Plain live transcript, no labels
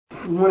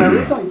when I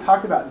originally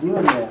talked about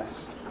doing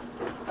this,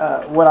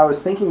 what I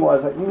was thinking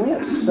was, like, we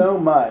have so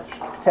much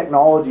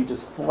technology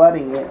just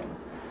flooding in.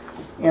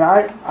 And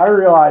I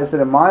realized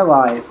that in my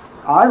life,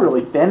 I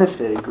really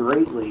benefited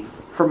greatly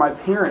from my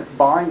parents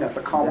buying us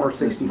a Commodore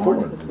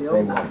 64. This is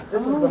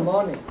the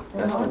morning.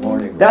 That's the morning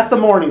one. That's the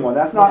morning one.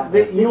 That's not.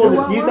 You will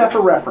just use that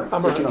for reference.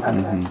 If you don't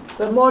have that.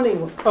 The morning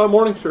one.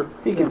 Morning, sure.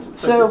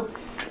 So,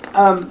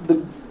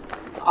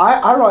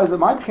 I realized that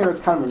my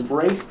parents kind of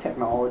embraced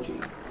technology.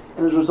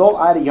 And as a result,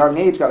 I, at a young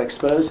age, got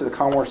exposed to the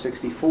Commodore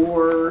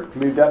 64,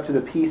 moved up to the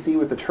PC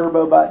with the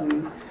turbo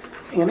button,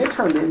 and it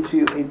turned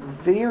into a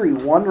very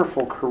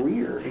wonderful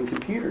career in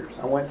computers.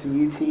 I went to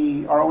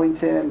UT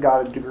Arlington,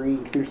 got a degree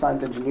in computer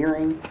science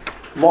engineering,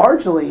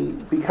 largely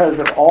because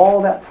of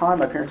all that time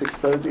my parents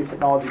exposed me to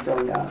technology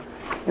growing up.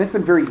 And it's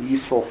been very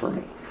useful for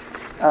me.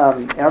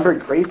 And I'm very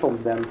grateful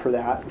to them for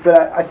that.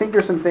 But I think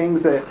there's some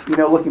things that,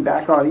 looking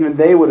back on, even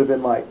they would have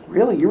been like,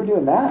 really, you were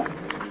doing that?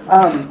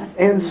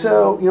 And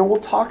so, we'll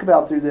talk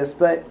about through this.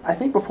 But I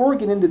think before we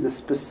get into the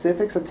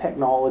specifics of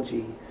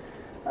technology,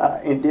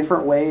 in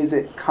different ways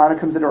it kind of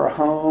comes into our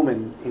home,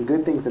 and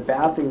good things and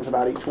bad things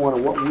about each one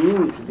and what we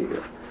need to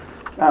do.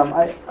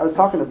 I was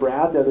talking to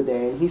Brad the other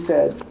day, and he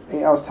said,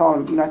 I was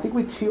telling him, I think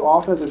we too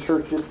often as a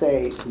church just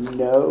say,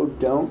 no,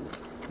 don't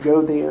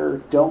go there,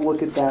 don't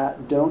look at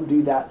that, don't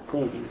do that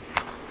thing.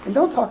 And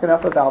don't talk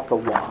enough about the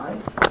why.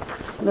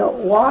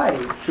 Why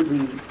should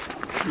we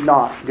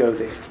not go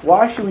there?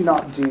 Why should we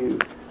not do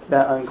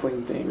that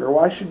unclean thing? Or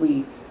why should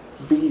we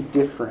be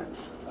different?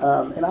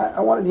 And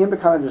I wanted him to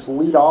kind of just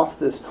lead off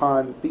this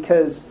time,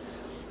 because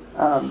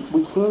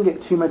we can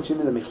get too much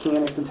into the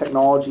mechanics and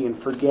technology and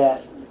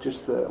forget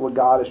just what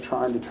God is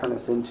trying to turn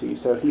us into.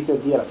 So he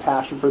said he had a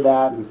passion for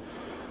that and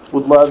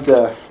would love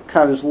to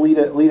kind of just lead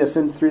us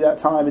in through that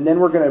time. And then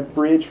we're going to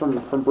bridge from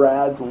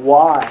Brad's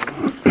why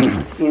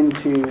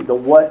into the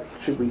what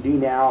should we do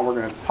now. We're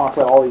going to talk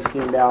about all these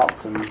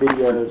handouts and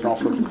videos and all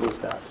sorts of cool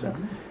stuff. So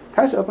kind of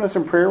just open us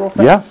in prayer real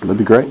fast. Yeah, that'd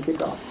be great.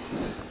 Kick off.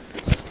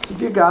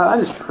 Dear God,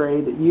 I just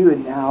pray that you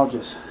would now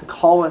just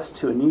call us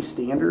to a new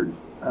standard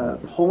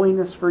of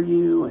holiness for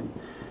you. And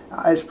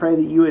I just pray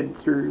that you would,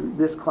 through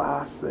this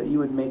class, that you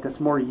would make us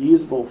more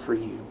usable for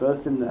you,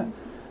 both in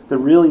the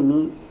really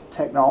neat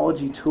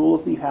technology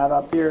tools that you have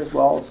out there, as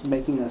well as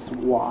making us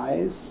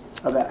wise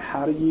about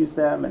how to use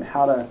them and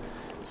how to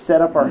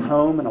set up our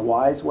home in a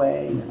wise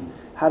way, and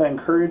how to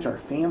encourage our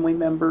family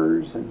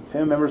members and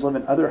family members live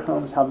in other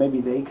homes, how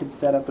maybe they could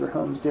set up their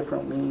homes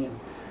differently.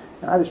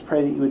 And I just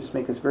pray that you would just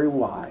make us very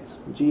wise.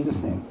 In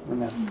Jesus' name,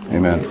 amen.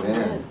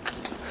 Amen.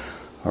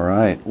 All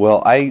right.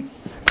 Well, I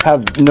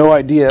have no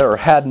idea, or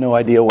had no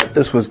idea, what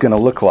this was going to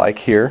look like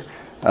here.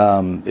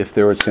 If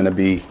there was going to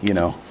be,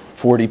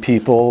 40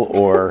 people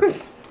or,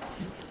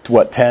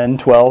 10,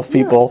 12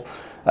 people.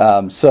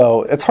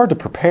 So it's hard to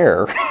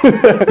prepare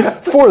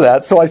for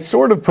that. So I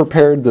sort of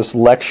prepared this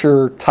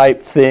lecture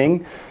type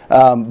thing.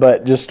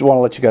 But just want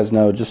to let you guys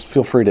know, just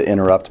feel free to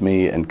interrupt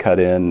me and cut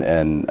in.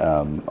 And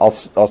I'll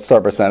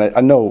start by saying,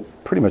 I know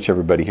pretty much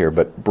everybody here,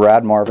 but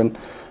Brad Marvin,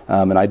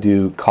 and I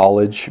do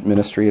college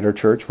ministry at our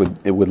church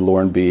with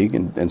Lauren Beeg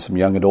and some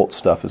young adult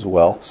stuff as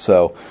well.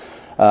 So,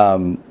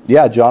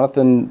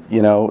 Jonathan,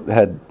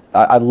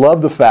 I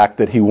love the fact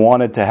that he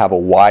wanted to have a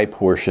why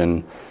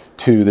portion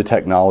to the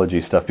technology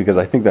stuff, because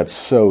I think that's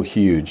so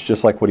huge.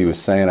 Just like what he was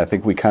saying, I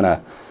think we kind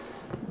of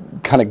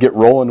get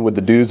rolling with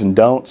the do's and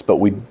don'ts, but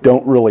we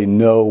don't really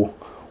know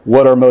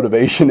what our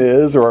motivation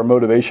is, or our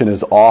motivation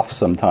is off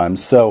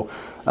sometimes. So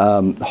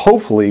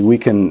hopefully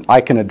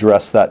I can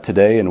address that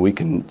today, and we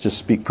can just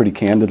speak pretty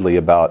candidly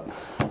about,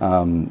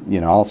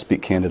 I'll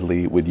speak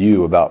candidly with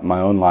you about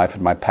my own life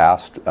and my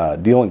past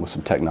dealing with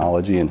some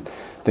technology and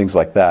things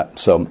like that.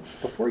 So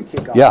before you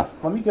kick off,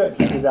 let me go ahead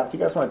and hand these out. If you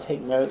guys want to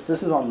take notes,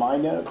 this is on my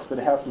notes, but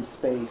it has some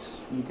space.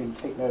 You can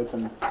take notes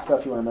and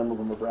stuff you want to remember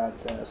when what Brad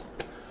says.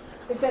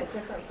 Is that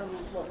different from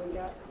what we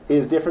got? It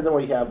is different than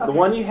what you have. Okay. The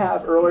one you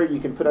have earlier, you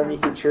can put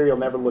underneath your chair. You'll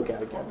never look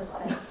at again.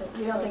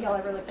 You don't think I'll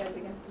ever look at it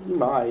again? You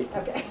might.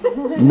 Okay.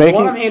 The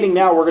one I'm handing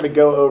now, we're going to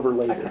go over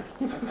later.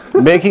 Okay.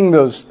 Making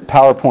those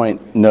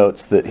PowerPoint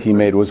notes that he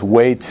made was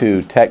way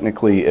too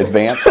technically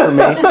advanced for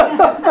me,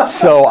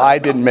 so I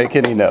didn't make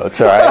any notes.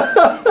 All right.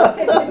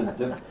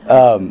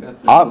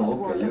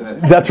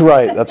 That's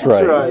right. That's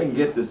right. You didn't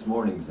get this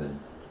morning's in.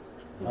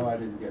 No, I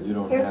didn't get it. You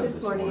don't Here's have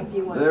this morning if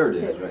you want There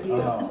it to is, right review there.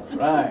 it. Oh,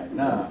 right.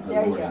 No.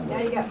 There you go.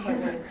 Now you got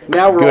more.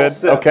 Now we're Good. all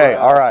set. Okay.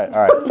 All right.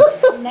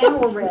 Now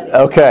we're ready.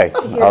 Okay.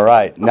 All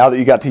right. Now that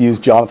you got to use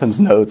Jonathan's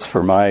notes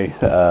for my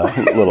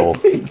little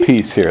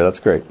piece here,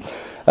 that's great.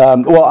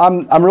 Well,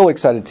 I'm really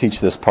excited to teach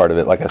this part of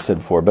it, like I said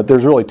before. But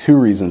there's really two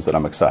reasons that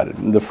I'm excited.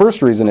 The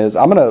first reason is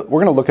we're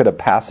gonna look at a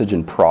passage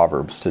in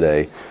Proverbs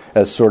today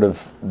as sort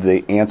of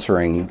the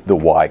answering the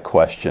why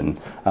question,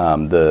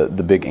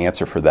 the big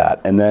answer for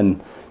that. And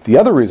then The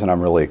other reason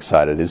I'm really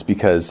excited is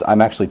because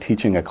I'm actually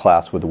teaching a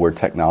class with the word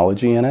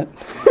technology in it.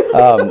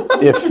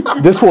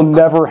 If this will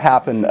never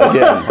happen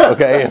again,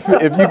 okay?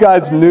 If you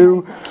guys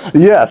knew,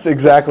 yes,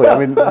 exactly. I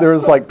mean, there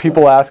was like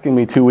people asking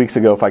me 2 weeks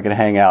ago if I could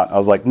hang out. I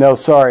was like, no,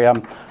 sorry,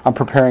 I'm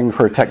preparing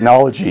for a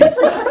technology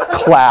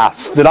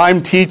class that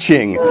I'm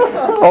teaching.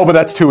 Oh, but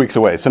that's 2 weeks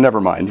away, so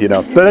never mind,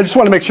 But I just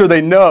want to make sure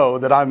they know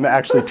that I'm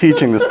actually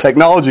teaching this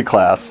technology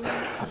class.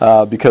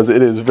 Because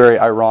it is very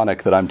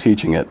ironic that I'm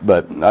teaching it.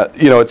 But,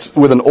 it's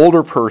with an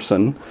older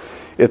person,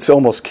 it's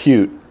almost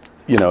cute,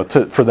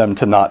 for them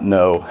to not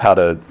know how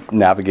to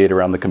navigate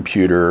around the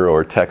computer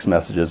or text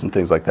messages and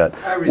things like that.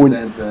 I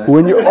resent that.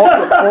 When you're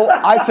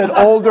I said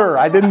older.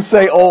 I didn't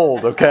say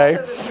old, okay?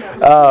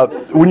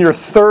 When you're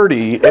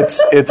 30,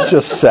 it's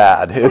just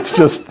sad. It's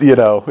just,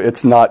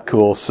 it's not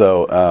cool.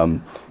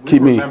 So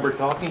keep me. Remember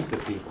talking to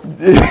people.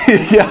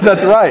 Yeah,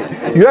 that's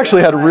right. You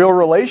actually had real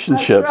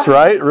relationships,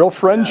 right? Real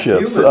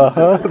friendships.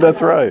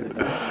 That's right.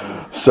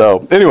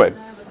 So anyway,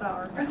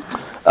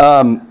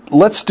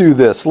 let's do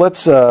this.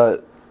 Let's go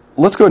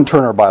ahead and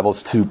turn our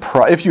Bibles to.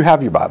 If you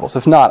have your Bibles,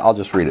 if not, I'll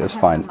just read it. It's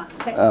fine.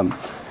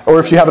 Or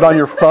if you have it on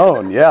your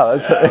phone, yeah.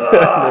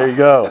 There you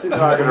go.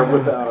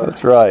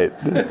 That's right.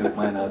 I took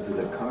mine out to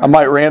the car. I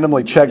might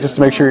randomly check just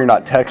to make sure you're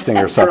not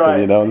texting or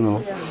something.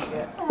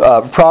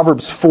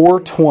 Proverbs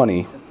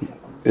 4:20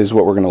 is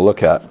what we're going to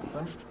look at.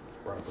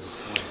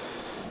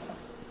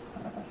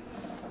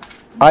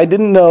 I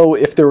didn't know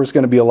if there was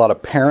going to be a lot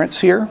of parents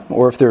here,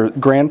 or if they're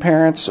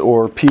grandparents,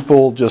 or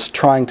people just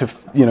trying to,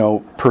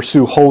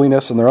 pursue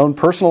holiness in their own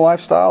personal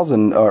lifestyles,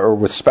 and or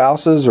with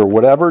spouses or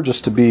whatever,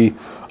 just to be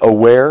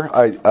aware.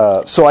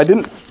 So I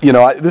didn't,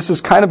 this is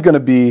kind of going to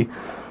be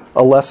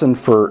a lesson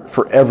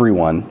for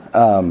everyone.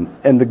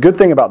 And the good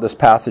thing about this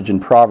passage in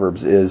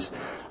Proverbs is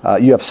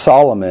you have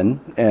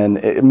Solomon,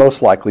 and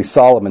most likely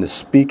Solomon is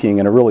speaking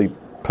in a really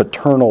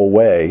paternal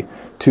way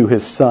to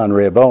his son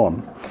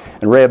Rehoboam.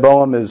 And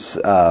Rehoboam is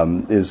a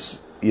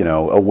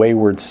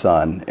wayward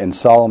son, and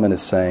Solomon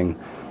is saying,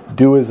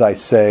 "Do as I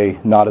say,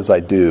 not as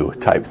I do,"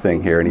 type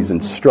thing here, and he's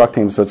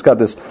instructing him. So it's got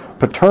this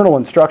paternal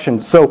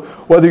instruction. So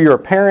whether you're a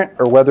parent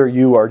or whether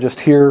you are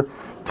just here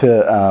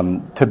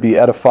to be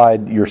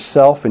edified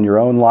yourself in your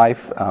own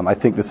life, I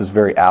think this is a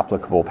very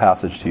applicable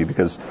passage to you,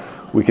 because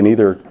we can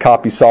either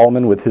copy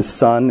Solomon with his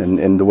son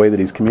and the way that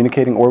he's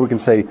communicating, or we can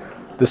say,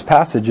 this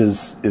passage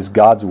is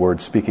God's word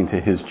speaking to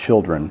his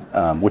children,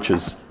 which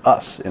is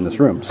us in this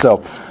room.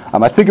 So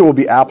I think it will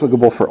be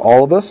applicable for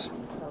all of us,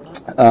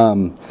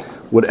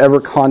 whatever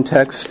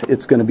context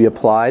it's going to be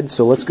applied.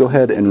 So let's go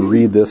ahead and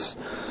read this.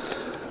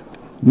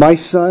 My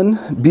son,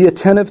 be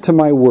attentive to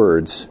my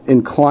words.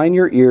 Incline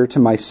your ear to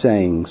my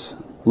sayings.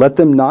 Let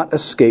them not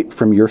escape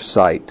from your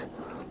sight.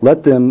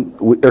 Let them,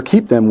 or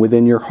keep them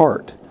within your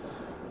heart.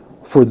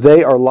 For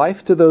they are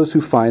life to those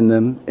who find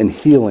them, and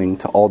healing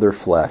to all their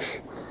flesh.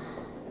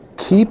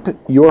 Keep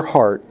your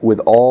heart with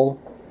all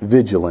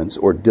vigilance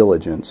or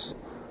diligence,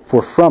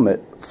 for from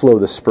it flow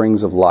the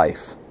springs of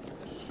life.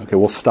 Okay,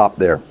 we'll stop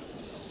there.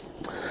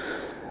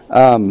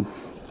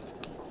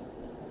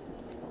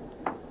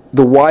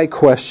 The why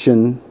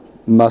question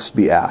must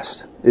be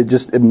asked.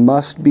 It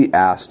must be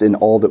asked in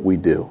all that we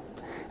do.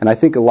 And I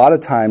think a lot of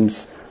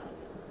times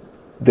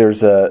there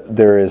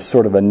is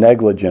sort of a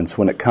negligence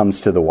when it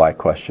comes to the why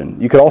question.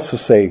 You could also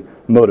say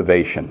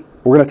motivation.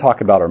 We're going to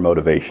talk about our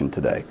motivation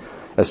today,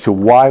 as to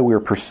why we're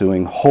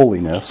pursuing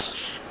holiness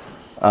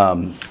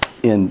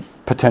in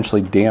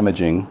potentially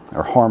damaging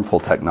or harmful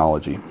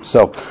technology.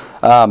 So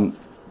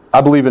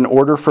I believe in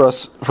order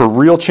for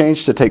real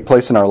change to take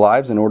place in our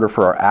lives, in order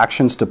for our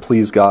actions to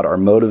please God, our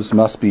motives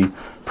must be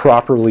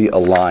properly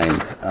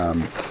aligned.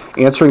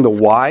 Answering the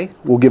why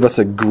will give us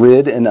a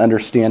grid in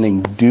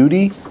understanding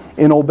duty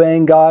in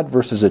obeying God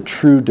versus a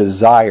true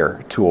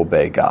desire to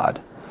obey God.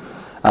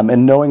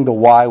 And knowing the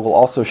why will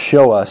also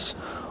show us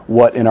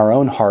what in our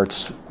own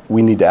hearts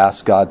we need to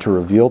ask God to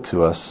reveal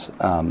to us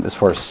as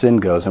far as sin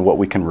goes and what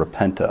we can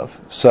repent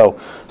of. So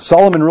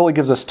Solomon really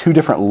gives us two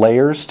different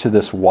layers to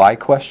this why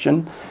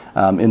question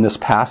in this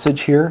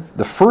passage here.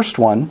 The first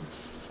one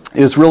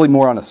is really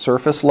more on a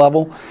surface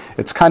level.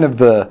 It's kind of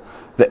the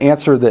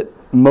answer that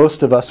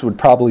most of us would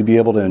probably be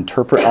able to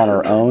interpret on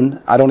our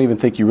own. I don't even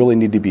think you really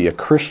need to be a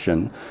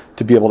Christian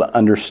to be able to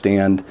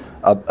understand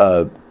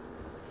a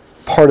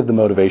part of the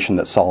motivation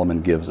that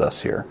Solomon gives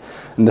us here.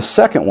 And the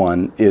second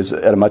one is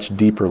at a much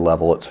deeper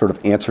level. It sort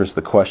of answers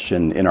the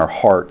question in our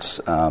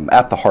hearts,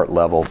 at the heart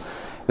level,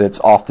 that's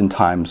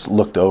oftentimes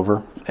looked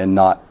over and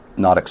not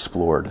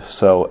explored.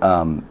 So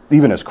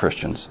even as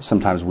Christians,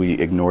 sometimes we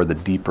ignore the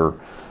deeper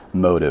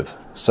motive.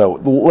 So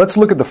let's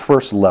look at the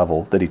first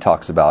level that he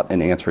talks about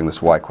in answering this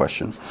why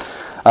question.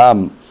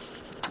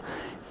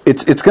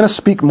 It's going to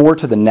speak more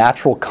to the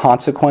natural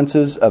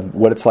consequences of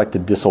what it's like to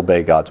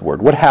disobey God's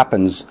word. What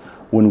happens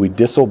when we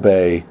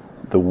disobey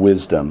the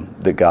wisdom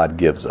that God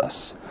gives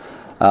us?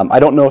 I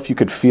don't know if you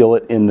could feel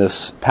it in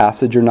this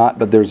passage or not,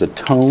 but there's a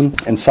tone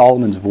in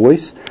Solomon's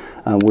voice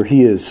where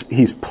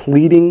he's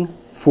pleading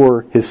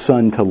for his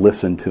son to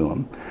listen to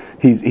him.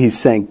 He's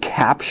saying,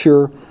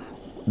 capture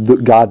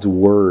God's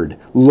Word.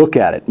 Look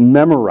at it.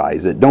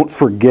 Memorize it. Don't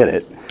forget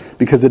it.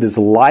 Because it is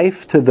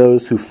life to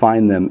those who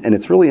find them. And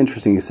it's really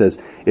interesting. He says,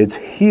 it's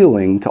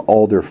healing to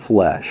all their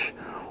flesh.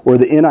 Or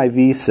the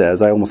NIV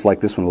says, I almost like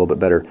this one a little bit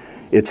better,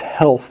 it's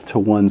health to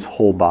one's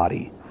whole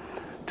body.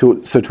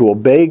 So to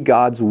obey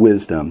God's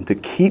wisdom, to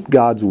keep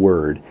God's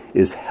Word,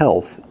 is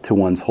health to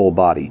one's whole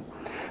body.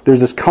 There's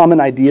this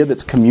common idea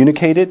that's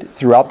communicated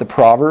throughout the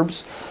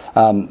Proverbs,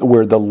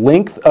 where the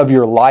length of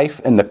your life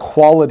and the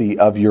quality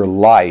of your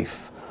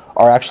life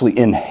are actually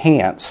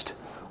enhanced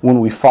when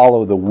we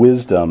follow the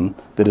wisdom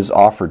that is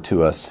offered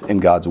to us in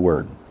God's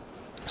Word.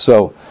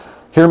 So,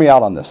 hear me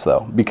out on this,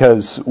 though,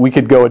 because we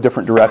could go a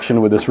different direction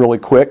with this really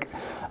quick.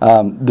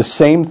 The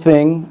same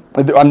thing,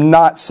 I'm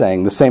not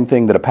saying the same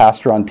thing that a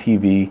pastor on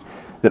TV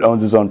that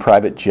owns his own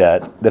private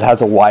jet, that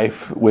has a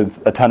wife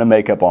with a ton of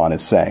makeup on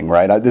is saying,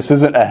 right? This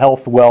isn't a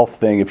health, wealth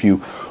thing. If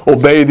you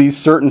obey these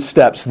certain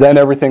steps, then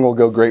everything will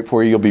go great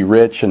for you, you'll be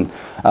rich. And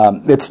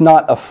it's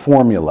not a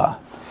formula.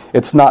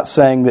 It's not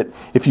saying that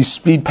if you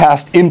speed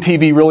past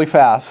MTV really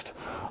fast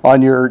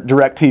on your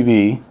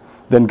DirecTV,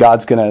 then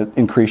God's going to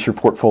increase your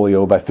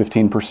portfolio by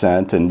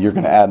 15% and you're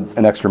going to add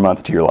an extra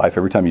month to your life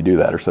every time you do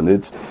that or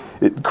something.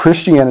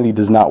 Christianity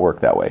does not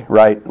work that way,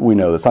 right? We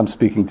know this. I'm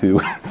speaking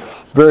to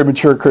very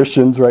mature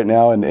Christians right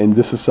now, and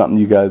this is something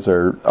you guys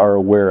are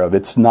aware of.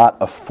 It's not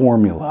a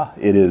formula.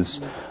 It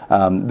is.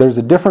 There's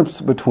a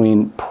difference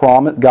between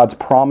God's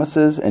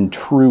promises and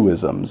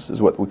truisms,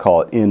 is what we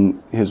call it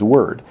in His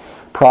Word.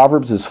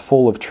 Proverbs is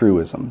full of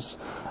truisms.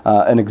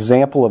 An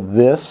example of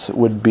this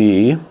would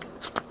be,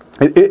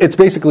 it's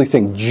basically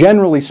saying,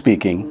 generally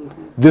speaking,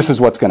 this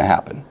is what's going to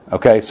happen.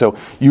 Okay, so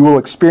you will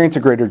experience a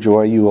greater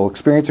joy, you will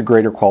experience a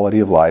greater quality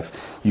of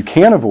life. You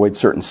can avoid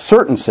certain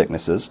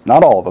sicknesses,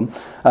 not all of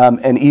them,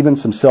 and even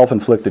some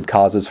self-inflicted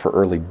causes for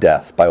early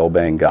death by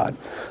obeying God.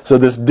 So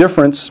this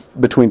difference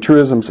between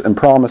truisms and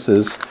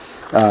promises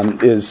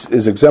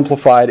is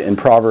exemplified in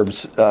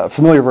Proverbs, a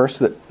familiar verse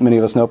that many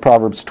of us know,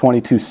 Proverbs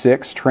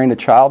 22:6, train a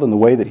child in the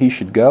way that he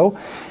should go,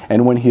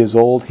 and when he is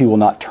old, he will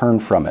not turn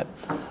from it.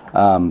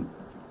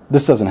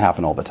 This doesn't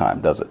happen all the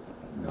time, does it?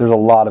 There's a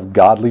lot of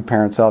godly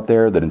parents out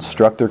there that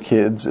instruct their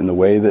kids in the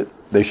way that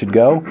they should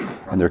go,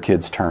 and their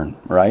kids turn,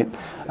 right?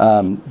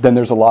 Then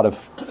there's a lot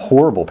of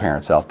horrible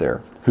parents out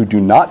there who do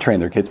not train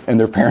their kids, and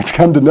their parents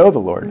come to know the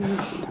Lord.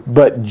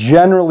 But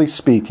generally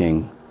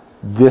speaking,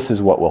 this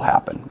is what will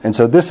happen. And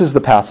so this is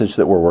the passage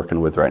that we're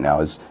working with right now,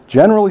 is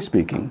generally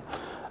speaking,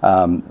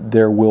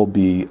 there will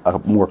be a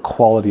more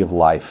quality of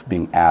life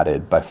being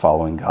added by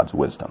following God's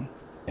wisdom,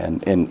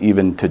 and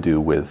even to do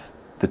with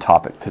the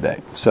topic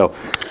today. So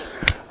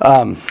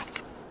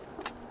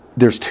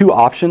there's two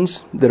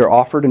options that are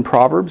offered in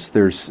Proverbs.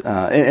 There's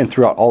and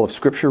throughout all of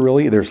Scripture,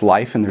 really, there's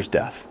life and there's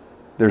death.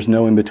 There's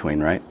no in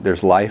between, right?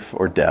 There's life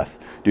or death.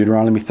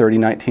 Deuteronomy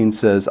 30:19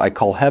 says, I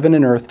call heaven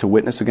and earth to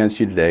witness against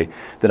you today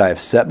that I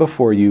have set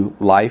before you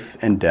life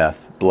and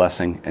death,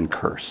 blessing and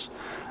curse.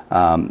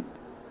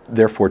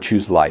 Therefore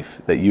choose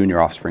life, that you and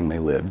your offspring may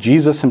live.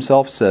 Jesus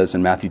himself says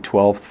in Matthew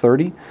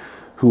 12:30,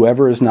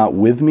 whoever is not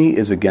with me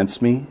is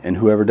against me, and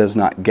whoever does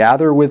not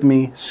gather with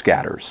me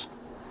scatters.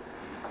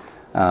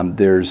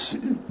 There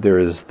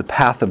is the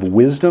path of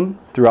wisdom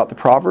throughout the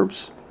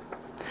Proverbs,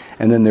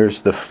 and then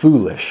there's the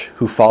foolish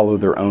who follow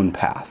their own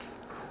path.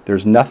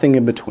 There's nothing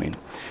in between.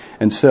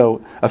 And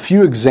so a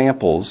few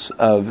examples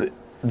of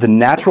the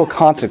natural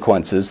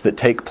consequences that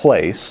take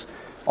place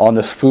on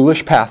this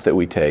foolish path that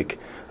we take,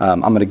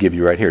 I'm going to give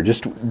you right here,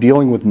 just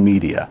dealing with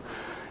media.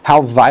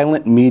 How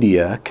violent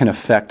media can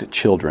affect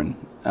children.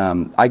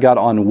 I got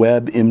on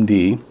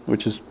WebMD,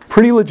 which is a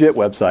pretty legit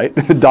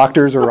website.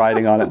 Doctors are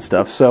writing on it and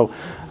stuff. So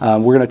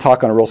we're going to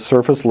talk on a real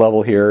surface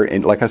level here.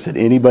 And like I said,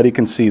 anybody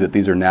can see that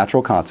these are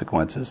natural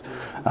consequences.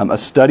 A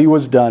study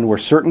was done where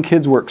certain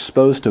kids were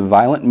exposed to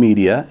violent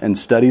media, and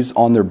studies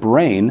on their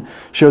brain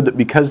showed that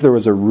because there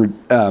was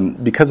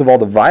because of all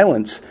the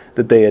violence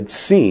that they had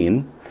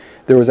seen,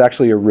 there was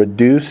actually a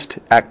reduced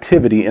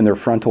activity in their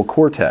frontal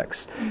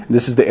cortex.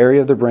 This is the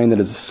area of the brain that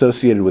is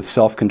associated with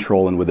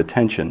self-control and with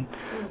attention.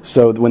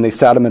 So when they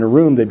sat them in a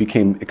room, they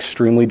became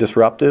extremely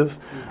disruptive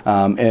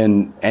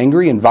and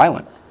angry and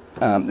violent.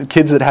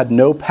 Kids that had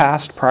no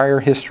past prior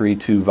history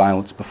to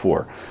violence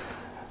before.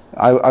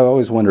 I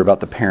always wonder about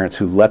the parents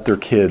who let their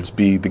kids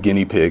be the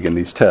guinea pig in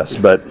these tests,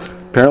 but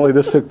apparently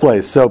this took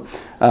place. So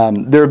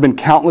there have been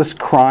countless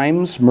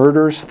crimes,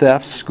 murders,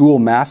 thefts, school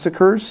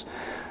massacres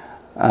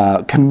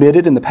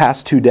committed in the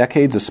past 2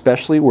 decades,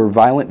 especially where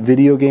violent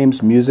video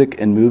games, music,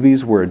 and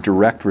movies were a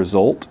direct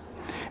result.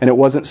 And it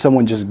wasn't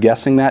someone just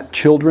guessing that.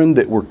 Children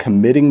that were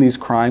committing these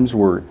crimes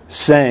were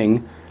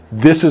saying,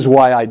 this is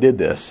why I did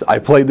this. I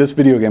played this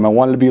video game. I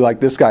wanted to be like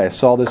this guy. I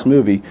saw this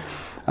movie.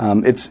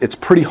 It's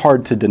pretty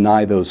hard to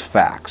deny those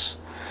facts.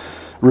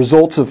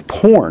 Results of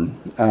porn.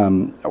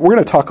 We're going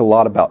to talk a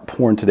lot about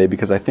porn today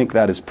because I think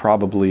that is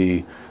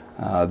probably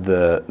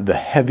the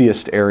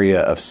heaviest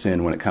area of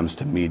sin when it comes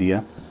to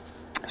media.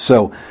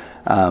 So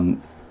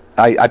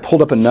I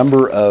pulled up a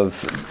number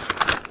of...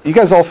 You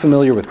guys all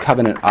familiar with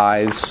Covenant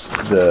Eyes?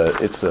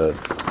 It's a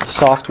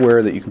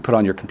software that you can put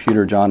on your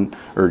computer, John,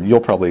 or you'll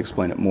probably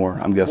explain it more,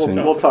 I'm guessing.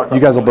 We'll talk about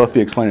you guys will that. both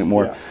be explaining it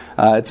more.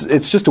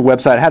 It's just a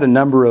website. It had a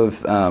number of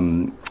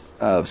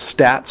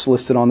stats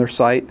listed on their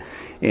site,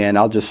 and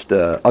I'll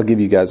give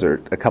you guys a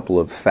couple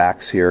of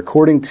facts here.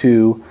 According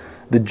to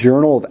the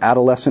Journal of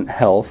Adolescent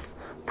Health,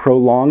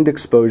 prolonged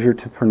exposure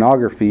to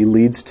pornography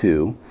leads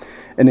to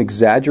an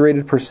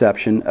exaggerated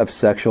perception of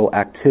sexual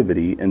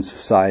activity in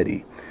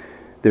society.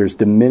 There's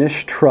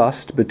diminished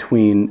trust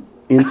between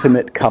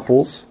intimate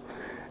couples,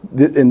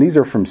 and these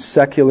are from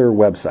secular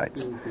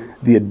websites.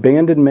 The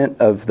abandonment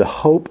of the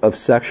hope of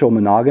sexual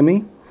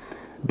monogamy,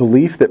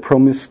 belief that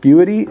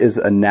promiscuity is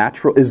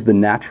the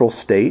natural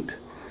state,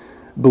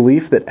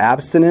 belief that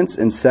abstinence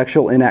and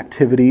sexual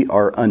inactivity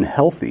are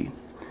unhealthy.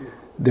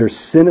 There's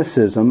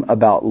cynicism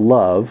about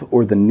love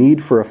or the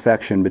need for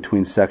affection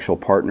between sexual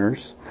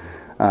partners,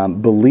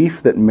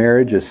 belief that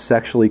marriage is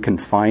sexually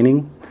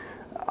confining.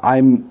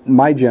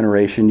 My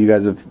generation, you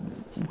guys have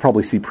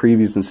probably see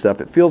previews and stuff.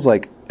 It feels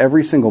like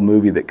every single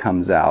movie that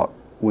comes out,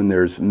 when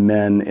there's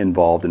men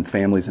involved and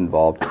families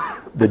involved,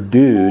 the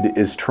dude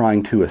is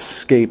trying to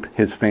escape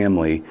his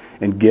family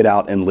and get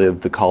out and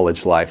live the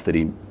college life that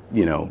he,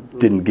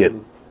 didn't get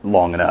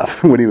long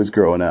enough when he was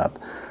growing up.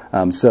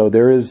 So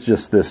there is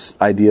just this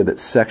idea that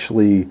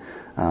sexually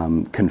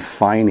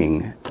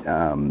confining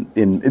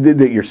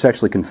that you're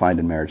sexually confined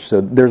in marriage.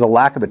 So there's a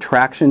lack of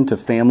attraction to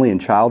family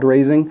and child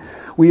raising.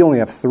 We only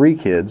have 3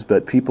 kids,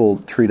 but people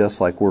treat us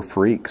like we're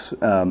freaks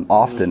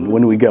often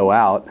when we go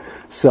out.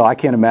 So I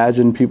can't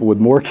imagine people with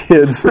more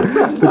kids,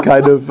 the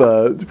kind of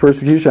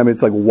persecution. I mean,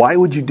 it's like, why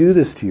would you do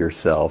this to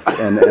yourself?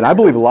 And I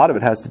believe a lot of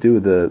it has to do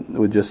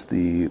with just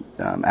the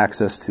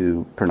access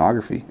to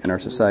pornography in our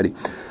society.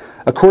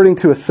 According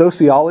to a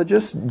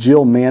sociologist,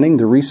 Jill Manning,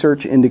 the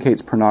research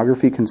indicates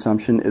pornography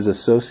consumption is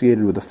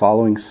associated with the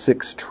following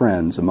 6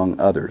 trends, among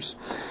others.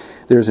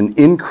 There's an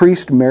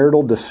increased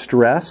marital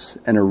distress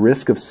and a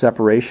risk of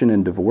separation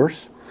and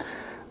divorce.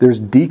 There's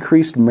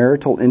decreased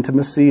marital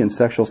intimacy and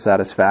sexual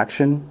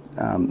satisfaction,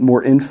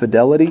 more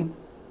infidelity.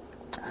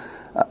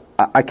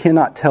 I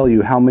cannot tell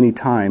you how many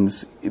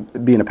times,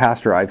 being a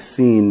pastor, I've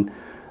seen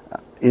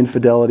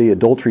infidelity,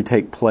 adultery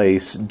take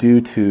place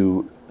due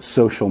to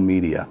social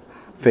media.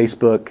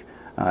 Facebook,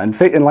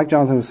 and like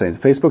Jonathan was saying,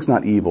 Facebook's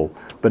not evil,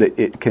 but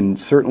it can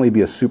certainly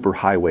be a super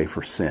highway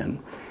for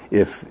sin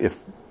if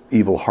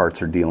evil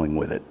hearts are dealing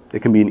with it.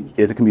 It can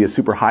be a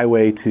super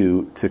highway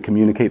to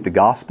communicate the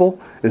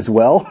gospel as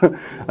well,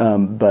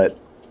 but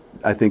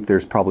I think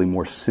there's probably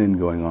more sin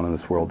going on in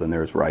this world than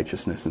there is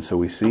righteousness, and so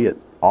we see it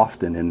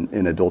often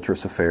in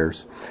adulterous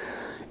affairs.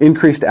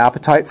 Increased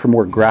appetite for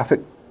more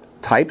graphic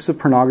types of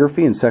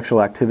pornography and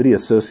sexual activity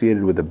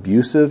associated with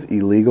abusive,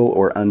 illegal,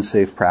 or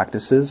unsafe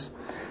practices.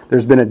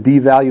 There's been a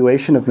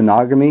devaluation of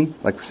monogamy,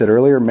 like we said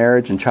earlier,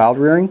 marriage and child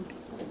rearing,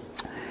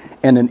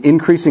 and an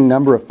increasing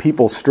number of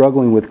people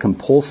struggling with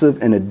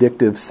compulsive and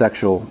addictive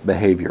sexual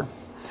behavior.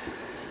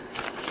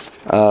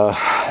 I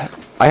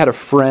had a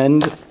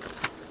friend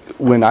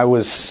when he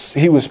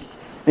was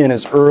in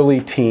his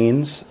early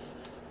teens.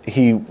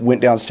 He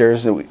went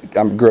downstairs. I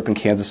grew up in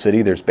Kansas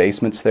City. There's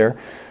basements there.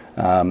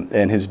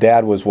 And his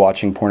dad was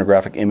watching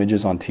pornographic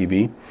images on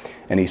TV,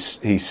 and he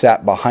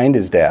sat behind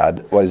his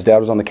dad. While his dad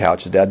was on the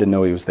couch, his dad didn't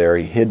know he was there.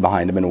 He hid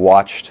behind him and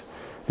watched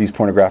these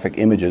pornographic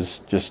images.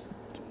 Just,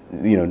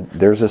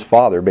 there's his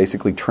father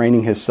basically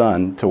training his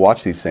son to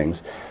watch these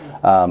things.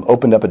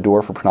 Opened up a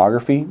door for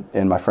pornography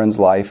in my friend's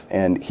life,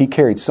 and he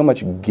carried so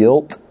much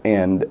guilt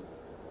and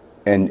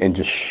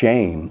just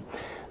shame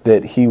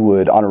that he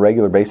would, on a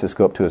regular basis,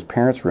 go up to his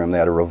parents' room. They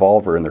had a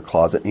revolver in their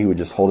closet, and he would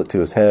just hold it to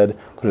his head,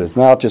 put it in his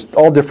mouth, just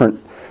all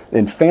different,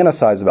 and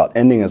fantasize about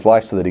ending his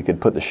life so that he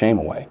could put the shame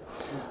away.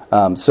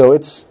 So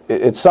it's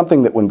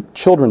something that when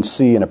children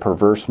see in a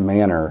perverse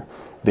manner,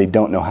 they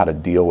don't know how to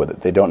deal with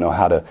it. They don't know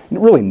how to,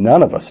 really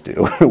none of us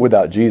do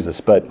without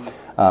Jesus, but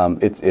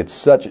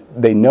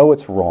they know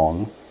it's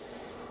wrong,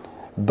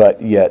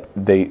 but yet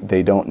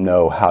they don't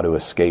know how to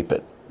escape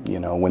it.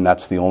 When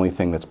that's the only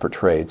thing that's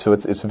portrayed. So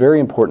it's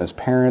very important as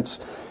parents,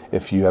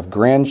 if you have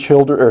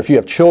grandchildren, or if you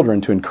have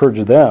children, to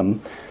encourage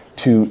them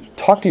to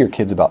talk to your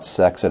kids about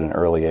sex at an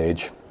early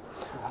age,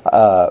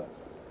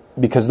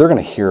 because they're going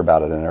to hear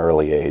about it at an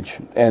early age,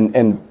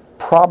 and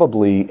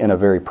probably in a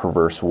very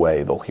perverse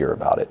way they'll hear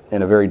about it,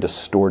 in a very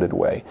distorted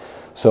way.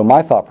 So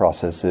my thought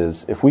process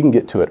is, if we can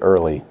get to it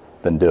early,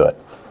 then do it.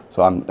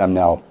 So I'm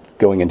now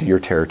going into your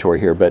territory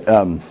here, but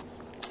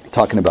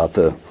talking about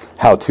the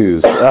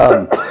how-tos.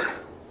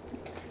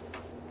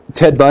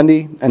 Ted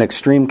Bundy, an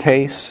extreme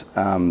case.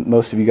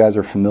 Most of you guys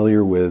are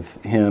familiar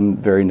with him,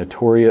 very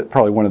notorious,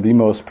 probably one of the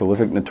most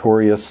prolific,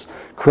 notorious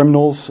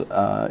criminals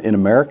in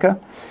America.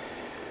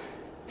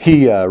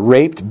 He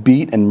raped,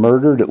 beat, and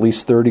murdered at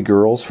least 30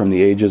 girls from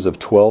the ages of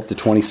 12 to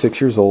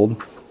 26 years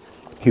old.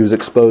 He was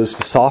exposed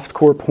to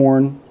softcore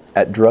porn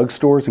at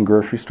drugstores and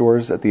grocery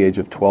stores at the age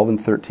of 12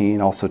 and 13,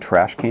 also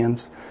trash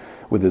cans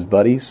with his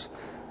buddies.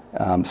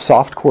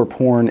 Softcore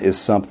porn is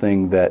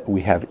something that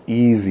we have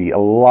a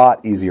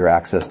lot easier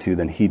access to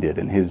than he did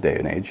in his day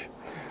and age.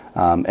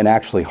 And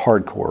actually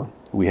hardcore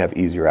we have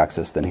easier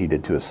access than he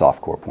did to his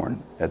softcore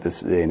porn at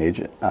this day and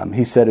age.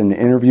 He said in an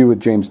interview with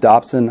James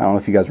Dobson, I don't know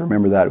if you guys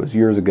remember that, it was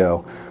years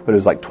ago, but it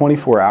was like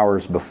 24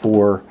 hours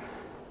before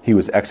he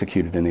was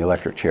executed in the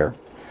electric chair.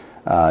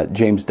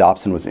 James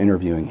Dobson was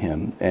interviewing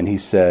him, and he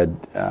said,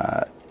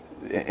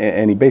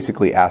 and he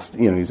basically asked,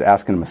 he was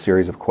asking him a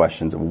series of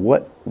questions of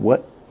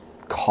what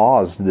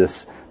caused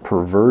this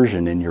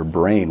perversion in your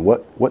brain?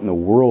 What in the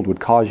world would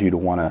cause you to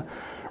want to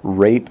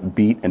rape,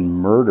 beat, and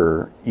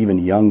murder even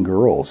young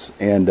girls?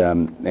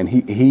 And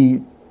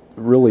he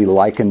really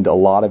likened a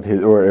lot of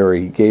his, or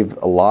he gave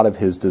a lot of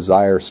his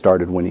desire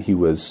started when he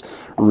was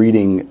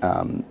reading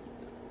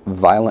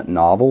violent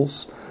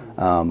novels,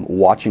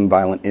 watching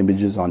violent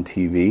images on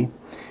TV,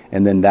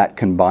 and then that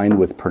combined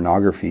with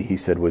pornography, he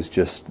said, was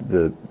just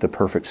the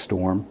perfect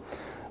storm.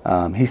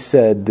 He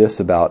said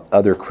this about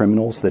other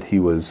criminals that he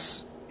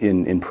was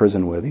in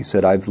prison with. He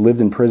said, I've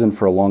lived in prison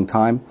for a long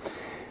time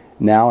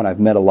now, and I've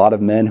met a lot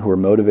of men who are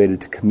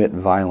motivated to commit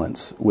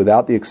violence.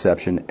 Without the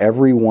exception,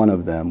 every one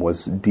of them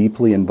was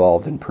deeply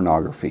involved in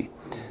pornography.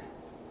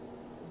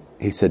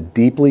 He said,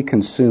 deeply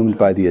consumed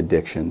by the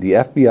addiction. The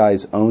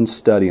FBI's own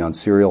study on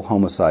serial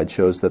homicide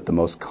shows that the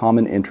most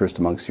common interest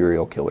among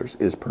serial killers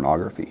is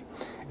pornography.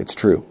 It's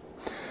true.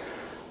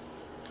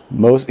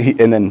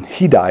 And then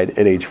he died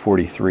at age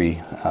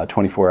 43,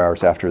 24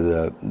 hours after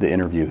the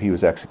interview. He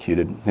was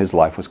executed. His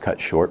life was cut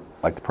short,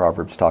 like the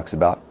Proverbs talks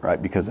about, right,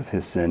 because of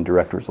his sin,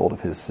 direct result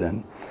of his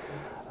sin.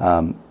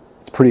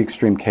 It's a pretty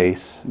extreme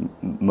case.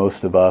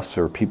 Most of us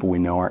or people we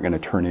know aren't going to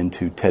turn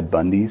into Ted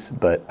Bundys,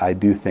 but I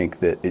do think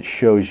that it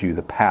shows you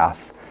the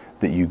path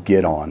that you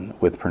get on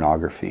with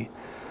pornography.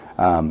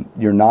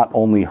 You're not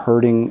only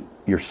hurting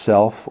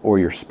yourself or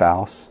your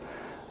spouse.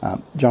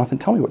 Jonathan,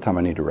 tell me what time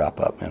I need to wrap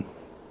up, man.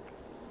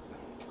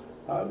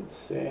 I would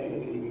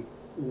say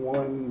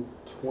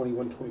 120,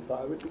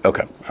 125.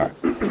 Okay, all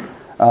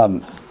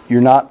right.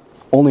 You're not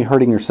only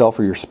hurting yourself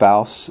or your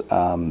spouse.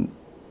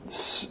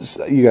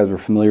 You guys are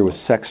familiar with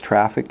sex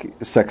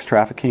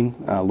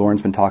trafficking.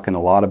 Lauren's been talking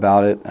a lot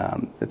about it.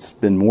 It's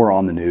been more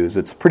on the news.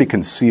 It's a pretty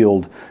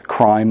concealed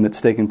crime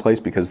that's taking place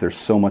because there's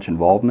so much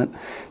involvement,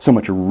 so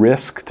much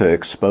risk to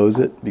expose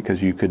it,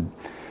 because you could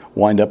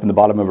wind up in the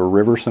bottom of a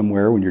river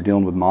somewhere when you're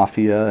dealing with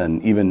mafia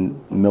and even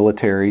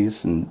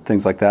militaries and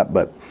things like that.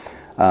 But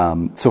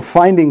so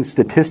finding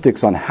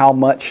statistics on how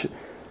much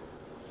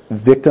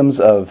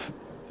victims of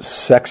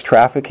sex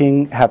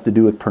trafficking have to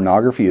do with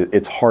pornography,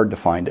 it's hard to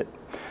find it.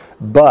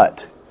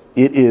 But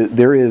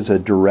there is a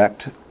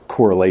direct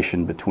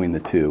correlation between the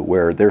two,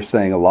 where they're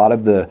saying a lot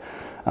of the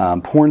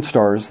porn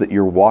stars that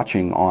you're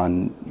watching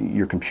on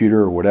your computer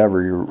or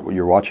whatever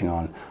you're watching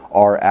on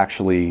are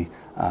actually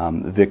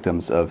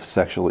victims of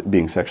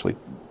being sexually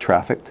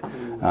trafficked.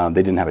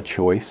 They didn't have a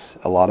choice,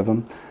 a lot of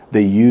them.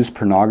 They use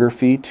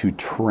pornography to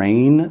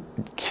train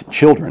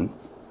children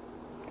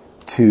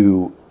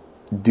to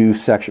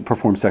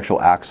perform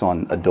sexual acts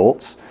on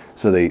adults.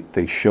 So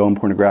they show them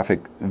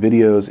pornographic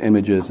videos,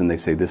 images, and they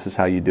say, this is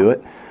how you do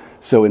it.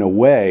 So in a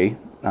way,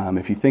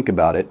 if you think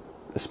about it,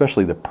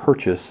 especially the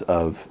purchase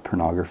of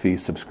pornography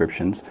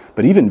subscriptions,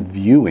 but even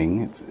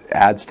viewing, it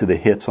adds to the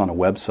hits on a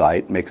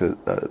website, makes a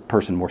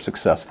person more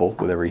successful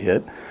with every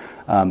hit.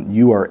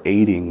 You are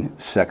aiding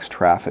sex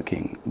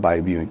trafficking by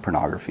viewing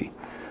pornography.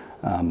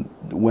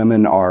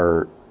 Women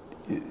are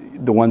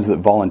the ones that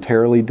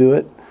voluntarily do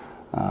it.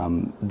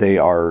 They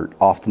are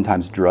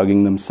oftentimes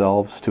drugging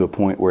themselves to a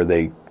point where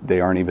they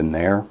aren't even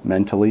there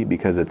mentally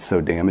because it's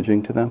so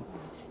damaging to them.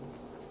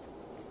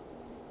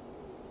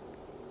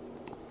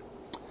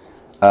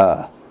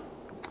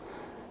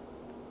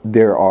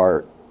 There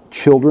are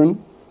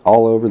children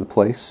all over the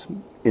place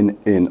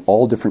in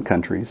all different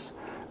countries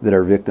that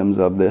are victims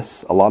of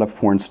this. A lot of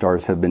porn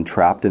stars have been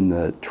trapped in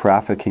the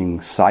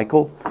trafficking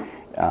cycle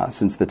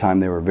since the time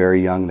they were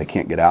very young. They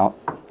can't get out.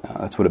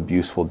 That's what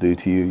abuse will do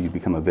to you. You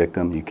become a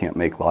victim. You can't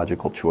make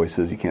logical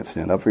choices. You can't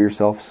stand up for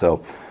yourself.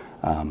 So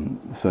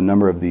a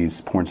number of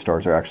these porn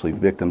stars are actually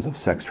victims of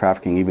sex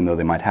trafficking. Even though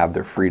they might have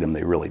their freedom,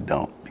 they really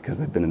don't, because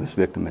they've been in this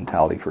victim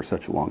mentality for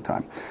such a long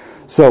time.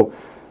 So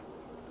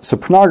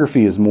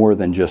pornography is more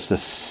than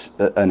just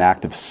an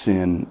act of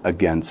sin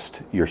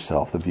against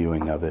yourself, the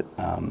viewing of it,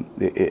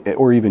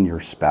 or even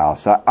your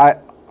spouse. I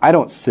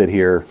don't sit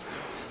here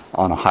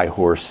on a high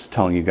horse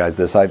telling you guys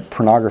this.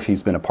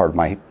 Pornography's been a part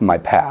of my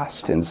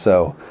past, and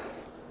so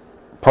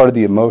part of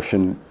the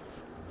emotion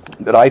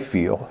that I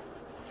feel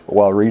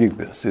while reading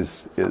this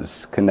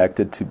is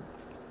connected to,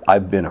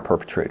 I've been a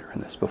perpetrator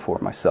in this before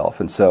myself,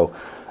 and so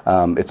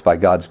it's by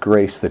God's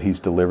grace that He's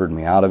delivered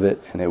me out of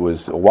it. And it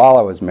was while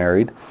I was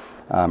married,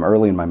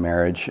 early in my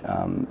marriage.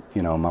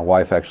 My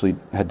wife actually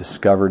had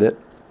discovered it,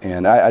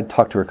 and I'd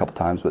talked to her a couple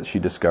times, but she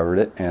discovered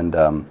it, and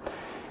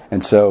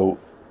so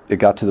it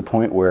got to the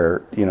point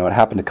where, it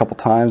happened a couple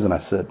times, and I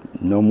said,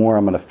 no more.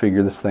 I'm going to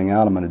figure this thing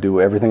out. I'm going to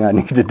do everything I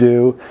need to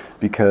do,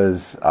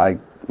 because I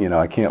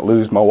can't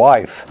lose my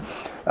wife.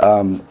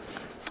 And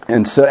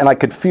I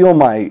could feel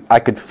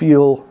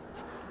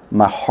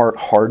my heart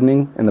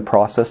hardening in the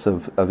process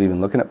of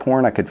even looking at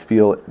porn. I could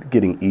feel it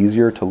getting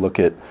easier to look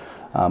at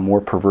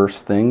more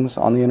perverse things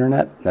on the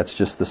internet. That's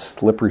just the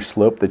slippery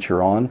slope that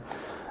you're on.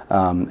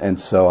 And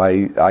so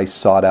I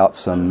sought out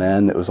some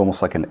men. It was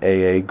almost like an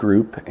AA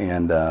group,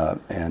 and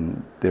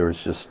there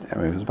was just, I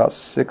mean, it was about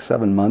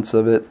 6-7 months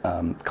of it,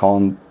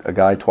 calling a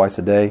guy twice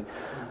a day,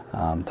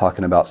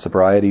 talking about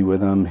sobriety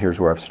with him. Here's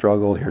where I've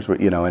struggled. Here's what,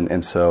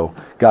 and so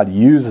God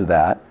used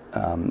that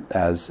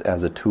as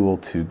a tool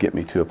to get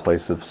me to a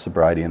place of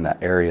sobriety in that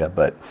area,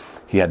 but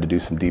He had to do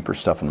some deeper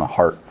stuff in my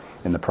heart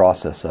in the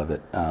process of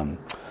it.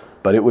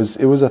 But it was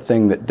a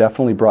thing that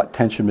definitely brought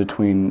tension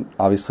between,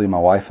 obviously, my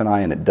wife and I,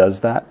 and it does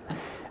that.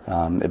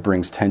 It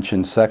brings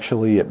tension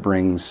sexually. It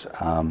brings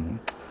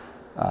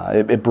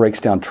it breaks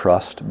down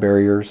trust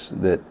barriers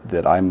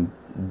that I'm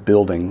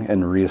building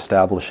and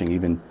reestablishing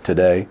even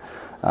today.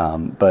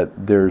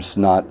 But there's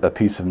not a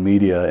piece of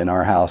media in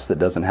our house that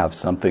doesn't have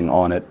something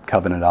on it.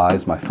 Covenant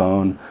Eyes, my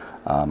phone,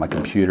 my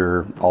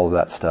computer, all of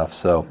that stuff.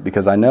 So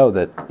because I know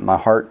that my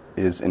heart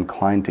is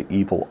inclined to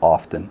evil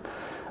often.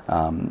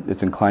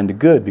 It's inclined to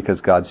good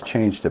because God's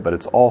changed it, but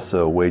it's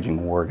also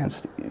waging war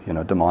against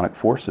demonic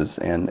forces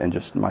and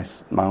just my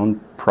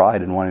own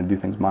pride in wanting to do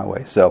things my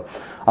way. So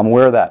I'm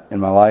aware of that in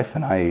my life,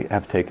 and I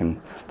have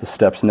taken the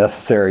steps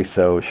necessary.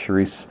 So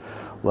Charisse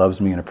loves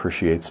me and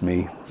appreciates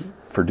me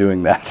for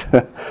doing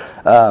that.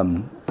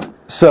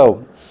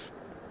 So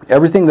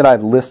everything that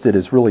I've listed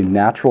is really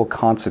natural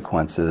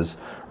consequences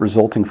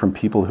resulting from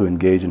people who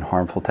engage in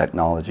harmful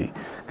technology.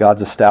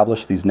 God's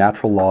established these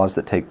natural laws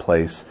that take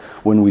place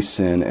when we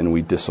sin and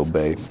we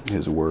disobey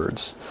His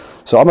words.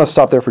 So I'm going to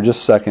stop there for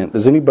just a second.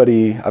 Does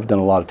anybody, I've done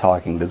a lot of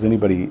talking, does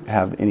anybody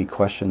have any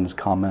questions,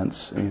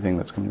 comments, anything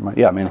that's come to mind?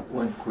 Yeah, man.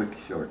 One quick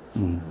short.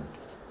 I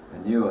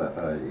knew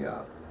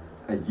a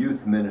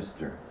youth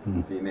minister,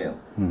 female,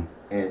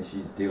 and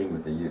she's dealing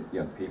with the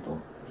young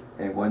people.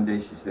 And one day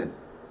she said,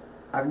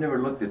 I've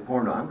never looked at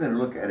porno. I'm going to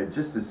look at it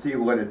just to see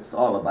what it's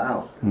all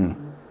about.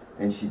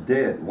 And she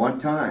did, one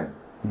time.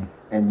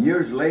 And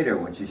years later,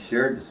 when she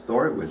shared the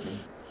story with me,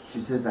 she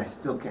says, I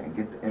still can't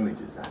get the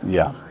images out of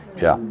my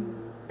mind.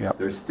 Yeah.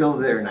 They're still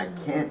there, and I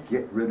can't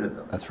get rid of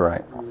them. That's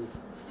right.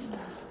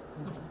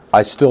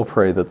 I still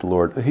pray that the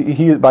Lord,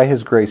 he by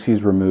His grace,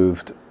 He's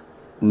removed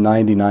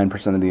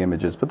 99% of the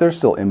images, but there's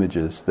still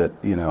images that,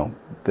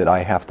 that I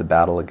have to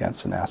battle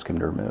against and ask Him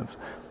to remove.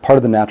 Part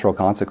of the natural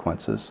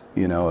consequences,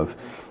 of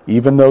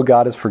even though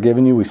God has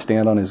forgiven you, we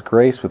stand on His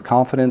grace with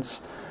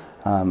confidence,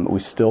 we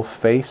still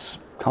face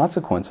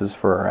consequences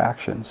for our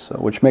actions, so,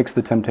 which makes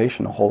the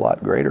temptation a whole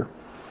lot greater.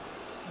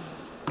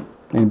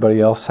 Anybody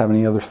else have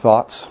any other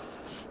thoughts?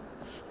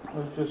 I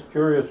was just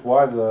curious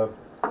why the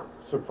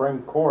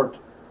Supreme Court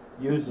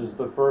uses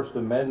the First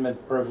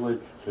Amendment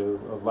privilege to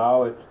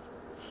allow it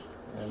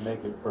and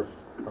make it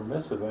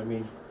permissive. I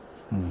mean,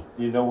 do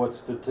you know what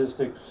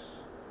statistics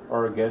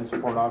are against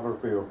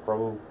pornography or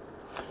pro?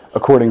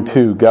 According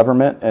to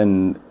government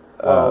and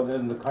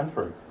in the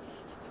country.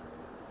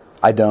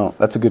 I don't.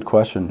 That's a good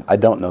question. I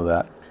don't know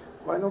that.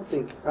 Well, I don't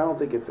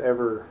think it's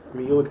ever. I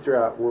mean, you look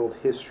throughout world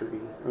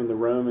history. I mean, the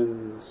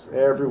Romans,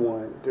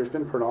 everyone. There's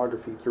been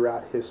pornography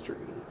throughout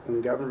history,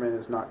 and government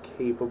is not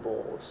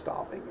capable of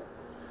stopping it.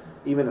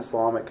 Even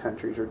Islamic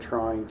countries are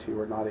trying to,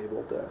 or not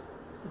able to.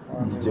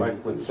 I mean,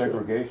 like with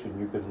segregation,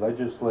 you could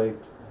legislate,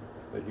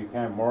 but you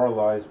can't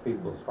moralize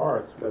people's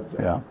hearts. That's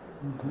it. Yeah.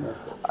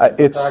 That's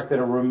it. The fact that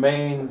it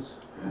remains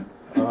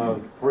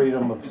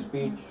freedom of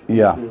speech.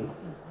 Yeah.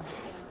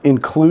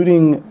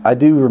 Including, I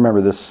do remember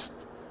this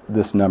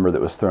number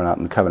that was thrown out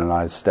in the Covenant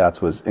Eyes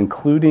stats was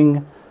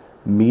including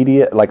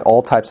media, like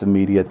all types of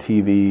media,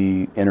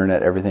 TV,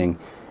 internet, everything.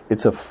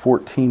 It's a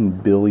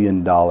 $14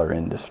 billion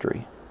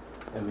industry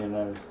In the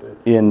United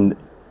States. in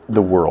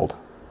the world.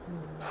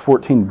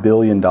 $14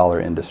 billion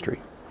industry.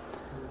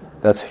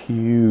 That's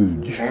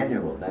huge.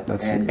 Annual.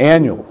 That's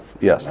annual.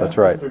 Yes, that's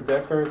right. Mr.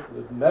 Decker,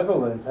 the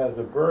Netherlands has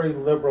a very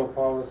liberal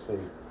policy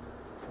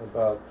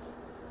about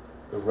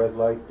the red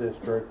light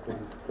district and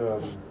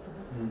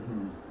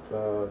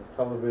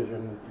television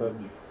and such.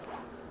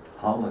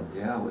 Holland,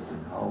 yeah, I was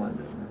in Holland.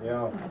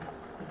 Yeah.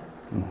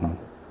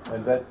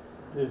 And that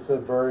is a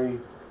very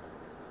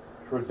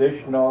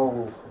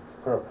traditional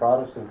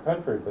Protestant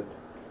country, but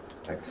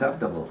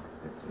Acceptable.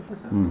 It's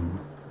acceptable.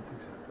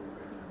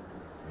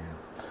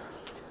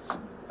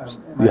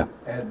 Yeah.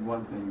 Add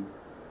one thing.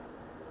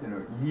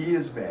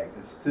 Years back,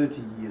 it's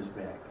 30 years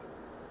back,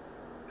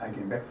 I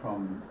came back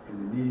from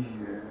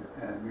Indonesia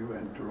and we were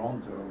in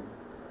Toronto,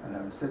 and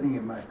I was sitting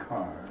in my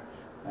car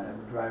and I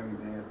was driving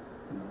there,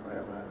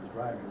 wherever I was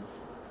driving,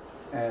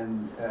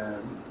 and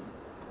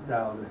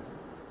dialed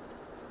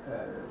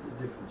the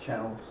different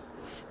channels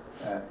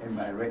in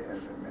my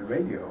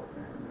radio,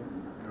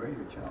 the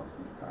radio channels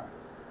in the car.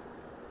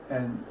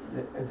 And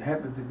it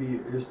happened to be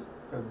just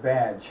a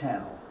bad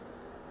channel.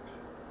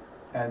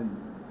 And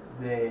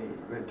they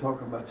were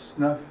talking about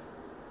snuff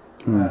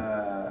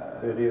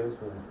videos.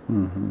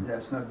 Yeah,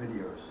 snuff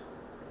videos.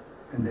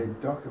 And they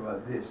talked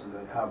about this,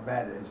 about how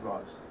bad it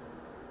was.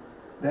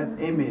 That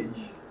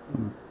image,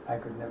 I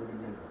could never get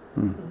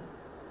rid of.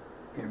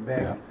 Came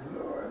back and said,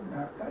 Lord,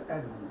 I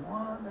don't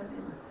want that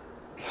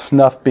image.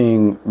 Snuff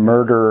being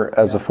murder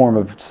as a form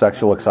of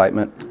sexual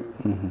excitement.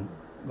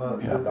 Well,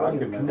 Yeah. it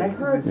wasn't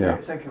connected with Yeah.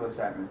 sexual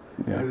excitement.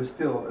 Yeah. It was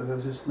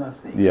a snuff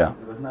thing. Yeah.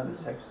 It was not a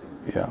sex thing.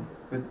 Yeah,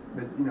 But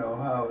you know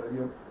how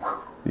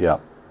yeah,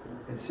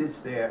 it sits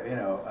there, you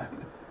know,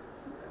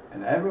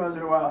 and every once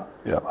in a while,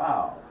 Yeah.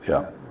 wow. Yeah. You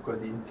know,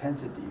 because the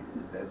intensity,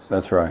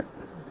 that's right.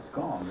 it's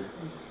gone. But,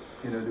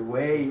 you know, the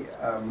way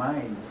our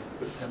mind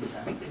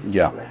sometimes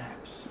Yeah.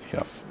 grasps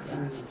Yeah,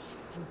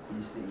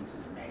 these things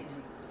is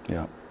amazing.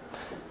 yeah.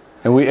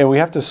 And we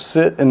have to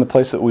sit in the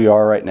place that we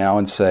are right now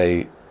and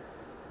say,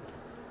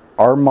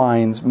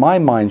 my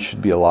mind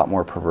should be a lot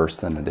more perverse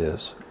than it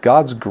is.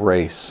 God's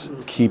grace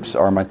keeps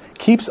our mind,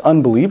 keeps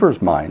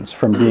unbelievers' minds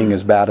from being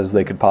as bad as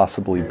they could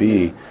possibly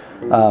be.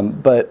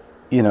 But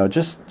you know,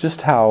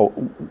 just how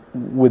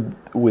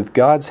with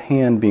God's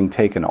hand being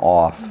taken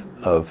off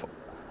of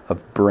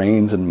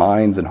brains and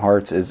minds and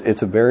hearts,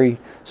 it's a very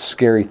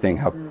scary thing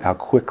how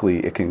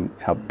quickly it can,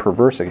 how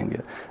perverse it can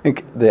get. I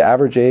think the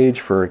average age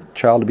for a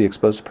child to be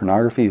exposed to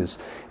pornography is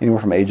anywhere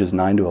from ages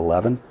 9 to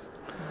 11.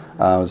 It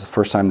was the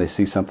first time they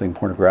see something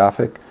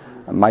pornographic.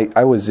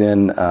 I was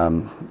in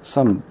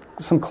some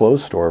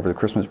clothes store over the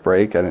Christmas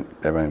break. I didn't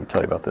even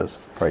tell you about this.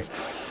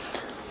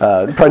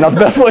 Probably not the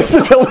best place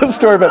to tell this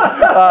story, but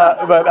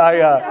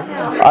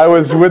I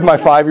was with my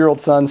 5-year-old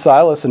son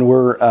Silas, and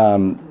we're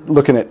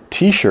looking at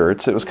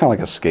T-shirts. It was kind of like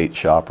a skate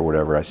shop or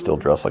whatever. I still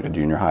dress like a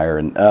junior hire,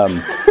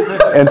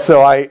 and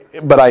so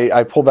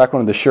I pulled back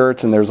one of the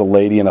shirts, and there's a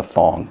lady in a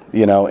thong,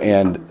 you know,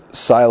 and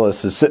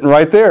Silas is sitting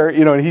right there,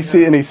 you know, and he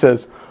says. And he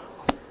says,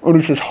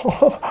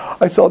 oh,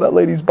 I saw that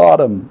lady's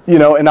bottom, you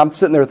know, and I'm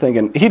sitting there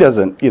thinking, he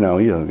doesn't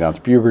go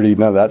to puberty,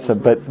 none of that stuff,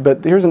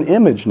 but here's an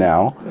image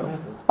now.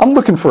 I'm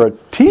looking for a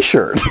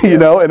T-shirt, you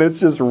know, and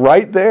it's just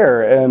right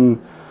there, and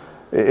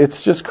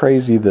it's just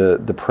crazy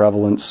the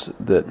prevalence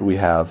that we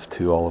have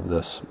to all of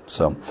this.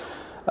 So,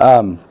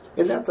 And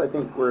that's, I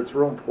think, where it's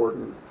real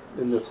important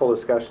in this whole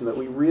discussion that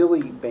we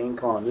really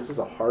bank on. This is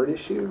a hard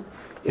issue.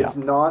 It's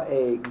not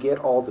a get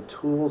all the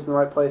tools in the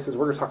right places.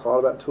 We're going to talk a lot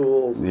about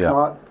tools. It's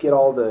not get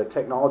all the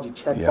technology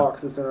check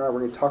boxes in the right. We're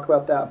going to talk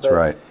about that. That's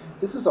right.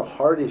 This is a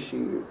hard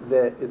issue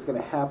that is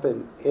going to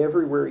happen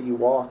everywhere you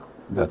walk.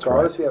 That's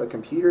regardless right. if you have a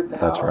computer at the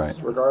That's house,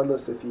 right.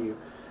 regardless if you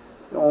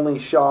only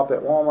shop at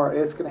Walmart,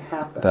 it's going to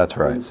happen. That's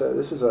right. And so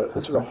this is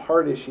a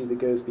hard issue that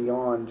goes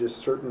beyond just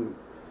certain.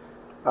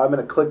 I'm going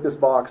to click this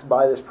box,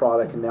 buy this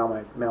product, and now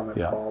my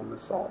problem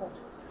is solved.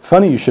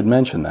 Funny you should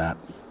mention that.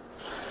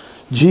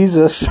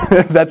 Jesus,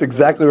 that's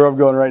exactly where I'm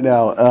going right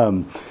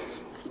now.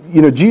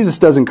 Jesus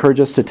does encourage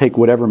us to take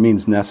whatever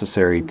means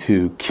necessary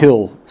to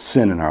kill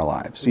sin in our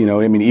lives. You know,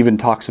 I mean, even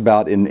talks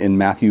about in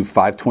Matthew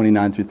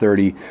 5:29 through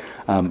 30,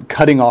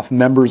 cutting off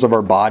members of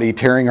our body,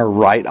 tearing our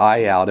right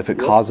eye out if it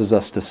causes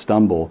us to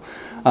stumble.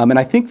 And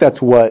I think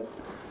that's what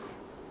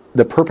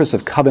the purpose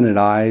of Covenant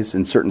Eyes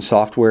in certain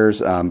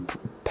softwares,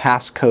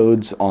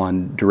 passcodes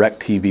on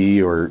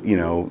DirecTV or, you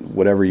know,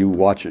 whatever you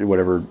watch,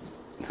 whatever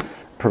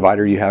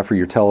provider you have for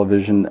your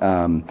television,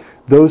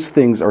 those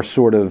things are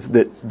sort of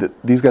that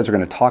these guys are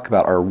going to talk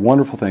about are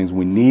wonderful things.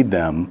 We need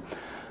them,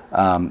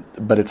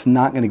 but it's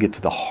not going to get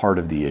to the heart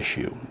of the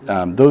issue.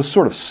 Those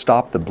sort of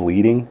stop the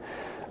bleeding.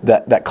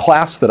 That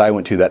class that I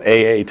went to, that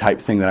AA type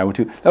thing that I went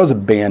to, that was a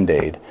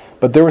Band-Aid,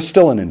 but there was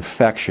still an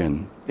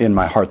infection in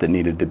my heart that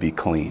needed to be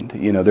cleaned.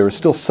 You know, there was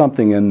still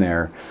something in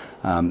there.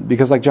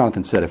 Because like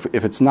Jonathan said,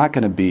 if it's not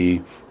going to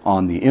be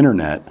on the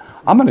internet,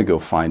 I'm going to go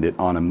find it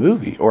on a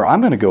movie, or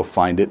I'm going to go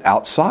find it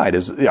outside.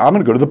 I'm going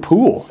to go to the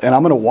pool, and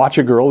I'm going to watch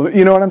a girl.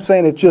 You know what I'm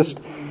saying? It's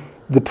just,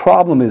 the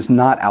problem is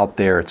not out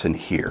there, it's in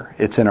here.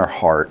 It's in our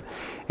heart.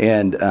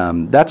 And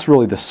that's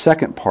really the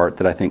second part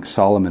that I think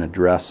Solomon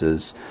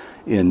addresses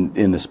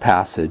in this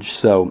passage.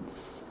 So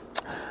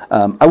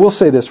I will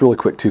say this really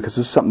quick, too, because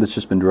this is something that's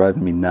just been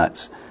driving me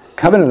nuts.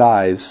 Covenant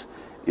Eyes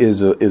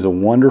is a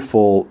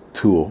wonderful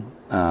tool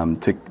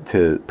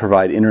to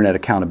provide internet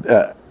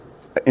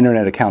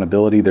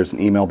accountability. There's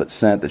an email that's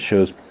sent that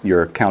shows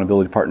your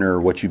accountability partner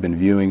what you've been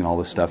viewing and all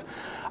this stuff.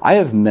 I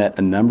have met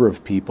a number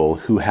of people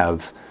who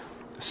have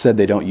said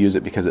they don't use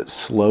it because it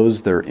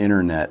slows their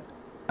internet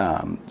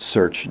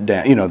search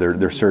down. You know,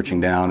 they're searching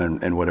down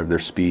and whatever their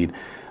speed,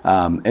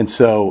 and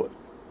so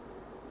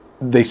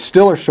they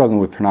still are struggling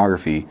with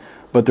pornography,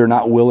 but they're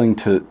not willing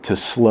to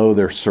slow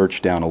their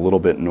search down a little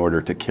bit in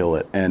order to kill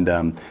it. And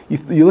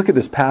you look at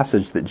this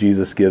passage that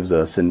Jesus gives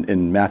us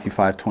in Matthew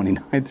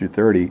 5:29 through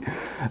 30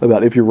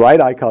 about if your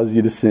right eye causes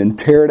you to sin,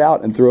 tear it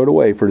out and throw it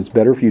away, for it's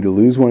better for you to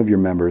lose one of your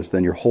members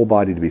than your whole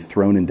body to be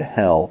thrown into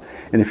hell.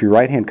 And if your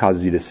right hand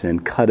causes you to sin,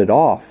 cut it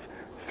off,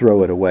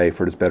 throw it away,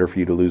 for it is better for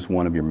you to lose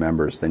one of your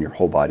members than your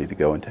whole body to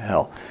go into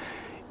hell.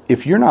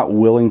 If you're not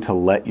willing to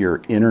let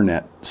your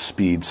internet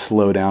speed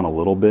slow down a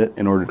little bit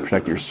in order to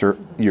protect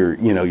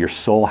your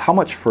soul, how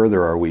much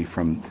further are we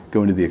from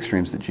going to the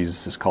extremes that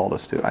Jesus has called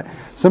us to?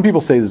 Some people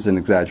say this is an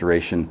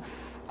exaggeration.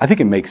 I think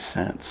it makes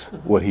sense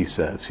what he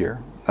says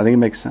here. I think it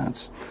makes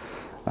sense.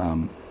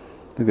 I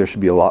think there should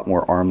be a lot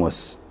more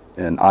armless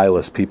and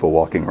eyeless people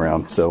walking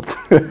around. So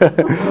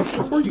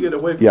Before you get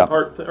away from Yeah. the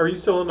heart, are you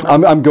still in the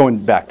I'm going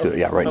back to it,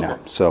 yeah, right now.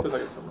 Okay, So 'cause I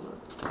got some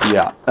of that.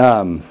 yeah.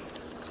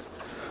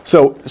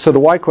 So the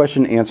why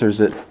question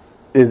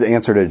is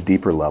answered at a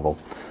deeper level.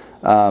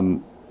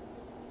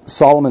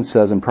 Solomon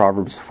says in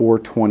Proverbs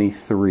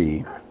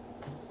 4:23.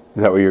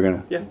 Is that what you're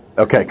gonna? Yeah.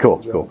 Okay.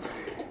 Cool.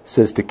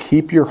 Says to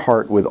keep your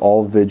heart with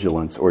all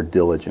vigilance or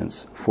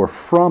diligence, for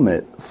from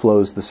it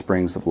flows the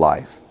springs of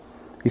life.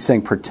 He's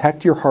saying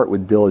protect your heart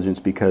with diligence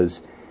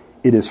because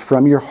it is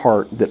from your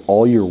heart that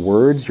all your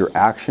words, your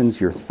actions,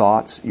 your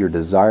thoughts, your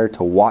desire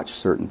to watch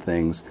certain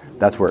things,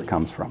 that's where it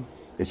comes from.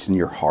 It's in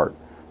your heart.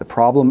 The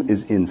problem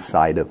is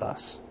inside of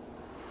us.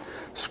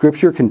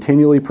 Scripture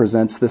continually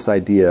presents this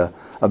idea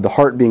of the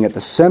heart being at the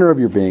center of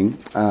your being.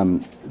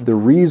 The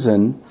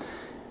reason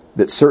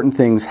that certain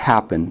things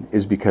happen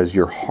is because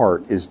your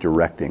heart is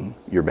directing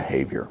your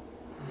behavior.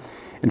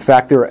 In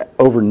fact, there are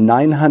over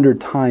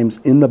 900 times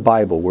in the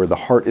Bible where the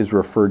heart is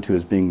referred to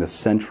as being the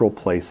central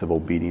place of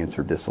obedience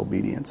or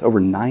disobedience. Over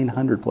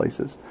 900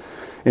 places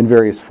in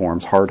various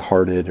forms,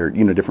 hard-hearted or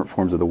different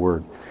forms of the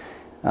word.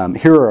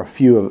 Here are a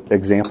few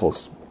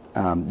examples.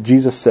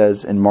 Jesus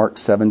says in Mark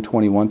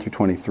 7:21 through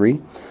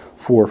 23,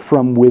 "For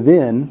from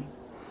within,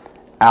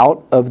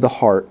 out of the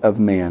heart of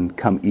man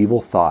come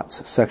evil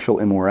thoughts, sexual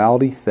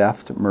immorality,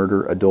 theft,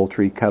 murder,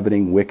 adultery,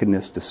 coveting,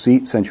 wickedness,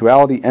 deceit,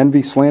 sensuality,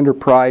 envy, slander,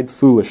 pride,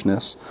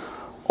 foolishness.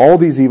 All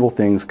these evil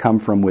things come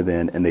from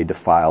within and they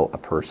defile a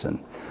person."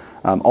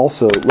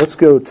 Also, let's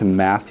go to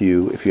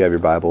Matthew, if you have your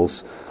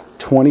Bibles,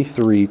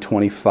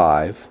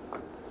 23:25.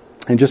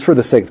 And just for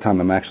the sake of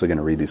time, I'm actually going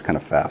to read these kind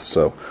of fast,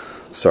 so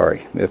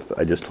sorry if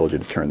I just told you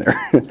to turn there.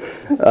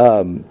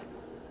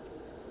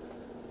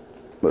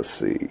 Let's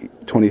see,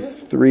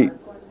 23.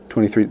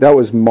 That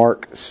was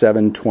Mark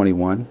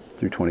 7:21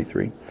 through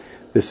 23.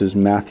 This is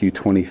Matthew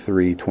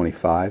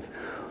 23:25,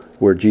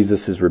 where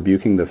Jesus is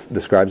rebuking the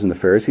scribes and the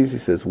Pharisees. He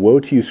says, "Woe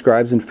to you,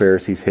 scribes and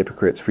Pharisees,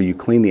 hypocrites, for you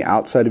clean the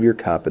outside of your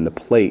cup and the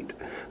plate,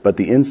 but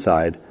the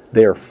inside,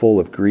 they are full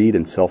of greed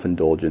and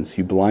self-indulgence.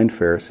 You blind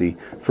Pharisee,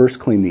 first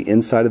clean the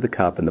inside of the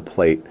cup and the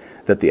plate,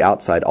 that the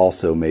outside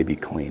also may be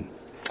clean."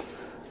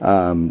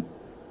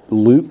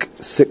 Luke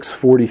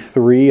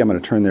 6:43, I'm going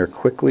to turn there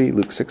quickly.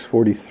 Luke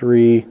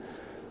 6:43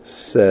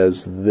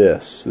 says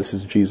this. This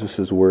is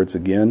Jesus' words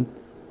again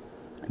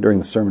during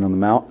the Sermon on the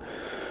Mount.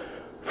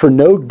 "For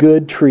no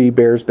good tree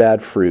bears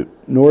bad fruit,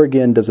 nor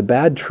again does a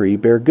bad tree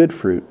bear good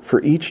fruit.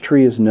 For each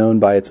tree is known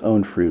by its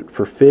own fruit.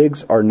 For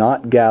figs are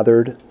not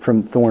gathered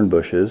from thorn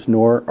bushes,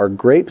 nor are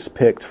grapes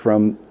picked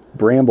from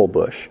bramble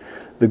bush.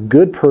 The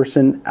good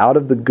person out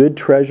of the good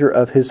treasure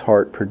of his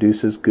heart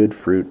produces good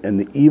fruit, and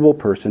the evil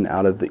person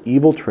out of the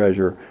evil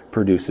treasure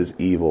produces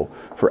evil.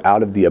 For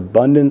out of the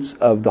abundance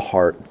of the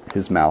heart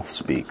his mouth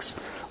speaks."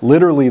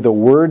 Literally, the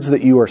words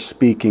that you are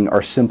speaking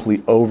are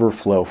simply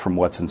overflow from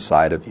what's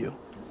inside of you.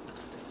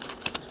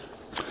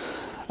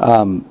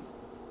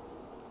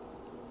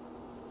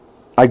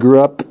 I grew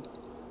up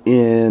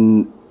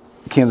in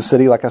Kansas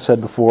City, like I said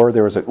before.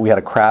 We had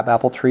a crab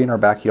apple tree in our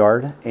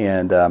backyard,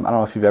 and I don't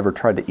know if you've ever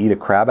tried to eat a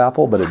crab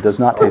apple, but it does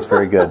not taste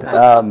very good.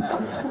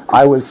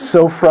 I was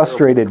so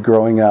frustrated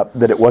growing up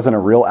that it wasn't a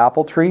real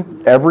apple tree.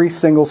 Every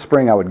single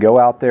spring I would go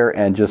out there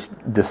and just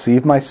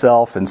deceive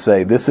myself and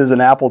say, "This is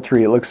an apple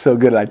tree, it looks so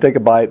good," and I'd take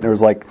a bite and there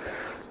was like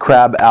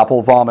crab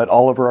apple vomit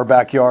all over our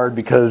backyard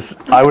because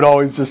I would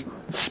always just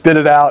spit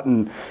it out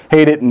and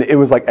hate it, and it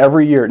was like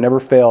every year, it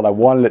never failed. I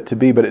wanted it to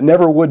be, but it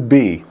never would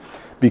be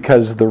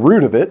because the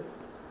root of it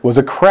was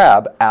a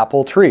crab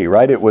apple tree,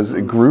 right? It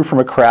grew from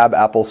a crab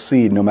apple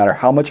seed. No matter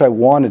how much I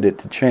wanted it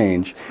to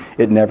change,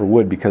 it never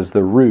would, because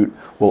the root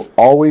will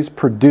always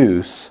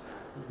produce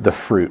the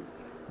fruit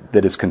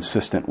that is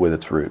consistent with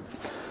its root.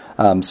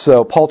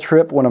 So Paul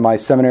Tripp, one of my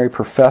seminary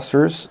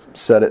professors,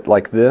 said it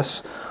like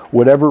this: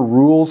 "Whatever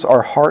rules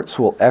our hearts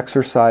will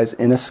exercise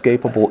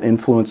inescapable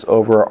influence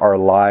over our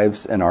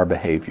lives and our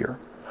behavior."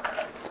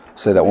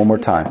 Say that one more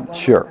time.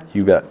 Sure,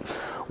 you bet.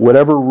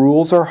 Whatever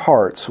rules our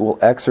hearts will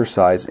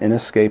exercise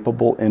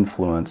inescapable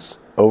influence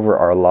over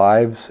our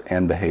lives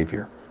and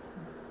behavior.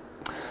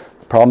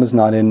 The problem is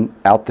not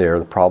out there.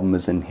 The problem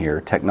is in here.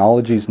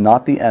 Technology is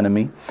not the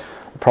enemy.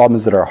 The problem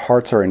is that our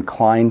hearts are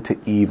inclined to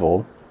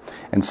evil,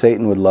 and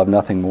Satan would love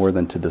nothing more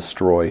than to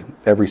destroy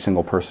every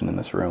single person in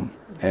this room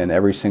and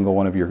every single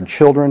one of your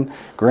children,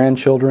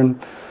 grandchildren,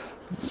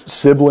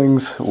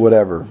 siblings,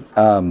 whatever.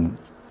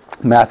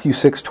 Matthew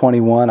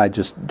 6:21. I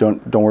just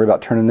don't worry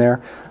about turning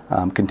there.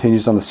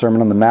 Continues on the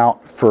Sermon on the Mount.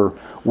 "For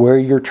where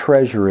your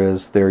treasure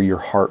is, there your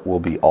heart will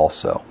be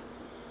also."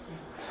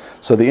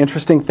 So the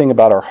interesting thing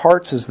about our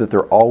hearts is that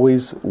they're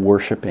always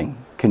worshiping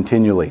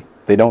continually.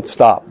 They don't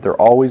stop. They're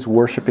always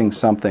worshiping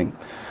something.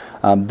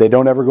 They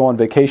don't ever go on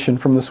vacation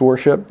from this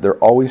worship. They're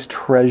always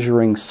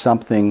treasuring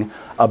something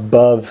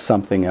above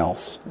something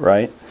else,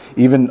 right?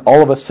 Even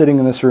all of us sitting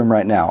in this room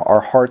right now, our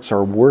hearts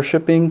are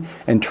worshiping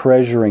and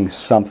treasuring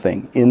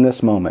something in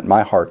this moment.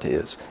 My heart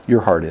is.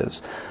 Your heart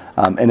is.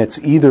 And it's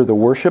either the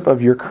worship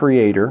of your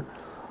Creator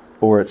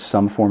or it's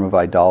some form of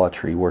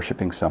idolatry,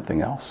 worshiping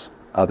something else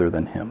other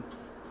than Him.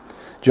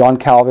 John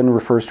Calvin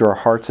refers to our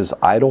hearts as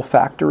idol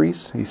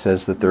factories. He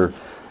says that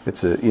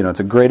it's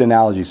a great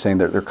analogy, saying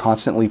that they're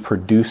constantly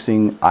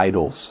producing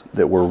idols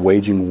that we're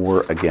waging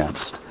war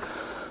against.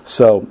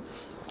 So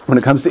when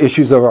it comes to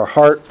issues of our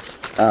heart,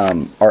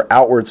 our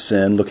outward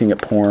sin, looking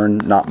at porn,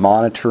 not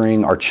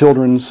monitoring, our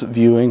children's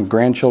viewing,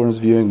 grandchildren's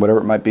viewing, whatever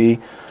it might be,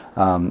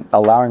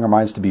 allowing our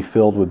minds to be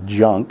filled with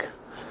junk,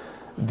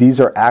 these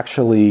are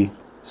actually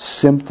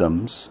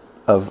symptoms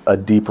of a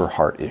deeper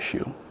heart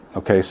issue.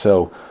 Okay,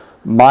 so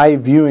my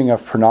viewing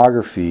of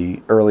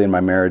pornography early in my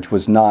marriage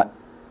was not,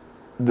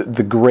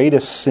 the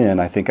greatest sin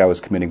I think I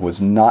was committing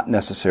was not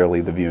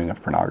necessarily the viewing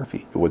of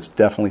pornography. It was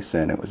definitely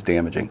sin, it was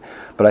damaging.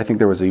 But I think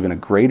there was even a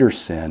greater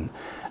sin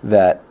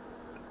that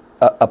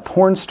a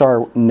porn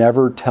star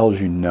never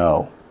tells you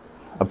no.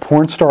 A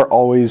porn star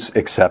always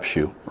accepts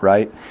you,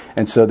 right?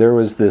 And so there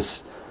was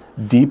this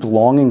deep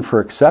longing for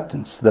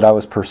acceptance that I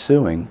was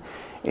pursuing.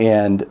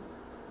 And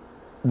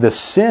the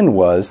sin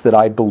was that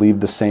I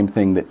believed the same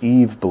thing that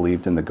Eve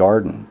believed in the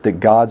garden, that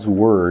God's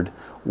word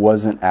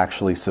wasn't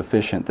actually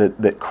sufficient,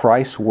 that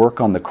Christ's work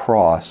on the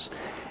cross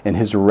and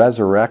his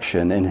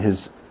resurrection and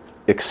his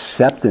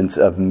acceptance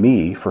of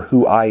me for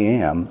who I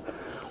am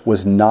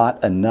was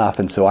not enough.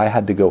 And so I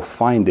had to go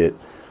find it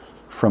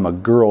from a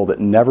girl that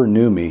never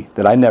knew me,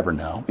 that I never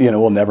know,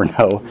 will never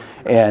know,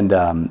 and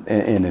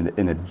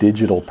in a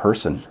digital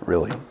person,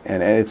 really.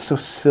 And it's so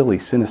silly.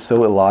 Sin is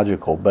so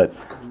illogical. But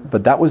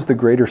that was the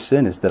greater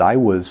sin, is that I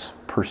was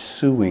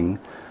pursuing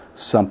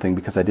something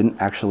because I didn't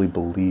actually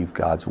believe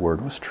God's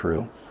word was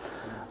true.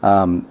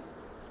 I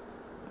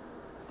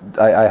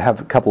have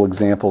a couple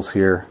examples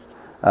here.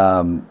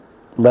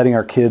 Letting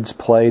our kids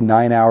play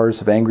 9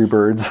 hours of Angry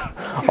Birds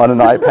on an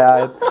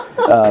iPad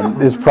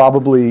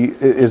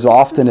is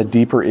often a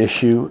deeper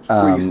issue.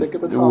 Were you sick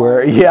at the time?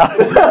 Where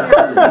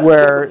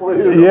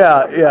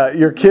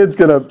your kid's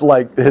gonna,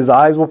 his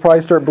eyes will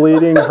probably start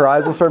bleeding, her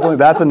eyes will start bleeding.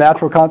 That's a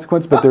natural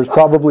consequence, but there's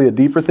probably a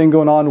deeper thing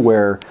going on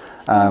where,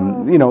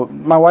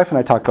 my wife and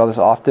I talk about this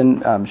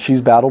often.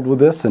 She's battled with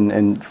this,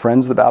 and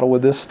friends that battle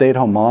with this,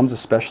 stay-at-home moms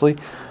especially,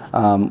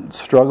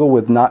 struggle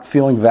with not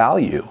feeling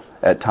value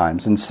at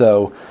times. And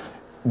so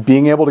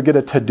being able to get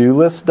a to-do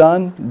list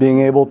done,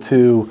 being able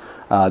to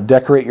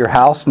decorate your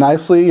house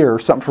nicely, or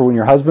something for when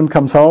your husband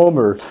comes home,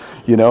 or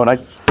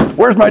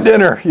where's my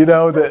dinner?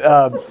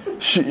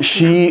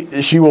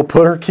 She will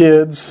put her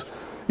kids,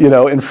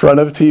 in front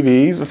of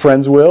TVs.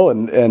 Friends will,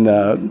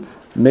 and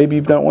maybe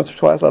you've done it once or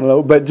twice. I don't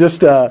know, but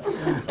just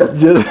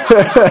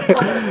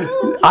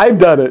I've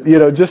done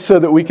it, just so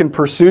that we can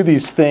pursue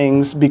these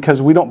things,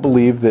 because we don't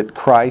believe that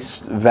Christ's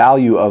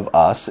value of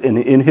us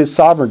in his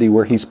sovereignty,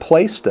 where he's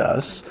placed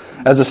us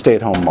as a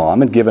stay-at-home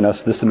mom and given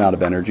us this amount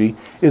of energy,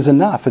 is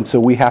enough. And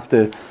so we have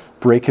to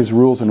break his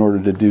rules in order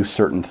to do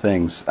certain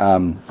things.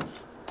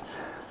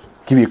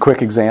 Give you a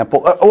quick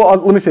example.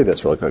 Let me say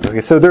this really quick.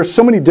 Okay, so there's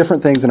so many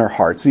different things in our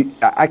hearts.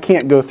 I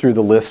can't go through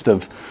the list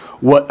of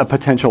what a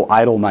potential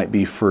idol might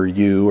be for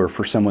you or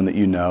for someone that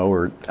you know,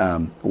 or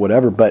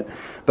whatever. But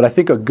I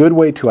think a good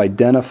way to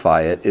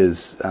identify it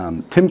is,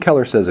 Tim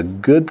Keller says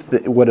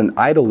what an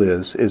idol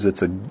is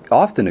it's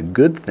often a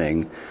good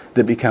thing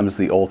that becomes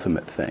the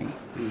ultimate thing.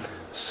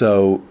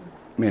 So,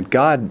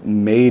 God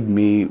made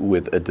me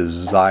with a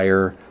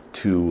desire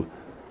to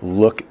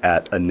look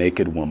at a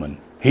naked woman.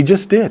 He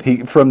just did.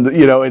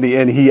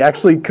 And he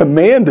actually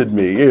commanded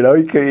me.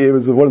 It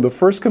was one of the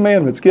first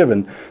commandments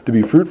given, to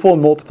be fruitful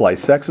and multiply.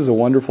 Sex is a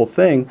wonderful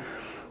thing.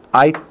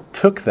 I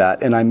took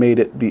that and I made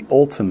it the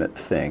ultimate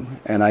thing.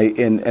 And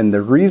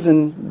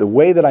the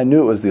way that I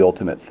knew it was the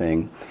ultimate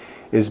thing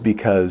is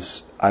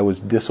because I was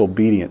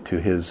disobedient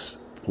to his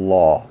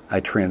law.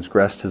 I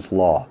transgressed his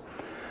law.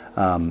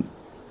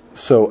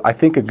 So I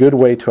think a good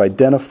way to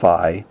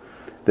identify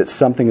that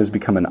something has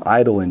become an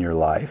idol in your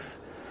life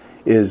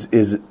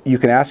is you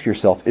can ask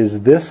yourself,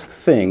 is this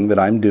thing that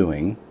I'm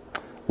doing,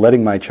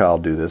 letting my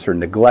child do this, or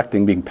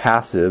neglecting, being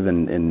passive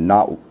and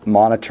not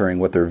monitoring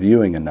what they're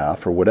viewing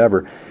enough, or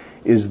whatever,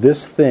 is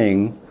this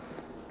thing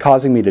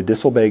causing me to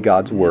disobey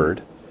God's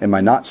word? Am I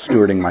not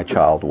stewarding my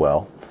child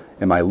well?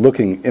 Am I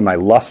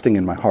lusting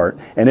in my heart?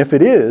 And if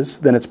it is,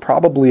 then it's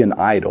probably an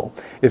idol,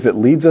 if it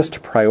leads us to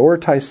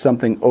prioritize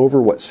something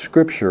over what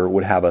Scripture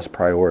would have us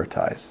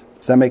prioritize.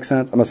 Does that make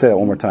sense? I'm going to say that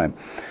one more time.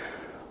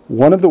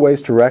 One of the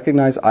ways to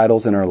recognize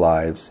idols in our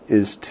lives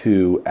is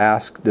to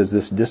ask, does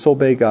this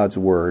disobey God's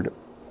word,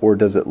 or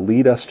does it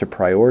lead us to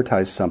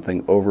prioritize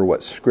something over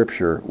what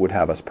Scripture would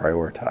have us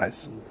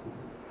prioritize?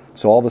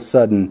 So all of a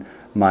sudden,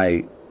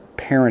 my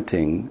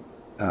parenting,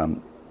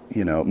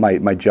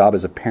 my job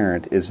as a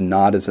parent is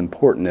not as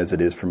important as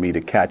it is for me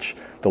to catch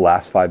the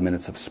last 5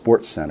 minutes of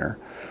Sports Center.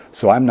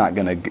 So I'm not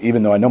going to,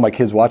 even though I know my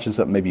kid's watching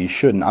something maybe you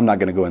shouldn't, I'm not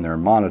going to go in there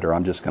and monitor.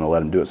 I'm just going to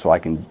let them do it so I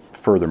can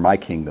further my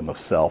kingdom of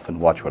self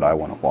and watch what I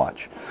want to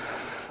watch.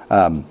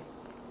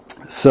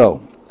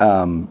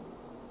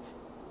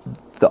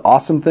 The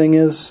awesome thing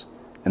is,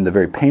 and the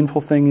very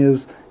painful thing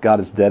is, God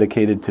is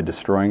dedicated to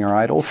destroying our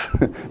idols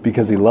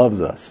because he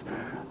loves us.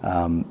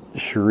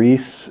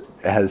 Charisse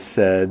has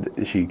said,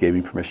 she gave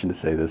me permission to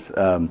say this,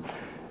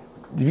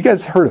 have you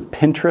guys heard of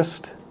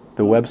Pinterest?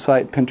 The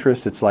website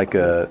Pinterest. It's like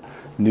a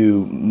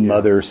new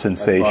mother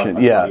sensation. I saw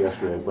Yeah. it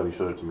yesterday, buddy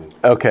showed it to me.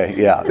 Okay.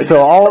 Yeah.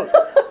 So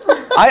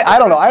I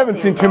don't know. I haven't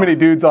seen too many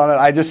dudes on it.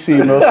 I just see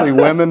mostly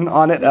women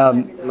on it.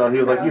 No, he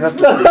was like, you have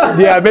to.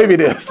 Yeah, maybe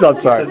it is. I'm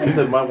sorry. He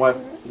said my wife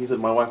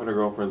and her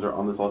girlfriends are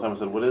on this all the time. I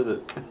said, what is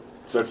it?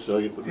 Starts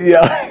showing it to me.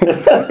 Yeah,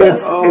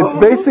 it's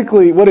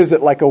basically, what is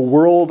it, like a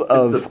world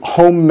of It's a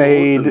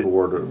homemade. bulletin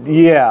board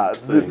Yeah,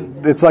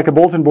 thing. it's like a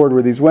bulletin board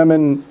where these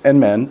women and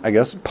men, I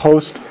guess,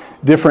 post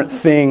different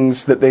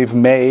things that they've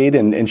made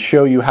and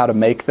show you how to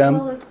make them.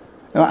 Well, it's,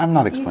 No, I'm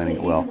not explaining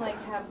it well. You can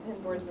like have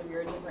pinboards of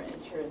your different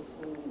interests,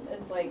 and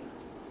it's like,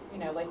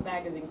 like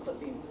magazine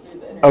clippings through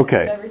the internet.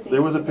 Okay. Everything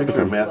There was a you can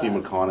picture of look Matthew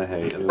up.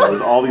 McConaughey, and there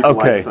was all these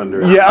Okay. lights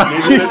under it. Yeah.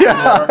 Maybe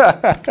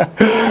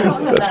there's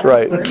more. That's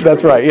right.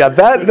 That's right. Yeah,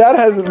 that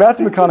has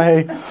Matthew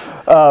McConaughey.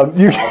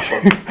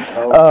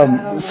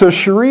 So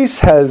Charisse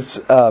has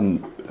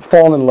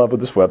fallen in love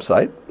with this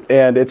website,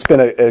 and it's been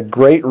a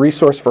great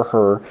resource for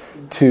her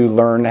to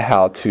learn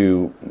how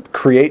to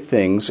create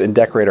things and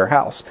decorate her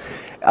house.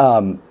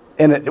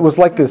 And it was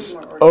like this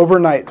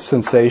overnight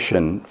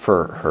sensation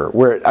for her,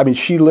 where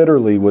she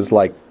literally was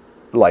like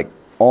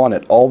on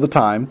it all the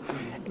time,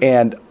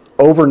 and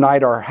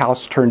overnight our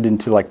house turned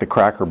into like the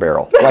Cracker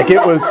Barrel. Like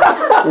it was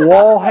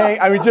wall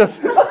hang.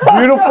 just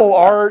beautiful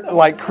art,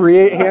 like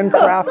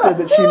handcrafted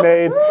that she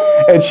made.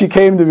 And she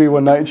came to me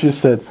one night and she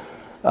said,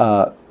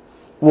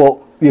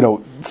 well,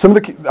 some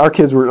of our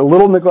kids were a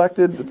little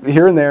neglected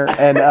here and there,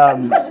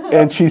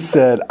 and she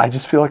said, I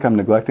just feel like I'm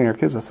neglecting our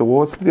kids. I said, well,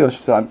 what's the deal? She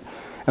said,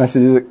 and I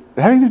said, is it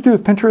having to do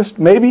with Pinterest?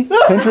 Maybe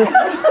Pinterest.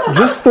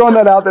 Just throwing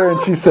that out there.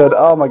 And she said,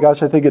 oh my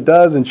gosh, I think it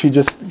does. And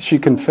she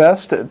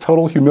confessed,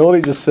 total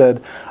humility, just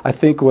said, I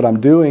think what I'm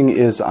doing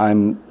is I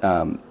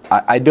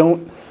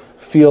don't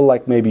feel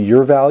like maybe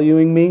you're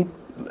valuing me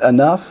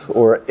enough,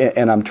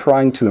 and I'm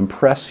trying to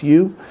impress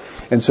you.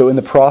 And so in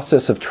the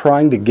process of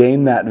trying to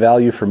gain that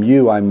value from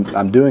you,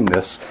 I'm doing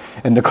this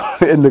and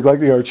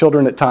neglecting our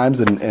children at times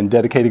and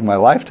dedicating my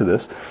life to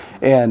this.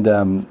 And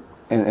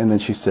then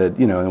she said,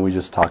 and we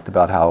just talked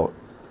about how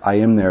I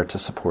am there to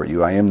support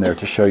you. I am there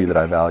to show you that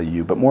I value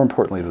you. But more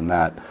importantly than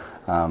that,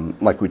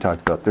 like we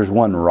talked about, there's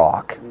one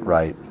rock,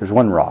 right? There's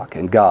one rock,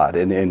 and God.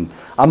 And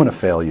I'm going to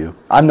fail you.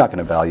 I'm not going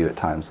to value at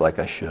times like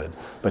I should.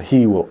 But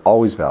He will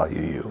always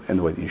value you in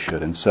the way that you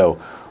should. And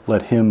so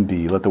let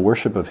the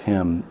worship of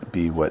Him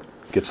be what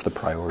gets the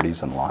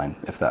priorities in line,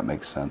 if that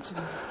makes sense.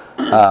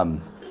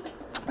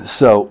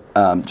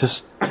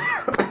 Just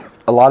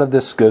a lot of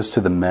this goes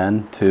to the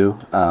men, too.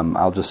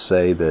 I'll just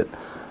say that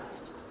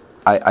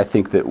I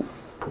think that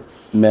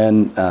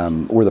men,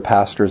 we're the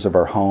pastors of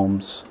our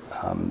homes.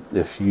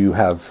 If you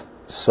have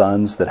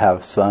sons that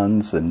have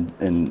sons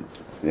and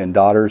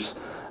daughters,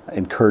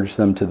 encourage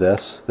them to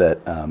this, that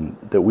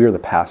we are the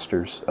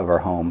pastors of our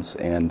homes,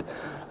 and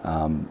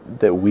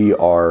that we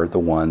are the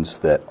ones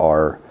that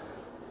are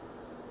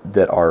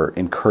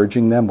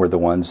encouraging them. We're the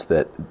ones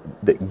that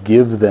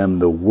give them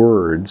the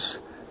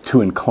words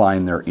to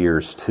incline their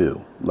ears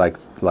to, like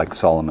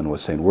Solomon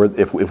was saying.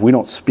 If we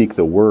don't speak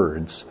the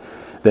words,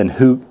 then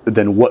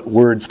what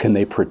words can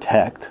they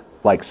protect?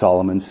 Like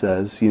Solomon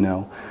says,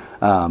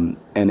 and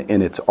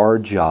it's our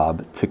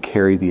job to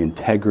carry the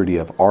integrity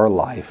of our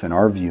life and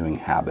our viewing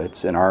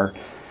habits and our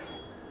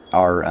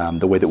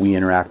the way that we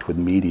interact with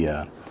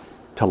media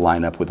to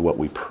line up with what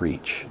we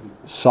preach.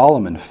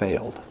 Solomon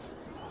failed.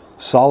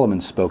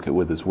 Solomon spoke it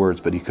with his words,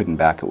 but he couldn't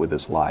back it with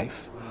his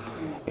life.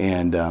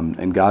 And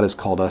God has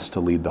called us to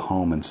lead the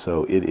home, and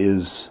so it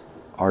is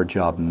our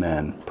job,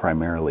 men,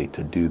 primarily,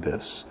 to do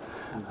this.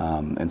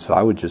 And so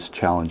I would just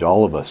challenge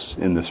all of us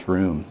in this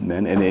room,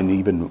 men, and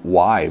even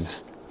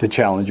wives, to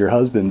challenge your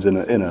husbands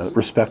in a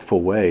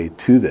respectful way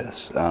to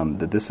this.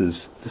 That this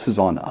is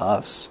on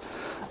us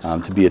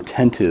to be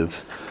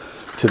attentive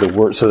to the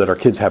word, so that our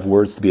kids have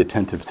words to be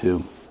attentive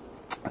to.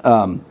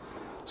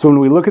 So when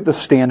we look at the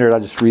standard, I'll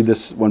just read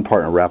this one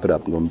part and I'll wrap it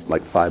up. I'm going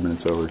like 5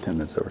 minutes over, 10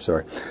 minutes over,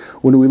 sorry.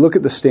 When we look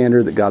at the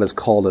standard that God has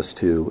called us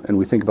to, and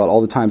we think about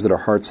all the times that our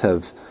hearts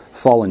have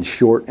fallen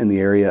short in the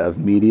area of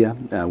media,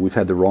 we've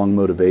had the wrong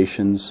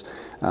motivations,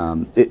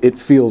 it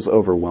feels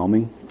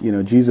overwhelming.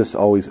 Jesus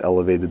always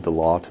elevated the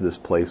law to this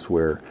place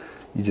where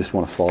you just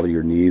want to fall to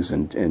your knees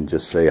and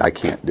just say, I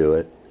can't do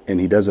it.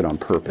 And He does it on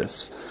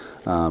purpose.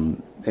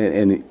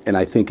 And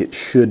I think it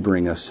should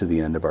bring us to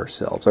the end of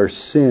ourselves. Our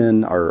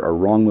sin, our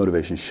wrong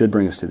motivation should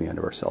bring us to the end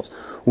of ourselves.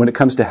 When it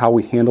comes to how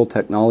we handle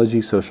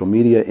technology, social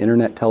media,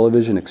 internet,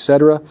 television,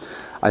 etc.,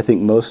 I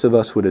think most of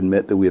us would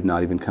admit that we have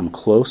not even come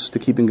close to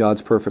keeping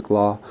God's perfect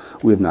law.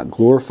 We have not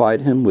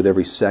glorified Him with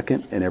every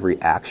second and every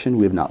action.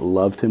 We have not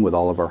loved Him with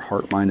all of our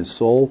heart, mind, and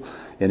soul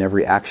in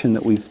every action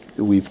that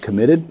we've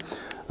committed.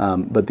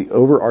 But the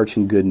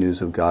overarching good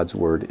news of God's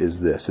Word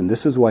is this, and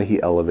this is why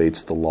He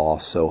elevates the law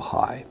so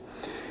high,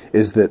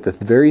 is that the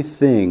very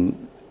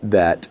thing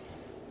that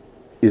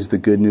is the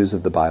good news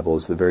of the Bible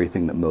is the very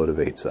thing that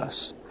motivates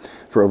us.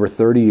 For over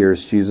 30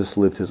 years, Jesus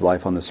lived His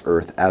life on this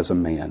earth as a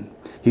man.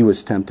 He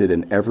was tempted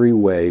in every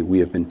way we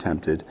have been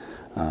tempted,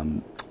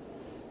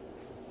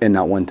 And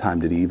not one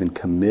time did he even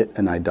commit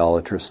an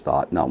idolatrous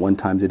thought. Not one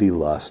time did he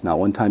lust. Not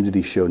one time did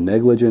he show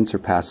negligence or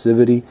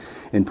passivity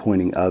in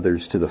pointing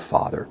others to the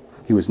Father.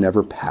 He was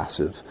never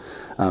passive.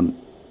 And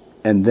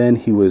then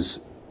he was,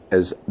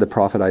 as the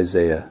prophet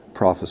Isaiah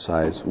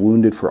prophesies,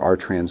 wounded for our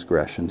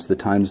transgressions. The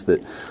times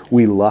that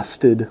we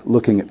lusted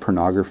looking at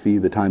pornography,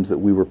 the times that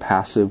we were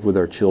passive with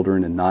our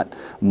children and not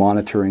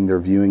monitoring their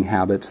viewing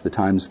habits, the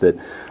times that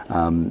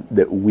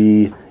that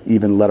we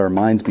even let our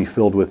minds be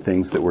filled with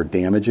things that were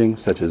damaging,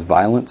 such as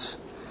violence.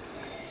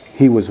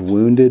 He was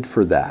wounded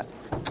for that,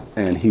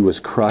 and he was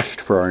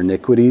crushed for our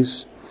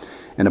iniquities,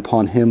 and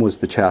upon him was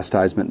the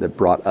chastisement that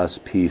brought us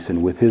peace,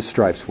 and with his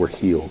stripes we're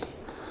healed.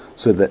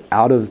 So that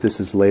out of, this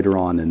is later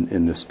on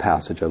in this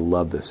passage, I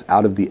love this,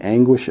 out of the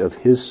anguish of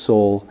his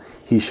soul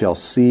he shall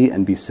see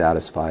and be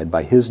satisfied.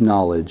 By his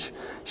knowledge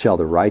shall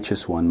the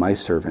righteous one, my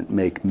servant,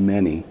 make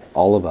many,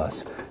 all of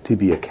us, to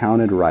be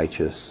accounted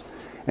righteous,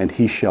 and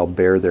he shall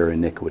bear their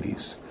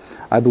iniquities.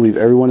 I believe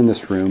everyone in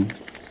this room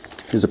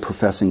is a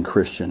professing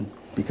Christian,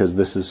 because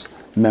this is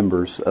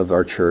members of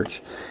our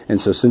church. And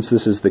so since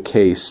this is the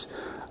case,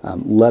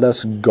 let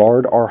us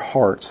guard our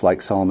hearts,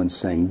 like Solomon's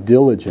saying,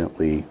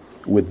 diligently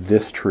with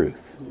this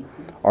truth.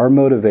 Our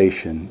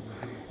motivation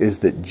is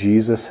that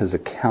Jesus has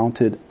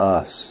accounted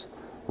us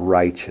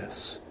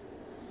righteous.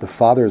 The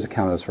Father has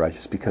accounted us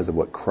righteous because of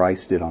what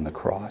Christ did on the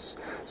cross.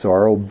 So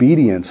our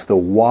obedience, the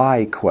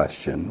why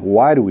question,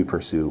 why do we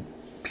pursue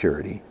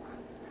purity,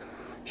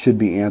 should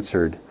be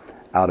answered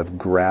out of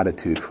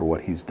gratitude for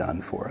what he's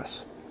done for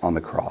us on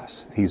the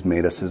cross. He's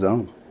made us his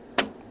own.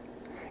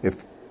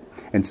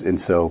 And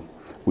so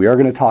we are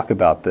going to talk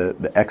about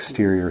the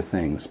exterior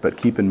things, but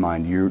keep in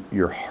mind,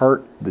 your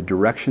heart, the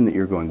direction that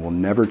you're going, will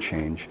never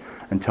change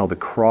until the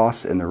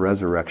cross and the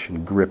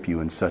resurrection grip you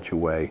in such a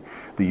way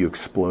that you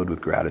explode with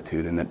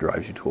gratitude, and that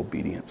drives you to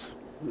obedience.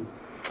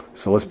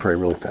 So let's pray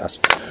really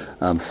fast.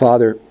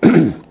 Father,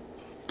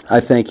 I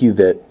thank you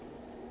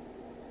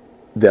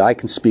that I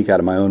can speak out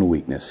of my own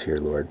weakness here,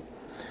 Lord.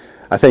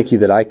 I thank you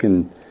that I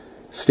can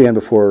stand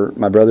before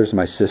my brothers and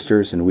my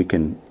sisters, and we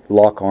can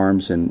lock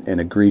arms and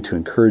agree to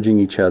encouraging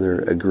each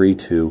other, agree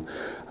to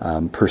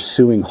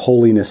pursuing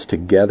holiness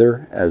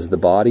together as the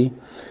body,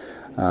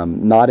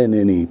 not in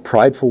any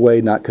prideful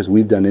way, not because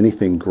we've done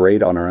anything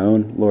great on our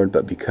own, Lord,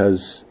 but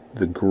because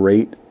the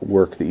great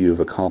work that you have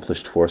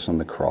accomplished for us on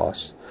the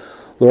cross.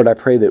 Lord, I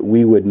pray that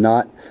we would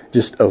not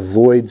just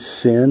avoid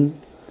sin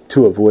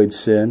to avoid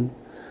sin,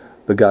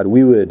 but God,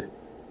 we would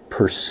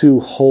pursue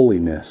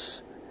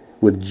holiness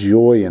with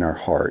joy in our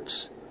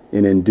hearts,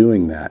 and in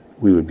doing that,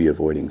 we would be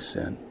avoiding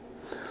sin.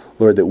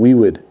 Lord, that we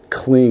would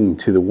cling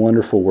to the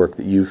wonderful work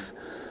that you've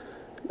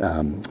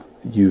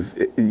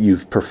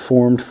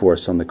performed for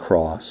us on the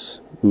cross.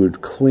 We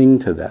would cling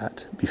to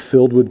that, be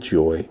filled with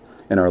joy,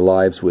 and our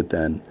lives would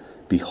then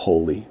be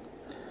holy,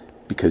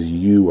 because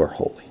you are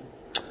holy.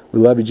 We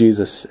love you,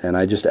 Jesus, and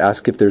I just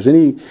ask if there's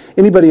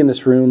anybody in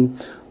this room,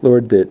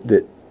 Lord,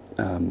 that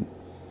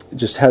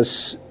just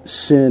has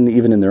sin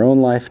even in their own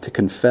life to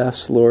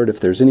confess, Lord. If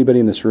there's anybody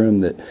in this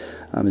room that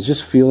is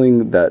just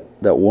feeling that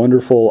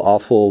wonderful,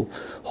 awful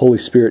Holy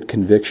Spirit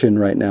conviction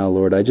right now,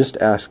 Lord, I just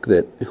ask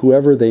that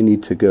whoever they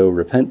need to go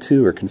repent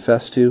to or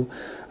confess to,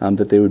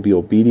 that they would be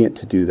obedient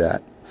to do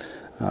that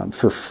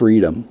for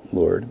freedom,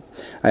 Lord.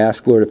 I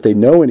ask, Lord, if they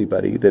know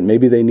anybody that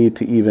maybe they need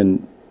to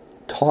even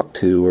talk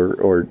to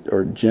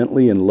or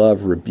gently in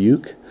love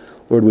rebuke,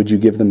 Lord, would you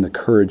give them the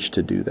courage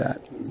to do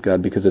that,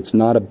 God, because it's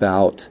not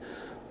about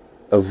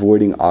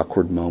avoiding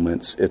awkward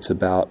moments. It's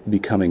about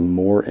becoming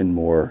more and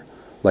more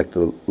like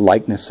the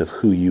likeness of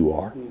who you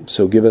are.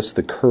 So give us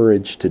the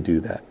courage to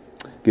do that.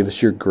 Give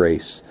us your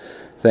grace.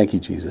 Thank you,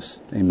 Jesus.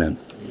 Amen.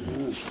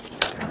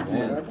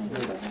 Amen.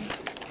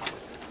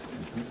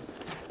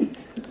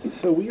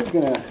 So we are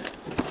going to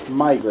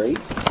migrate.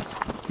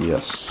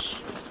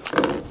 Yes.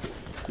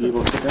 You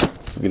able to sit down?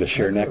 We're going to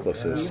share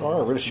necklaces. All right,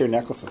 we're going to share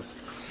necklaces.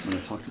 I'm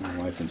going to talk to my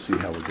wife and see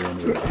how we're doing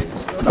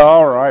with it.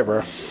 All right, bro.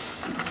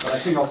 I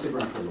think I'll sit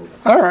around for a little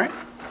bit. All right.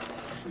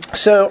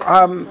 So,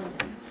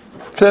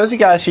 for those of you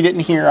guys who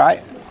didn't hear,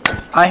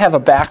 I have a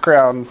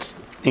background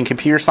in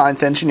computer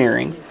science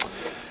engineering.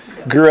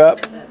 Grew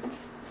up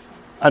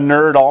a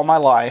nerd all my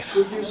life.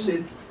 Could you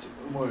sit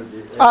more?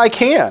 I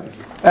can.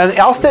 And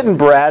I'll sit in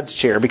Brad's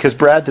chair because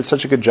Brad did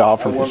such a good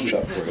job for his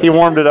chair. He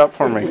warmed it up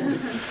for me.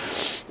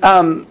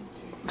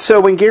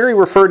 So when Gary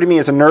referred to me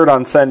as a nerd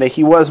on Sunday,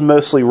 he was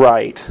mostly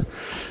right.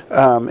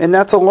 And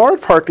that's a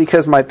large part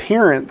because my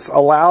parents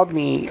allowed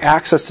me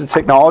access to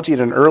technology at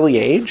an early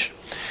age,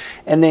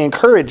 and they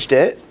encouraged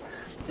it.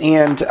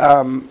 And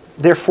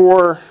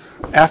therefore,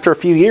 after a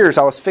few years,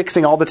 I was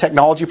fixing all the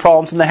technology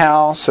problems in the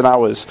house, and I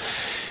was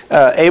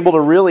able to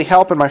really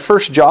help. And my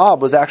first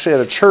job was actually at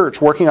a church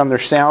working on their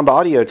sound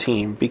audio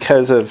team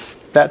because of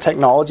that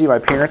technology my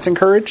parents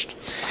encouraged.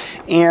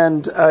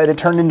 And it had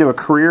turned into a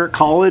career at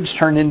college,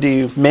 turned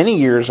into many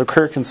years of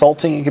career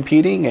consulting and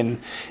computing,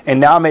 and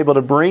now I'm able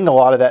to bring a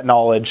lot of that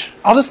knowledge.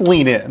 I'll just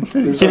lean in.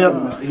 He's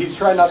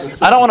trying not to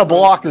sit. I don't want to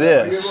block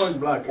this. You won't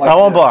block it. I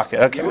won't block it.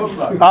 Okay. You won't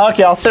block it.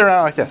 Okay, I'll sit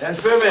around like this. That's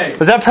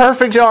perfect. Is that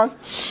perfect, John?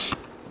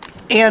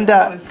 And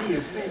I want to see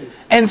your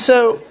face. and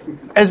so,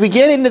 as we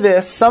get into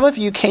this, some of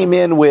you came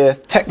in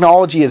with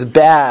technology is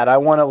bad. I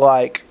want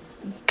to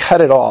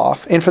cut it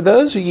off. And for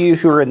those of you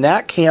who are in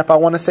that camp, I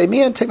want to say,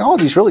 man,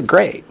 technology is really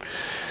great.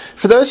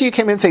 For those of you who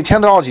came in and say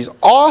technology is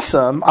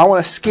awesome, I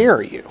want to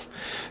scare you.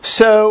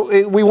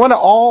 So we want to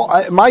all.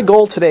 My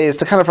goal today is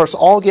to kind of for us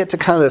all get to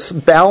kind of this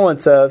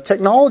balance of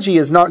technology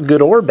is not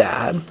good or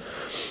bad.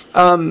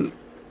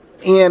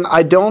 And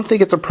I don't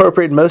think it's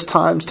appropriate most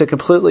times to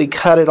completely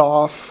cut it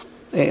off.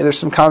 There's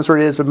some times where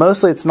it is, but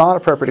mostly it's not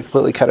appropriate to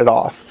completely cut it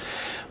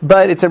off.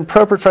 But it's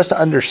appropriate for us to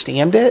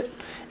understand it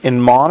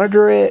and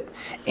monitor it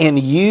and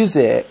use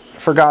it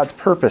for God's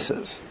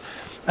purposes.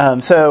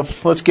 So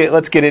let's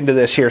get into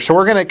this here. So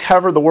we're going to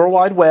cover the World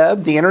Wide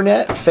Web, the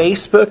Internet,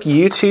 Facebook,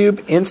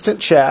 YouTube, Instant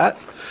Chat,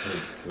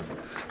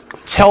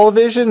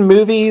 television,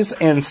 movies,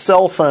 and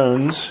cell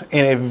phones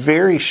in a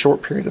very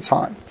short period of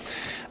time.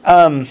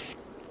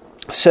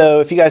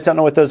 So if you guys don't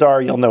know what those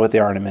are, you'll know what they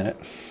are in a minute.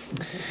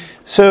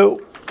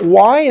 So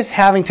why is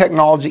having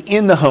technology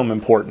in the home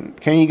important?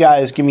 Can you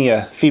guys give me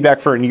a feedback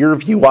for, in your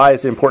view, why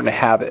is it important to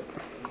have it?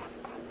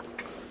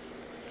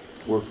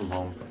 Work from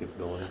home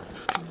capability.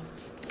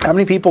 How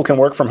many people can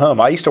work from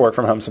home? I used to work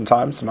from home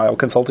sometimes in my old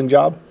consulting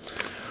job.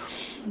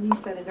 You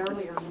said it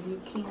earlier,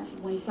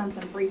 when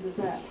something freezes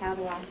up, how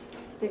do I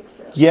fix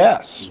this?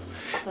 Yes.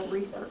 So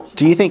research.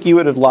 Do you think you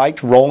would have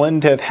liked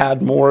Roland to have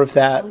had more of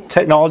that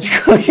technology?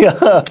 Helps.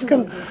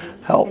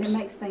 And it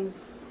makes things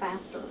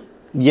faster.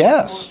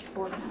 Yes.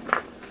 More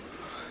organized.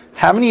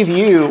 How many of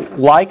you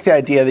like the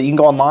idea that you can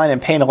go online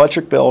and pay an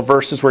electric bill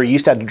versus where you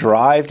used to have to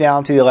drive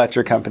down to the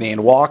electric company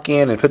and walk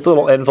in and put the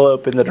little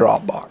envelope in the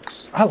drop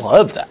box? I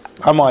love that.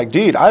 I'm like,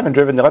 dude, I haven't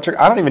driven the electric.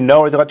 I don't even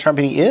know where the electric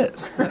company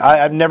is.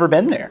 I've never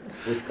been there.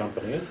 Which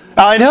company is?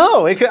 I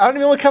know. I don't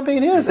even know what company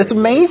it is. It's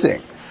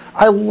amazing.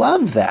 I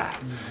love that.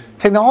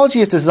 Technology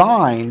is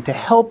designed to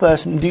help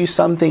us do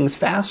some things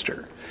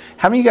faster.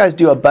 How many of you guys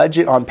do a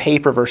budget on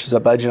paper versus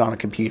a budget on a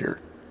computer?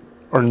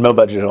 Or no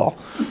budget at all?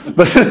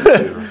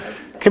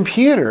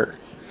 Computer.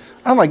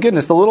 Oh my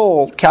goodness, the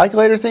little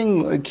calculator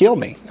thing would kill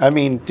me. I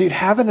mean, dude,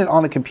 having it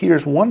on a computer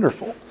is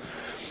wonderful.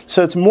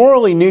 So it's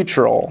morally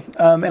neutral,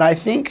 and I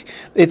think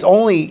it's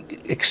only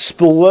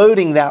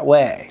exploding that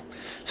way.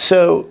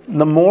 So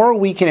the more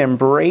we can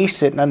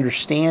embrace it and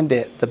understand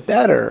it, the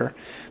better,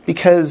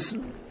 because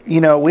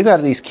we've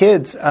got these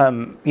kids,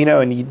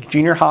 in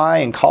junior high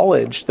and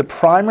college, the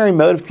primary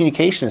mode of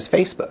communication is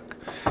Facebook.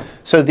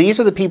 So these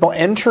are the people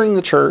entering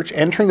the church,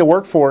 entering the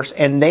workforce,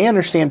 and they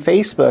understand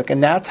Facebook,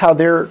 and that's how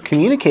they're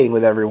communicating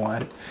with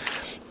everyone.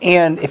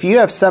 And if you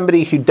have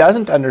somebody who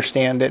doesn't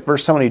understand it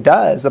versus someone who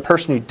does, the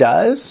person who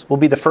does will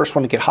be the first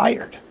one to get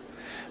hired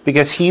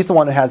because he's the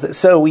one who has it.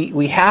 So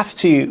we have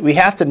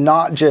to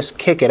not just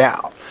kick it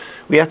out.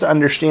 We have to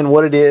understand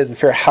what it is and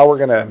figure out how we're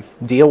going to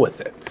deal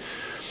with it.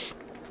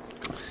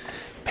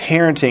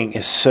 Parenting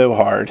is so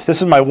hard.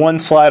 This is my one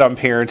slide on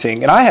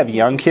parenting. And I have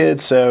young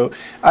kids, so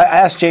I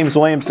asked James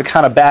Williams to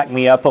kind of back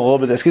me up a little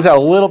bit. He's got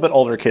a little bit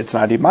older kids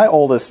than I do. My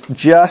oldest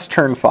just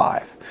turned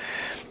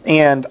 5.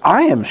 And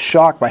I am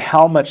shocked by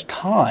how much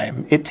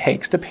time it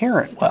takes to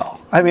parent well.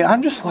 I mean,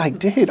 I'm just like,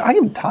 dude, I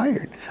am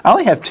tired. I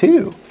only have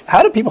 2.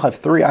 How do people have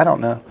 3? I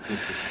don't know.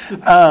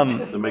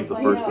 To make the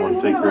first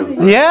one take care of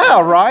the Yeah,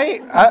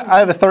 right? I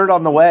have a third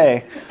on the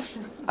way.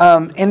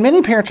 And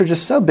many parents are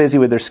just so busy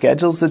with their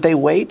schedules that they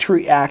wait to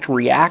react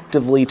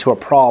reactively to a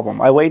problem.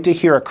 I wait to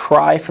hear a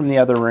cry from the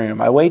other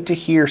room. I wait to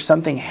hear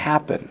something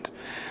happened.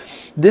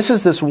 This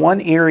is this one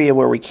area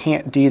where we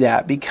can't do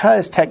that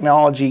because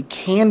technology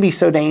can be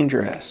so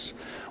dangerous.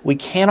 We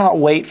cannot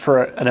wait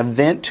for an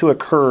event to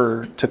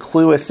occur to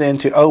clue us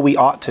into, we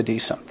ought to do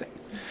something.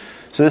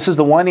 So this is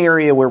the one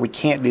area where we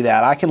can't do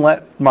that. I can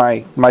let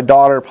my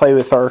daughter play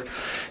with her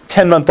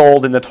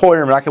 10-month-old in the toy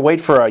room, and I can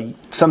wait for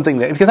something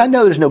because I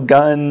know there's no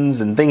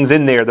guns and things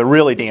in there that are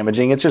really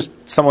damaging. It's just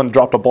someone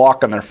dropped a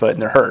block on their foot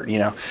and they're hurt,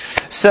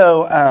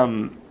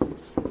 So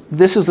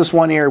this is this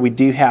one area we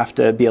do have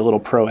to be a little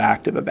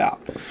proactive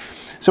about.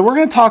 So we're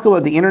going to talk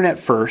about the internet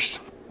first.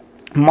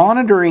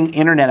 Monitoring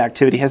internet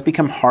activity has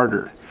become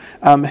harder.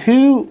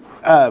 Who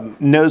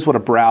knows what a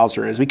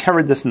browser is? We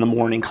covered this in the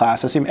morning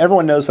class. I assume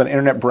everyone knows what an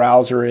internet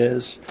browser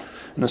is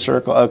in the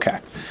circle. Okay.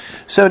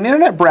 So an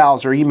internet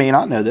browser, you may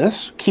not know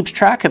this, keeps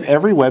track of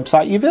every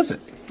website you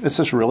visit. It's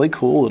this really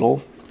cool little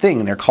thing,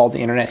 and they're called the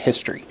internet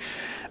history.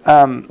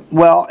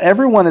 Well,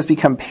 everyone has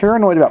become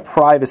paranoid about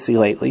privacy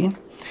lately.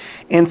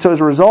 And so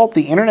as a result,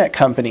 the internet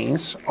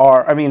companies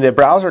the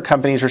browser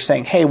companies are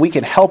saying, hey, we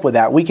can help with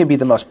that. We can be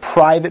the most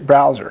private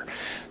browser.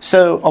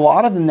 So a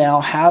lot of them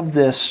now have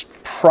this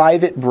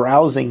private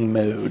browsing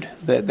mode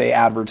that they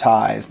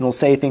advertise. And they'll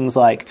say things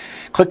like,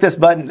 click this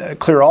button,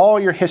 clear all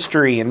your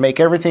history and make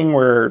everything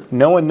where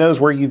no one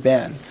knows where you've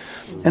been.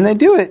 And they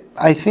do it,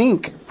 I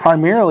think,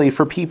 primarily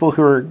for people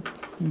who are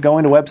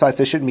going to websites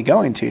they shouldn't be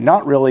going to,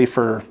 not really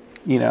for,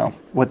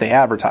 what they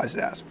advertise it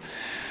as.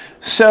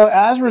 So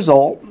as a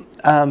result,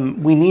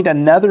 we need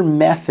another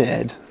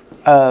method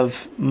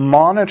of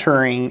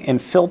monitoring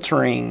and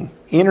filtering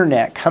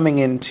internet coming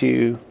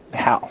into the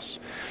house.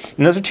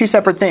 And those are two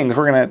separate things.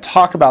 We're going to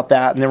talk about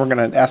that, and then we're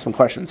going to ask some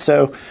questions.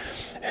 So,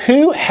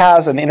 who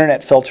has an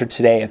internet filter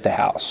today at the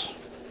house?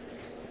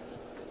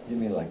 You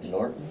mean like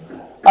Norton?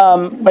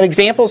 But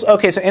examples.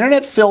 Okay, so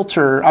internet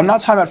filter. I'm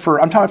talking about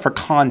for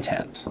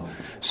content.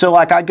 So,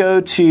 like, I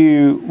go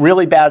to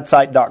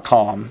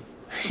reallybadsite.com.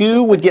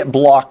 Who would get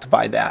blocked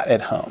by that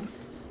at home?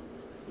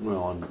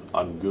 Well,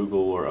 on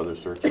Google or other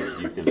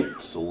searches, you can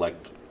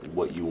select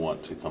what you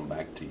want to come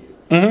back to you.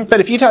 Mm-hmm. But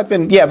if you type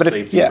in,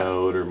 safety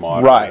mode or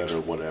moderate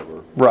or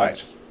whatever. Right.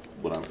 That's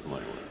what I'm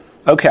familiar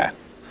with. Okay.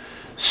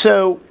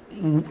 So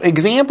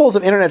examples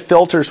of internet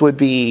filters would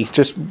be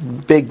just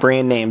big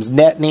brand names: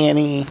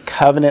 NetNanny,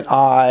 Covenant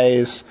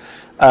Eyes,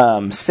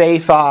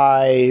 Safe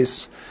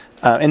Eyes,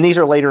 and these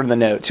are later in the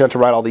notes. You have to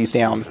write all these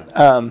down.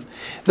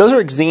 Those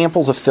are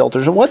examples of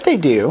filters. And what they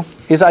do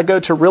is I go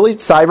to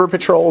Cyber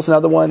Patrol is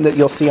another one that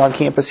you'll see on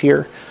campus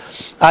here.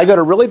 I go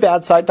to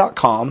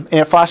reallybadsite.com, and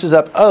it flashes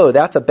up, oh,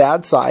 that's a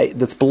bad site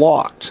that's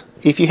blocked.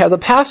 If you have the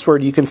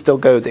password, you can still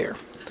go there.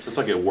 It's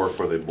like at work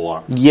where they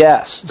block.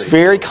 Yes, it's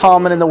very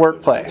common in the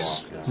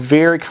workplace.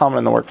 Very common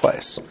in the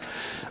workplace.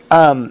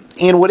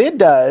 And what it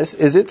does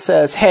is it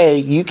says, hey,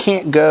 you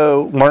can't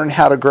go learn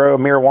how to grow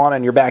marijuana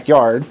in your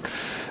backyard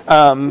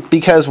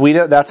because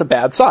that's a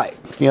bad site.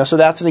 So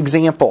that's an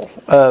example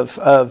of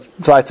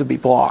sites that would be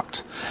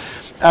blocked.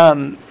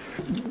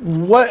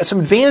 What some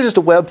advantages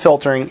to web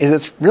filtering is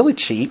it's really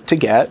cheap to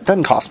get,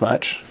 doesn't cost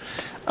much.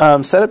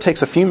 Setup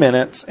takes a few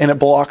minutes, and it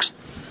blocks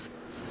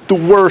the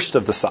worst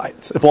of the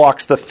sites. It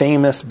blocks the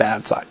famous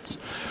bad sites.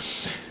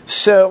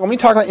 So let me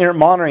talk about internet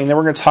monitoring, then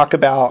we're going to talk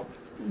about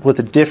what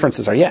the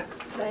differences are. Yeah,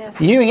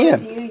 you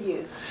Ian. What do you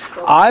use?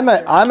 I'm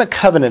a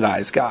Covenant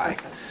Eyes guy.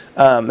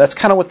 That's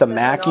kind of what the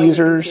Mac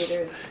users.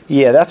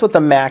 Yeah, that's what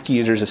the Mac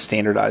users have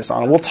standardized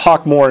on. And we'll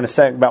talk more in a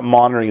second about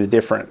monitoring the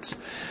difference.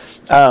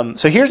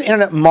 So here's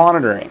internet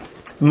monitoring.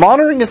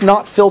 Monitoring is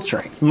not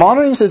filtering.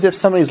 Monitoring is as if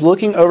somebody's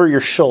looking over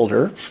your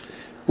shoulder,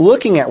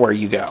 looking at where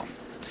you go.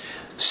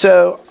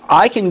 So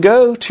I can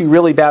go to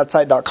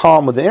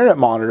reallybadsite.com with an internet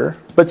monitor,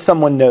 but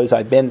someone knows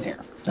I've been there.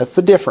 That's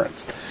the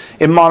difference.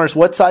 It monitors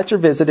what sites are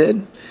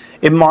visited.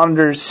 It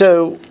monitors,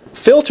 so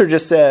filter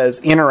just says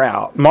in or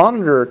out.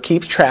 Monitor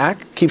keeps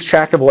track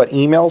of what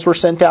emails were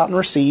sent out and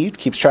received,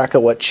 keeps track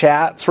of what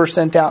chats were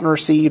sent out and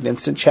received.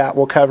 Instant chat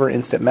will cover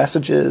instant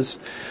messages.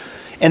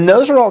 And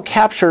those are all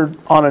captured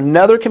on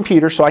another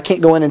computer, so I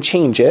can't go in and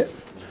change it.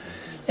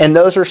 And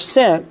those are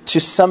sent to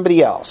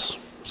somebody else.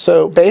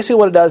 So basically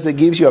what it does is it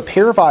gives you a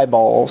pair of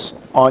eyeballs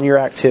on your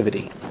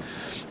activity.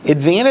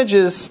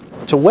 Advantages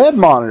to web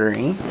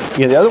monitoring,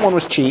 the other one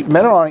was cheap.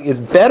 Meta monitoring is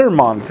better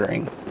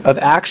monitoring of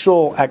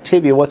actual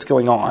activity of what's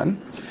going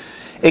on.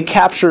 It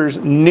captures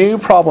new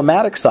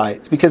problematic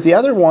sites because the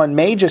other one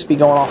may just be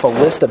going off a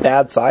list of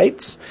bad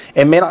sites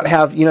and may not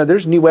have,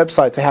 there's new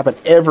websites that happen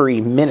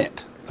every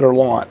minute that are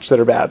launched that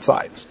are bad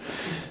sites.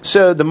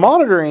 So the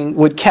monitoring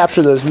would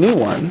capture those new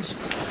ones,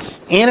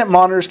 and it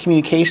monitors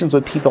communications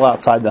with people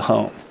outside the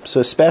home. So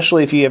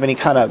especially if you have any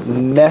kind of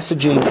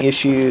messaging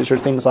issues or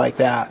things like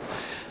that.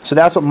 So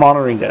that's what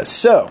monitoring does.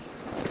 So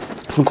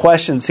some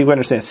questions, see if we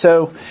understand.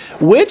 So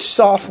which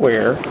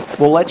software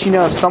will let you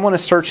know if someone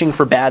is searching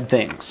for bad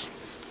things?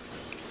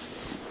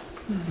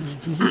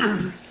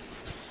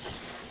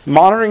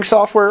 Monitoring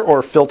software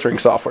or filtering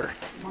software?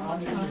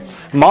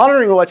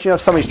 Monitoring will let you know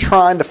if somebody's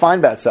trying to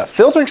find bad stuff.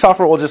 Filtering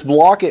software will just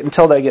block it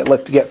until they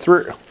get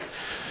through.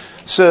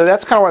 So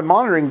that's kind of why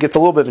monitoring gets a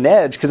little bit of an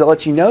edge, because it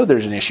lets you know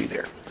there's an issue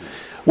there.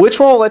 Which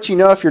one will let you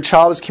know if your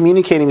child is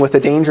communicating with a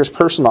dangerous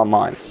person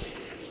online?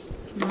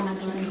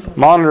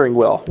 Monitoring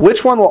will.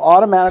 Which one will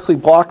automatically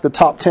block the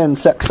top 10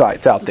 sex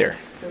sites out there?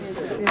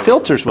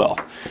 Filters will.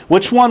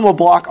 Which one will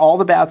block all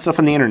the bad stuff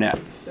on the internet?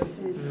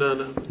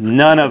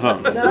 None of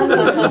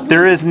them.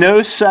 There is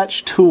no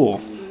such tool.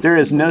 There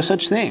is no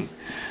such thing.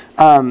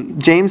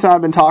 James and I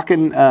have been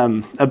talking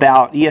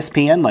about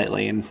ESPN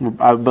lately, and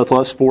I both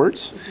love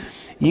sports.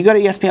 You go to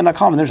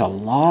ESPN.com, and there's a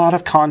lot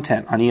of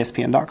content on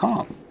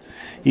ESPN.com.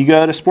 You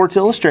go to Sports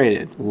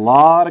Illustrated, a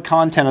lot of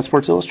content on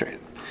Sports Illustrated.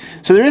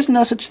 So there is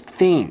no such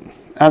thing.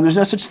 There's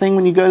no such thing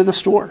when you go to the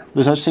store.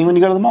 There's no such thing when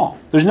you go to the mall.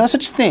 There's no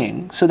such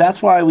thing, so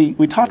that's why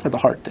we talked about the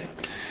heart thing.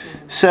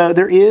 So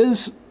there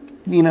is,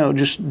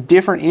 just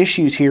different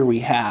issues here we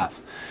have.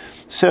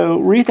 So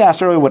Ruth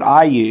asked earlier what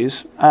I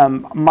use.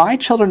 My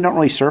children don't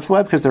really surf the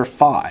web because they're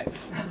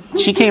 5.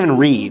 She can't even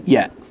read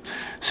yet.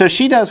 So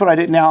she does what I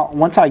did. Now,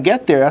 once I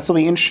get there, that's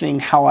going to be interesting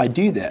how I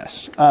do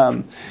this.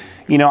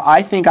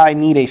 I think I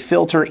need a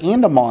filter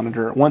and a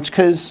monitor once,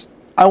 because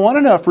I want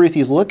to know if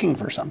Ruthie's looking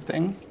for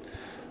something,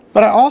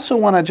 but I also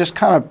want to just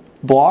kind of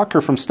block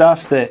her from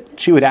stuff that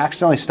she would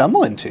accidentally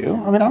stumble into.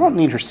 I mean, I don't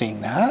need her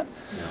seeing that.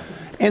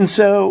 And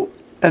so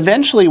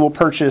eventually we'll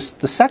purchase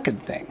the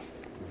second thing.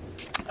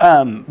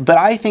 But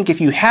I think if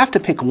you have to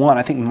pick one,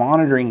 I think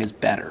monitoring is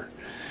better.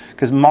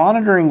 Because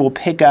monitoring will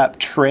pick up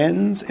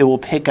trends. It will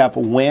pick up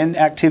when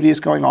activity is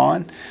going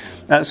on.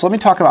 So let me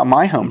talk about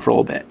my home for a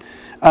little bit.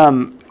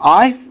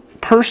 I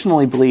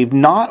personally believe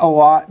not a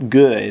lot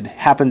good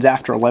happens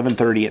after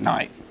 11:30 at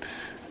night.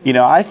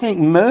 I think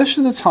most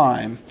of the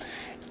time,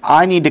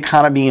 I need to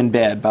kind of be in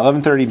bed by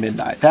 11:30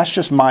 midnight. That's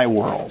just my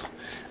world.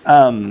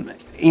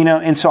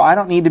 And so I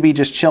don't need to be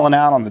just chilling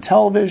out on the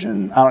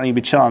television. I don't need to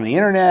be chilling on the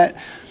internet.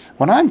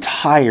 When I'm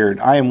tired,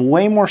 I am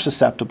way more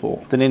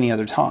susceptible than any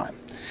other time.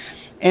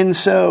 And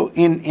so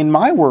in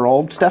my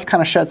world, stuff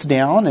kind of shuts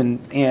down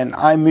and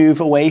I move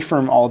away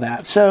from all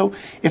that. So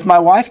if my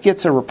wife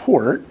gets a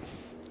report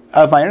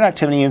of my internet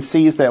activity and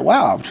sees that,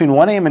 wow, between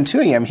 1 a.m. and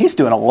 2 a.m., he's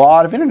doing a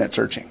lot of internet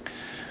searching.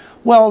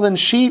 Well, then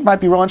she might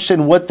be real interested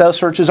in what those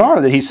searches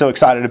are that he's so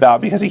excited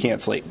about because he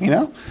can't sleep,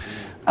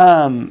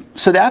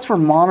 So that's where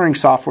monitoring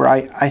software,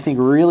 I think,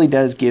 really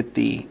does get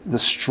the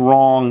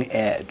strong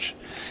edge.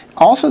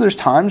 Also, there's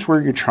times where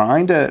you're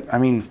trying to,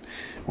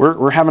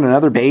 we're having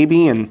another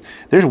baby, and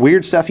there's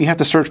weird stuff you have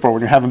to search for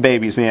when you're having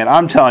babies, man.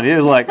 I'm telling you,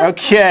 it's like,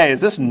 okay,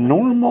 is this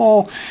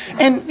normal?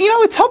 And,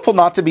 it's helpful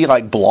not to be,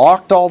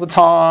 blocked all the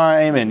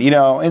time,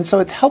 and so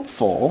it's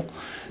helpful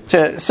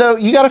so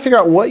you got to figure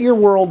out what your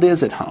world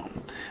is at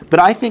home. But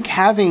I think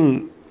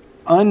having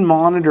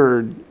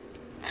unmonitored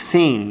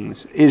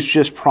things is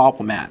just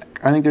problematic.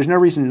 I think there's no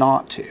reason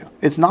not to.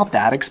 It's not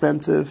that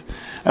expensive.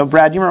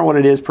 Brad, do you remember what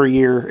it is per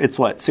year? It's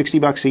what,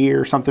 $60 a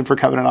year or something for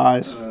Covenant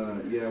Eyes?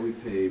 Yeah, we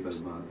pay by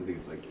the month. I think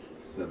it's like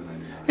 $7.99.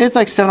 It's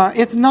like $7.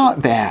 It's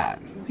not bad,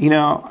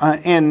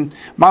 and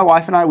my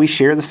wife and I, we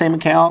share the same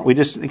account. We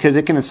just, because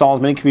it can install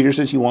as many computers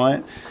as you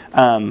want,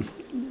 and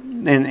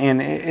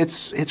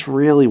it's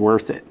really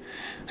worth it.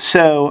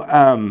 So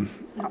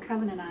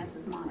Covenant Eyes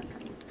is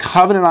monitoring.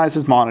 Covenant Eyes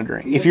is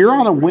monitoring. If you're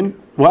on a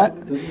what?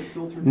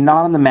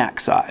 Not on the Mac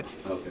side.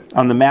 Okay.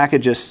 On the Mac, it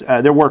just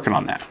they're working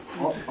on that.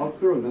 I'll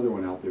throw another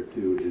one out there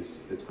too.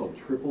 It's called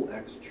Triple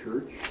X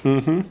Church.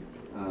 Mm-hmm.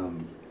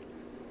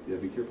 Yeah,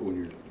 be careful when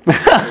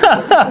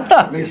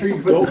you're. Make sure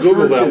you put. Don't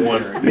Google that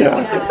one.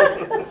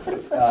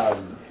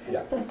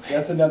 Yeah,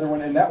 that's another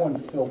one, and that one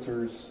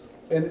filters.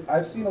 And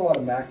I've seen a lot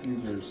of Mac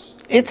users.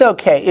 It's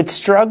okay. It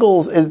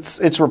struggles.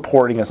 Its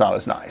reporting is not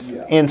as nice.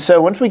 Yeah. And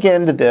so once we get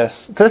into this,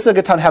 so this is a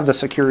good time to have the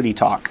security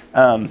talk.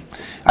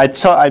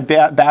 I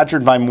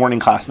badgered my morning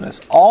class in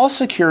this. All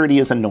security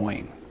is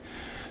annoying.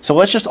 So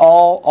let's just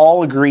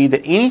all agree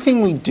that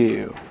anything we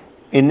do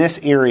in this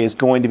area is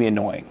going to be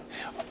annoying.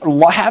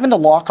 Having to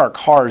lock our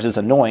cars is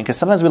annoying because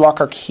sometimes we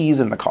lock our keys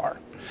in the car.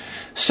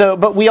 So,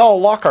 but we all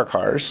lock our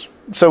cars,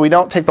 so we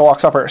don't take the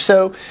locks off our.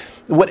 So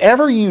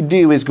whatever you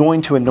do is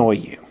going to annoy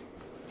you.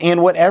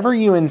 And whatever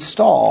you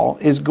install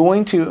is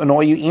going to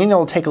annoy you, and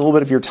it'll take a little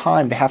bit of your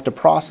time to have to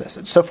process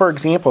it. So for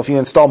example, if you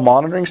install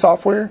monitoring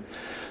software,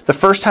 the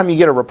first time you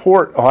get a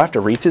report, I have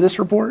to read through this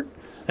report?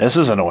 This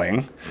is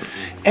annoying.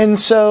 And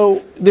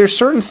so there's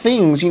certain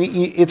things,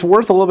 it's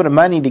worth a little bit of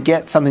money to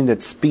get something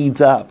that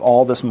speeds up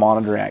all this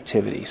monitoring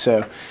activity.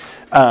 So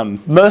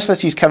most of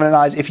us use Covenant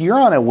Eyes. If you're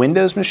on a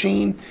Windows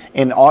machine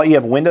and all you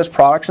have Windows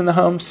products in the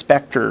home,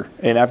 Spectre,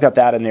 and I've got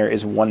that in there,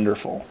 is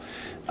wonderful.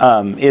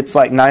 It's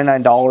like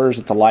 $99.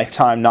 It's a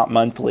lifetime, not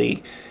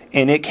monthly,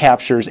 and it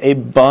captures a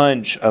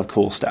bunch of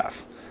cool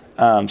stuff.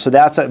 So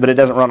that's it, but it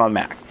doesn't run on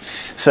Mac.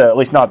 So at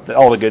least not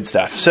all the good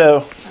stuff.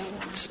 So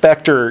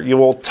Spectre, you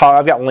will talk.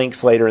 I've got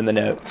links later in the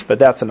notes, but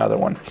that's another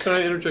one. Can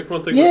I interject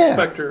one thing Yeah. with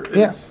Spectre?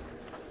 Yeah.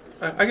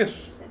 I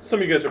guess some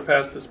of you guys are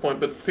past this point,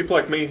 but people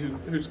like me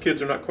whose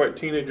kids are not quite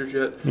teenagers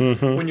yet,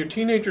 Mm-hmm. when your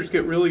teenagers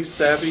get really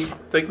savvy,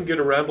 they can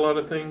get around a lot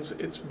of things.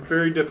 It's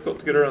very difficult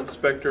to get around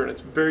Spectre, and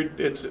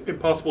it's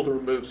impossible to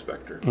remove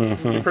Spectre.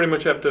 Mm-hmm. You pretty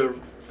much have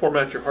to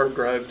format your hard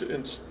drive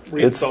and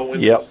reinstall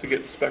Windows yep. to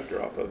get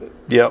Spectre off of it.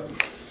 Yep.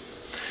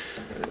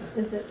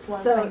 Does it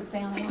slow So- things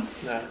down?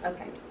 Nah.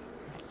 Okay.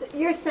 So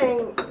you're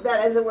saying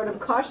that as a word of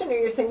caution, or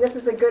you're saying this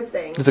is a good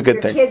thing? It's a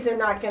good thing. Your kids are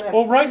not going to.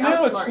 Well, right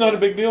now it's not a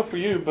big deal for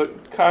you,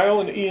 but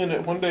Kyle and Ian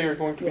at one day are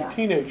going to be Yeah.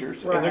 teenagers,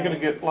 and they're Right. going to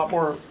get a lot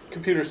more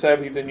computer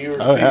savvy than you or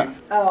Oh, Steve. yeah.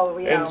 Oh,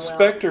 yeah. And well.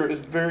 Spectre is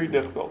very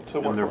difficult to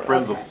work And their with.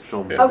 friends will Okay.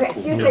 show them. Okay,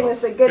 so you're saying this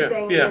is a good Yeah.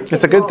 thing. Yeah. your It's a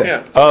kids good won't- thing.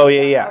 Yeah. Oh,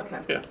 yeah. Okay.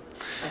 Yeah.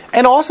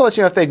 And also let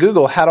you know if they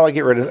Google, how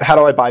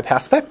do I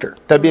bypass Spectre?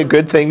 That'd be a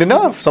good thing to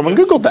know if someone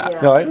Googled that.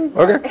 Yeah. You're like,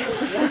 okay.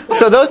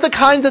 So those are the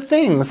kinds of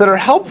things that are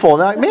helpful.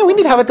 Now, man, we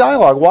need to have a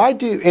dialogue.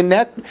 And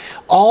that,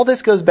 all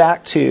this goes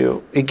back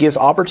to, it gives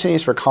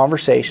opportunities for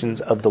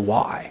conversations of the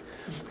why.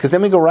 Because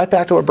then we go right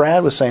back to what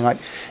Brad was saying, like,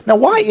 now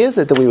why is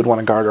it that we would want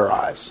to guard our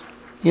eyes?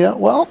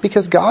 Well,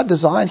 because God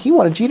designed, He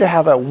wanted you to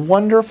have a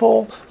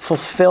wonderful,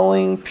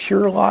 fulfilling,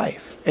 pure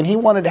life. And He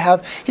didn't want to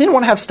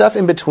have stuff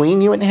in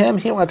between you and Him.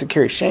 He didn't want to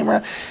carry shame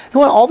around. He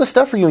wanted all this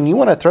stuff for you, and you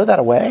want to throw that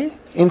away?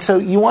 And so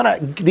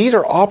these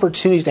are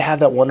opportunities to have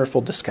that wonderful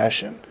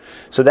discussion.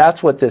 So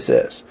that's what this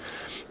is.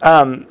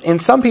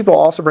 And some people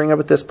also bring up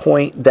at this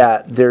point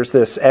that there's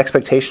this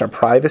expectation of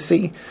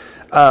privacy.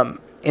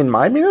 In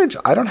my marriage,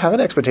 I don't have an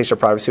expectation of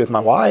privacy with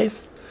my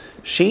wife.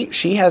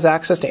 She has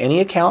access to any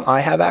account I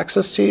have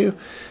access to.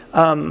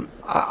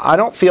 I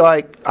don't feel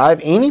like I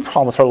have any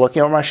problem with her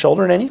looking over my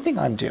shoulder in anything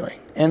I'm doing.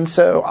 And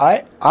so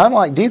I'm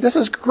like, dude, this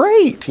is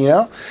great, you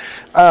know?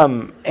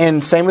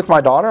 And same with my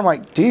daughter. I'm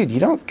like, dude,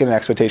 you don't get an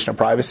expectation of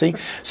privacy.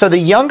 So the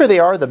younger they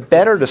are, the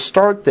better to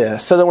start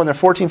this, so that when they're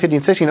 14, 15,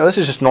 16, this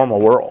is just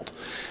normal world.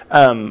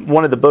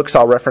 One of the books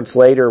I'll reference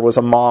later was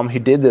a mom who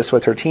did this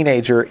with her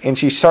teenager, and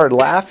she started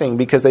laughing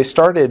because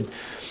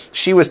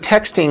she was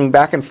texting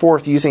back and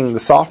forth using the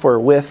software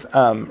with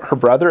her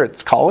brother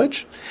at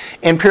college.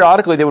 And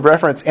periodically they would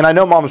reference, and I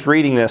know mom's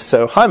reading this,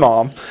 so hi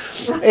mom.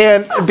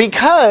 And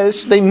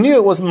because they knew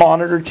it was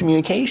monitored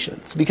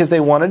communications, because they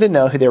wanted to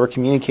know who they were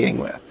communicating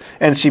with.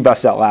 And she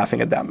busted out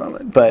laughing at that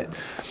moment. But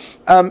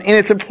and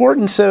it's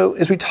important, so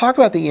as we talk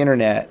about the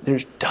internet,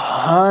 there's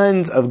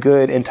tons of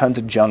good and tons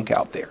of junk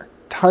out there.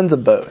 Tons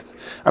of both.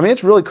 I mean,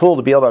 it's really cool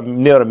to be able to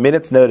know at a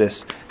minute's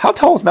notice. How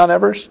tall is Mount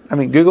Everest? I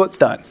mean, Google it's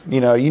done.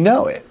 You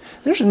know it.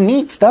 There's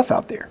neat stuff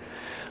out there.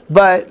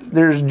 But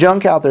there's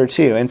junk out there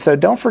too. And so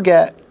don't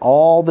forget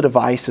all the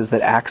devices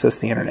that access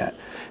the internet.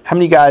 How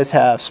many guys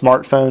have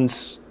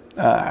smartphones?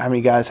 How many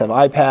guys have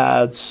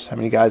iPads? How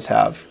many guys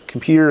have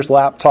computers,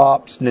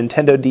 laptops,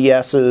 Nintendo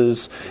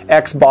DSs,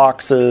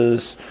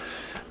 Xboxes,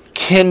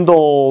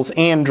 Kindles,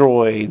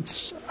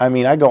 Androids? I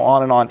mean, I go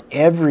on and on.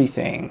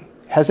 Everything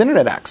has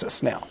internet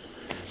access now.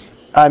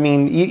 I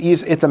mean,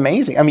 it's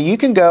amazing. I mean, you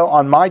can go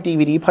on my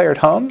DVD player at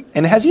home,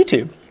 and it has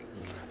YouTube.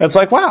 It's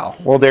like, wow,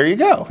 well, there you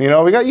go. You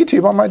know, we got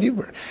YouTube on my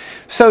DVD.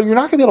 So you're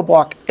not going to be able to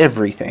block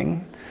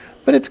everything,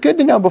 but it's good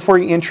to know before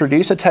you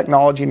introduce a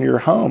technology into your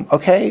home,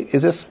 okay,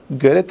 is this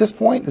good at this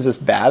point? Is this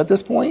bad at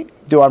this point?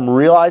 Do I'm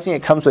realizing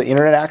it comes with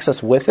internet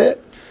access with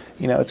it?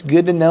 You know, it's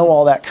good to know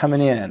all that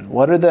coming in.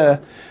 What are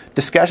the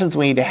discussions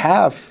we need to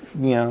have,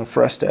 you know,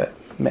 for us to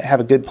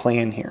have a good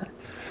plan here?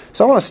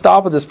 So I want to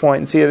stop at this point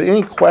and see if there are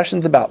any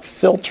questions about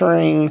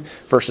filtering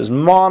versus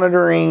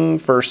monitoring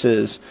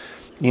versus,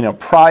 you know,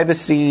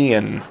 privacy,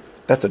 and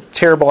that's a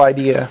terrible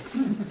idea.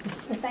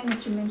 The thing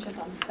that you mentioned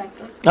on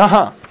Spectre.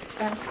 Uh-huh.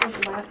 That's for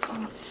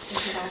laptops.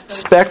 Is it also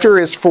Spectre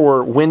is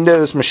for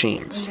Windows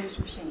machines. Windows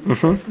machines. Mm-hmm.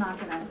 So it's not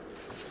gonna.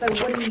 So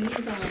what do you use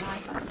on an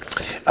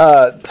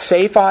iPhone?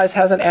 Safe Eyes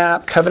has an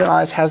app. Covenant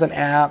Eyes has an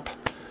app.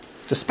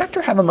 Does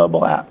Spectre have a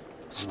mobile app?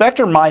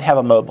 Spectre might have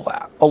a mobile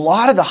app. A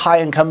lot of the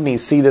high-end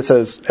companies see this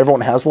as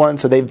everyone has one,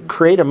 so they've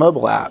created a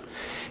mobile app.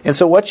 And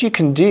so what you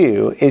can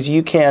do is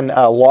you can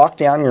lock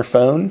down your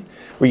phone,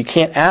 where you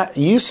can't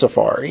use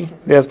Safari.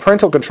 It has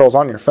parental controls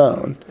on your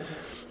phone.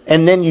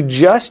 And then you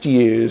just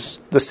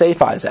use the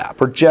Safe Eyes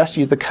app, or just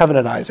use the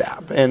Covenant Eyes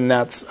app, and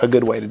that's a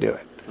good way to do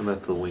it. And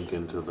that's the link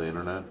into the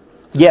internet?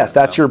 Yes,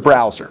 that's your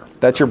browser.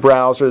 That's your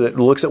browser that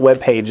looks at web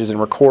pages and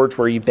records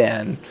where you've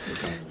been.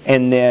 Okay.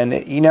 And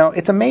then, you know,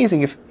 it's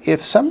amazing.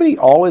 If somebody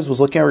always was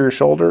looking over your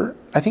shoulder,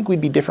 I think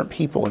we'd be different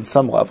people in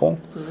some level.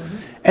 Mm-hmm.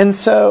 And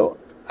so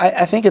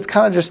I think it's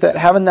kind of just that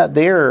having that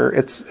there,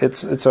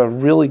 it's a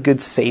really good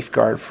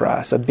safeguard for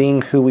us of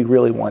being who we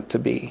really want to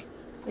be.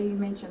 So you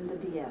mentioned the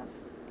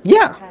DS.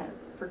 Yeah.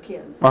 For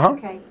kids. Uh-huh.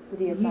 Okay.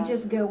 You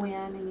just go in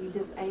and you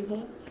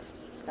disable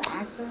the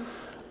access?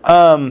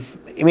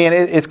 I mean,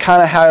 it's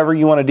kind of however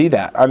you want to do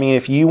that. I mean,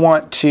 if you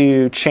want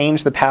to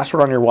change the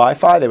password on your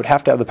Wi-Fi, they would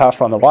have to have the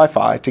password on the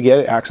Wi-Fi to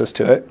get access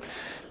to it.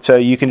 So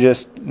you can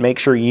just make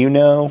sure you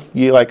know.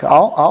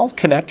 I'll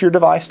connect your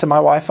device to my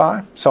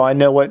Wi-Fi, so I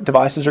know what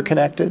devices are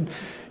connected.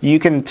 You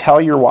can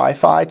tell your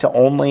Wi-Fi to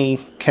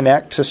only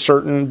connect to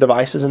certain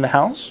devices in the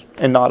house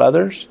and not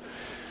others.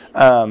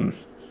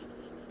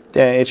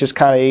 It's just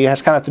kind of, you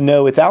just kind of have to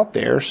know it's out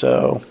there.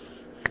 So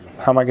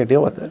how am I going to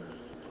deal with it?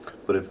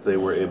 But if they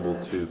were able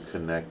to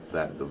connect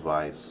that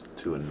device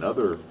to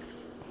another,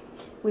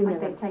 We might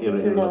take You it know,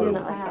 to you the know,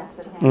 kids' house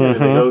that have. if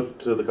they go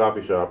to the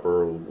coffee shop,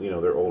 or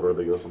they're older,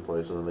 they go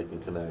someplace and then they can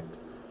connect,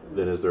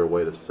 then is there a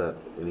way to set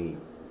any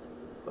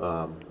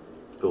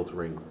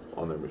filtering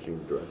on their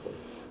machines directly?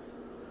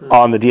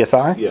 On the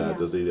DSI? Yeah,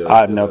 does he?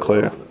 I have no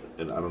clue.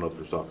 And I don't know if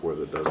there's software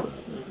that does that.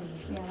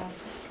 Yeah,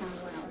 that's kind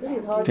of what I was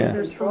It's hard asking. Yeah.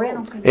 There's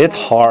parental control. It's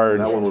hard.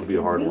 That one would be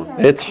a hard one.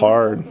 It's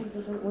hard.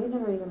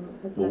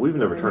 Well, we've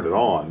never turned it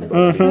on, but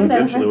Mhm.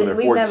 eventually when they're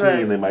We've 14,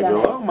 never they might done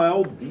go, it. "Oh, my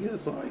old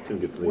DSI can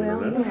get to the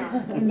Well, internet."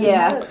 yeah. And they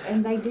Yeah. know-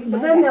 And they do know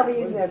But then they'll be that.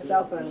 using their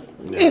cell phones.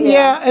 And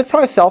yeah, it's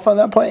probably cell phone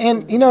at that point.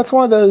 And, it's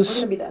one of We're those,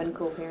 gonna be the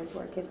uncool parents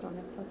where our kids don't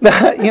have stuff.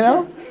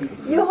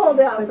 You hold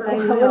out for a But they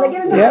while. When they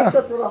get into Yeah. high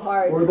school, it's a little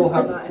hard. Or they'll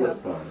have to the not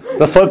flip phone.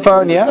 the flip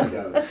phone, yeah.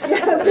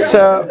 Yes,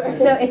 So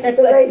No, it's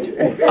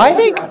like, I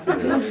think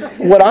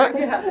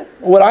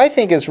what I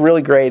think is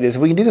really great is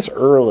we can do this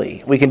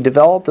early. We can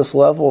develop this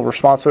level of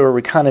responsibility where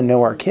we kind of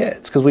know our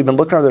kids, because we've been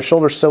looking over their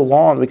shoulders so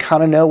long. We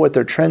kind of know what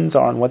their trends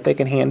are and what they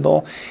can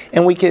handle,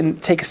 and we can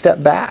take a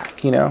step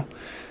back.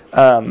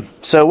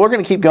 So we're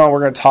going to keep going.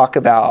 We're going to talk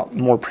about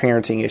more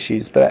parenting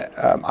issues, but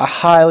I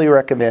highly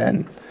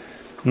recommend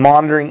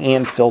monitoring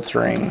and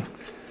filtering,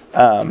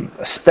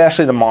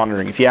 especially the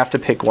monitoring. If you have to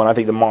pick one, I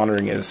think the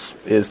monitoring is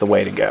the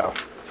way to go.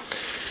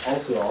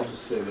 Also, I'll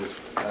just say this,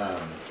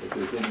 if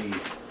there's any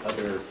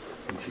other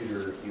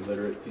computer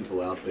illiterate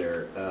people out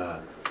there,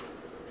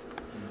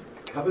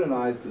 Covenant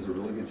Eyes does a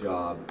really good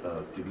job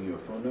of giving you a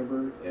phone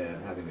number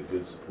and having a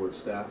good support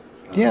staff.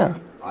 Yeah.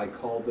 I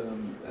called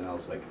them and I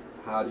was like,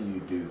 how do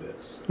you do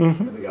this? Mhm.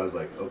 And the guy was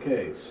like,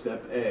 okay,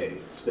 step A,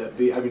 step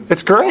B. I mean,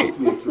 It's great. walked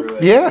me through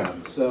it. Yeah.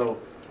 So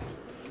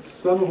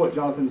some of what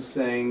Jonathan's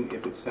saying,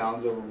 if it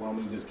sounds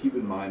overwhelming, just keep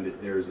in mind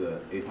that there's a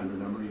 800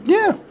 number you can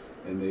Yeah. call,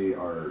 and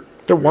they're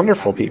They're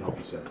wonderful happy to help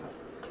people. you set it up.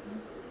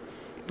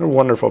 They're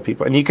wonderful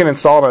people, and you can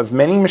install it on as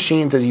many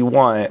machines as you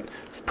want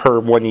per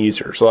one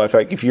user. So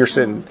if you're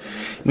sitting,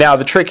 now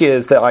the trick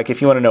is that like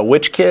if you want to know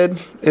which kid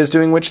is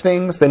doing which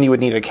things, then you would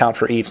need an account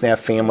for each. And they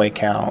have family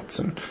accounts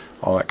and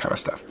all that kind of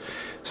stuff.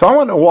 So I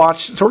want to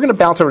watch. So we're going to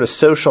bounce over to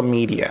social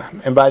media,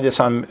 and by this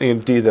I'm going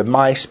to do the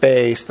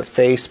MySpace, the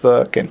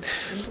Facebook, and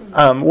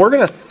we're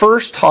going to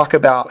first talk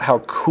about how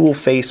cool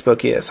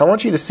Facebook is. I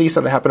want you to see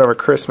something happen over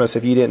Christmas.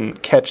 If you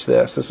didn't catch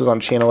this, this was on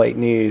Channel 8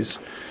 News,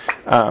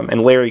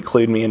 and Larry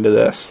clued me into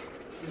this.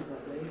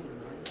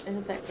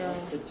 Isn't that girl?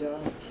 That girl?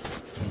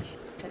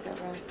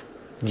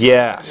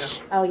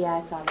 Yes, Oh yeah, I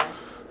saw that.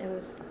 It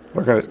was.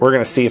 we're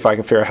gonna see if I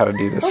can figure out how to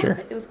do this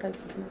here. It was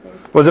posted to my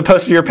page. Was it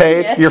posted to your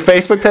page, Yeah. your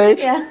Facebook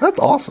page? Yeah. That's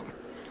awesome.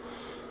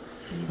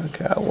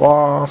 Okay, I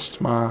lost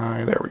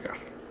my. There we go.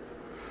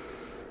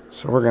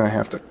 So we're gonna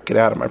have to get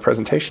out of my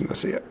presentation to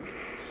see it.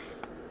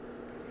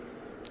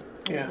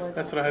 Yeah,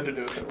 that's what I had to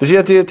do. Did you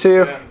have to do it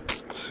too? Yeah.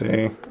 Let's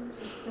see.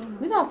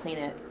 We've all seen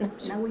it.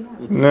 No, we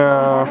haven't.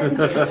 No,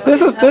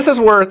 this is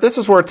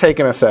worth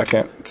taking a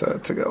second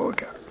to go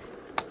look at.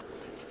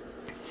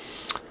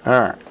 All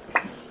right,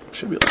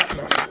 should be loud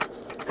enough.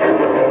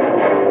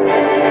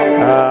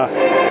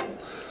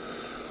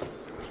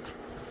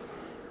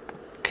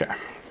 Okay.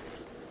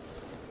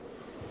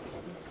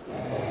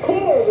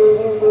 Teenager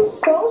uses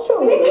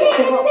social media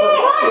to help her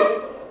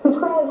husband, whose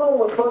crying home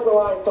was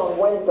burglarized on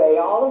Wednesday.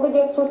 All of the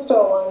gifts were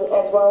stolen,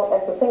 as well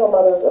as the single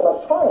mother's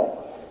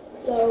electronics.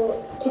 So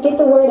to get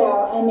the word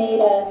out, I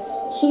made a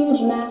huge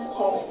mass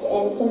text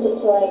and sent it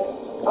to like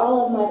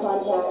all of my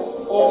contacts,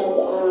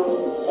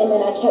 and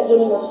then I kept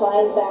getting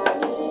replies back,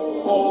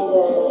 and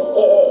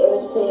it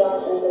was pretty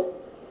awesome.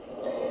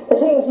 The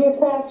teen's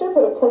youth pastor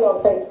put a plea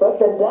on Facebook.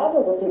 Then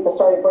dozens of people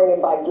started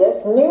bringing by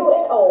gifts, new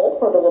and old,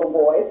 for the little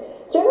boys.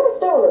 Generous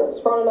donors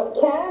brought enough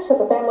cash that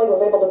the family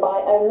was able to buy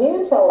a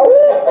new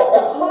television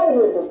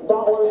with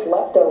 $100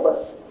 left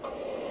over.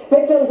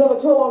 Victims of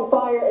a tool on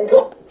fire in...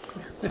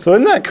 So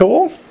isn't that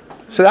cool?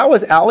 So that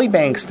was Allie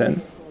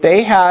Bankston.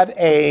 They had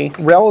a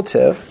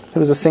relative who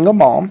was a single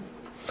mom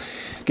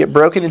get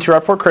broken into right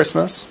before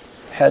Christmas.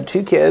 Had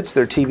 2 kids.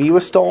 Their TV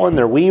was stolen.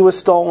 Their Wii was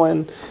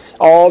stolen.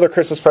 All their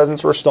Christmas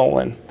presents were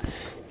stolen.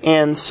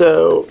 And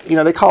so,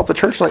 they called the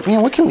church like,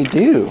 man, what can we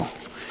do?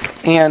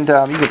 And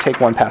you could take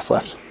one pass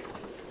left.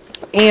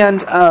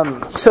 And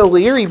so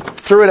Leary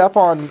threw it up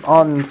on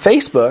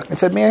Facebook and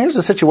said, man, here's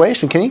the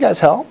situation. Can you guys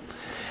help?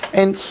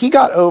 And he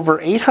got over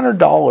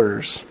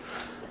 $800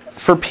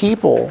 for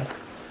people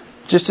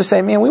just to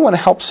say, man, we want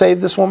to help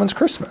save this woman's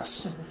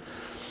Christmas.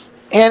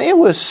 And it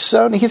was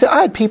so neat. He said,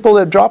 I had people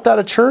that dropped out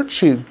of church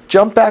who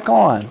jumped back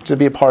on to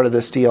be a part of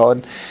this deal.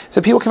 And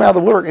so people came out of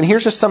the woodwork. And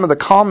here's just some of the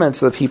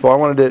comments of the people. I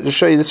wanted to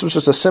show you. This was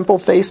just a simple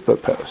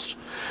Facebook post.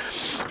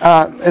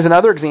 As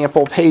another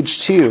example,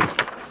 page 2,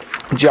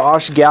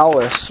 Josh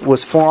Gallus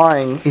was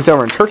flying. He's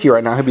over in Turkey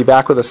right now. He'll be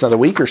back with us another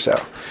week or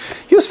so.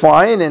 He was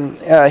flying,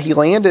 and he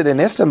landed in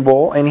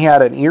Istanbul, and he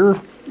had an ear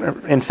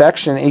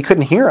infection, and he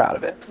couldn't hear out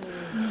of it.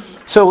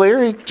 So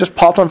Larry just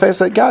popped on Facebook and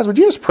said, guys, would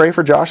you just pray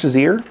for Josh's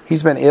ear?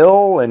 He's been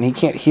ill, and he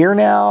can't hear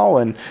now,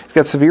 and he's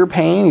got severe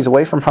pain. He's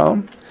away from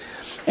home.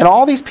 And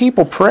all these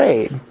people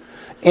prayed,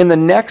 and the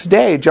next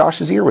day,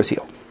 Josh's ear was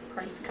healed.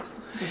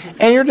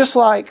 And you're just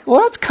like,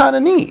 well, that's kind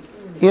of neat.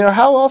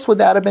 How else would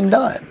that have been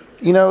done?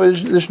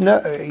 There's no.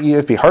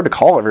 It'd be hard to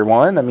call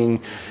everyone. I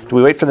mean, do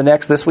we wait for the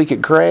next This Week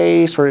at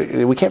Grace, or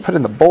we can't put it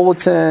in the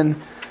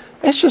bulletin?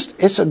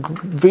 It's a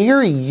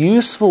very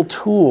useful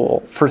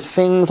tool for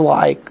things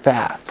like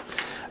that.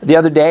 The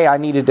other day, I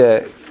needed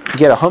to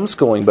get a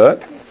homeschooling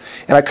book,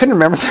 and I couldn't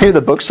remember the name of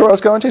the bookstore I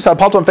was going to, so I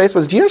popped on Facebook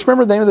and said, do you guys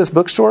remember the name of this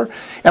bookstore?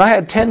 And I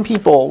had 10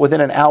 people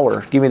within an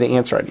hour give me the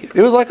answer I needed.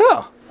 It was like,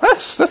 oh,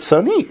 that's so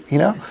neat,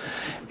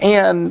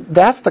 And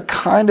that's the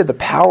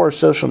power of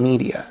social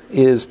media,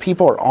 is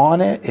people are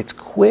on it, it's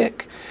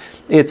quick,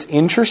 it's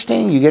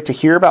interesting, you get to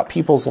hear about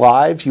people's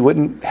lives you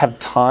wouldn't have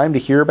time to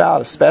hear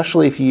about,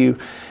 especially if you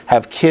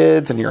have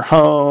kids and you're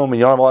home and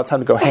you don't have a lot of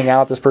time to go hang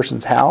out at this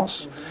person's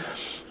house.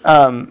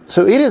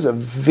 So it is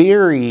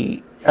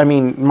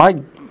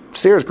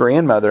Sarah's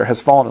grandmother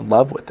has fallen in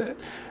love with it.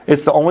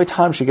 It's the only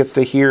time she gets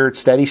to hear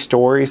steady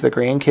stories, the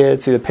grandkids,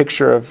 see the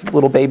picture of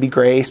little baby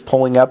Grace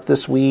pulling up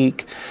this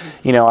week.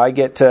 I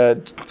get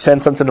to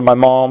send something to my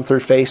mom through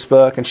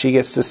Facebook, and she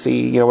gets to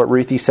see, what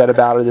Ruthie said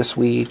about her this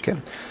week.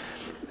 And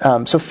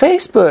so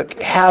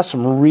Facebook has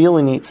some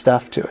really neat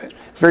stuff to it.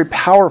 It's very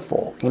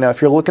powerful.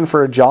 If you're looking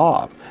for a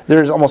job,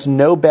 there's almost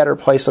no better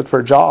place to look for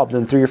a job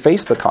than through your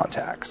Facebook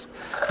contacts.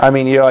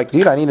 You're like,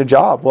 dude, I need a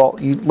job. Well,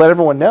 you let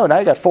everyone know. Now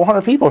you got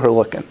 400 people who are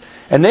looking.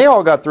 And they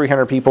all got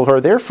 300 people who are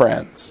their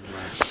friends.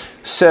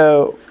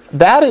 So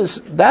that is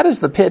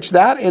the pitch.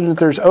 That, and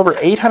there's over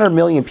 800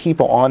 million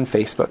people on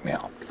Facebook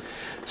now.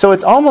 So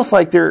it's almost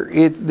like there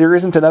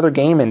isn't another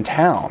game in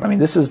town. I mean,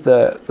 this is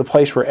the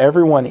place where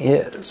everyone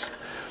is.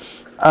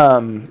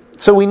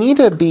 So we need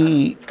to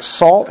be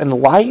salt and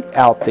light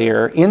out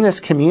there in this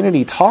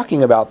community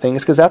talking about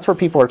things, because that's where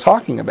people are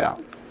talking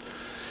about.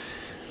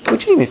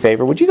 Would you do me a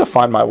favor? Would you go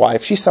find my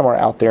wife? She's somewhere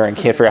out there and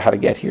can't figure out how to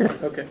get here.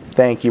 Okay.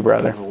 Thank you,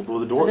 brother. Well,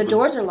 The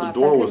doors are locked. The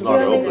door I was couldn't not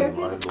get in open.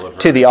 there. I had to let her-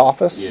 To the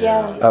office?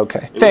 Yeah.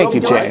 Okay. Thank you,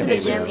 The doors to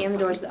James. the gym and the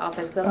doors to the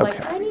office. But I'm like,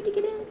 Okay. I need to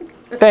get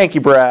in. Thank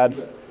you, Brad.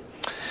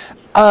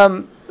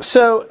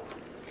 So,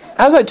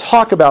 as I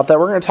talk about that,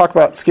 we're going to talk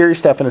about scary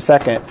stuff in a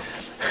second.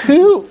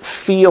 Who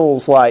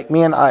feels like,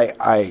 man,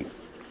 I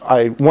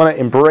want to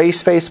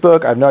embrace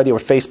Facebook. I have no idea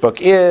what Facebook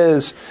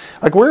is.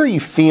 Like, where are you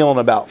feeling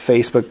about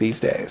Facebook these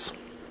days?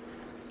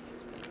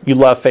 You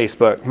love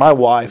Facebook. My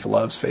wife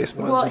loves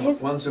Facebook.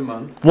 Once a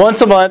month.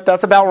 Once a month,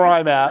 that's about where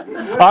I'm at.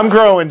 I'm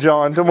growing,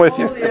 John. I'm with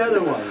you. All the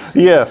other ones.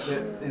 Yes.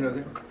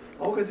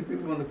 All kinds of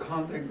people want to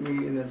contact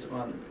me, and that's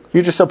one.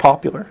 You're just so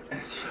popular.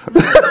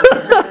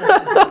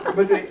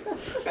 But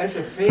as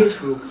a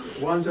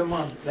Facebook, once a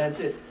month, that's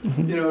it.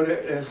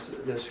 There's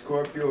the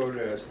Scorpio,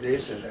 there's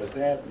this, and there's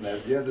that, and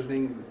there's the other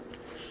thing.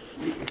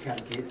 You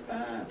can't get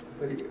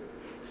but you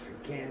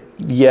forget it.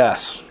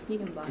 Yes. You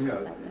can buy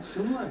It's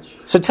too much.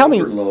 So tell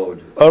me,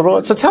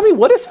 overload. So tell me,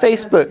 what is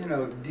Facebook?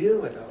 Deal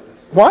with all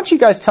this. Why don't you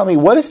guys tell me,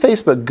 what is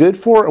Facebook good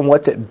for and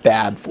what's it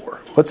bad for?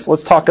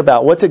 Let's talk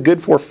about what's it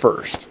good for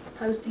first.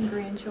 Posting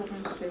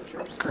grandchildren's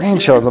pictures.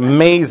 Grandchildren,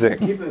 amazing.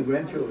 Keeping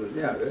grandchildren,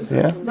 Yeah.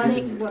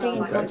 Stay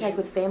in contact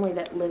with family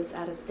that lives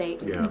out of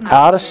state.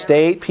 Out of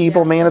state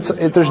people, man,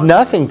 there's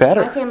nothing My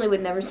better. family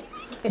would never see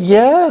it.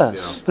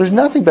 Yes, there's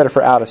nothing better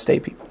for out of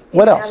state people.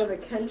 What Out else? of the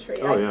country.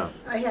 Oh, yeah.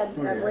 I had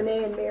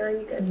Renee and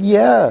Mary, you guys.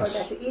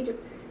 Yes. Going back to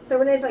Egypt. So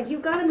Renee's like,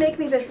 you've got to make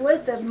me this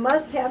list of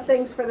must-have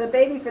things for the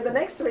baby for the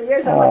next 3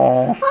 years. I'm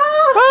like,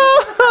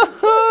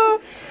 So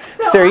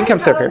Sarah, you can come I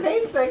sit got up on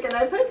here. Facebook and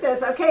I put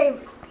this, okay,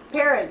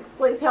 parents,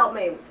 please help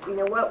me.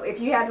 What if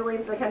you had to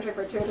leave the country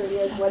for 2 or 3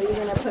 years, what are you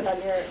going to put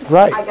on your,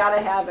 Right. I got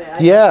to have it. I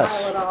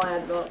Yes. file it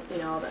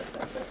all, all that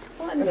stuff.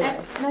 Well, and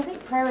I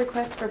think prayer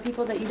requests for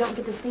people that you don't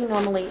get to see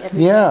normally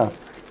every Yeah.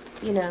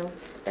 day,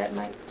 that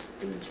might just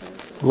be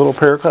interesting. Little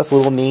prayer requests,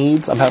 little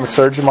needs. I'm having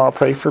surgery tomorrow.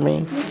 Pray for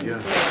me.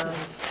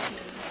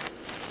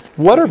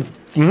 What are?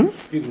 Do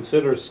you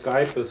consider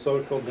Skype a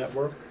social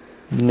network?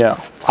 No,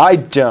 I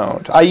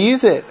don't. I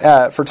use it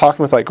for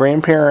talking with like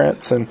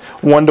grandparents and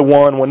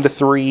 1-to-1,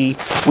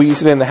 1-to-3. We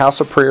use it in the House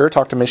of Prayer.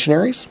 Talk to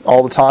missionaries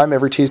all the time,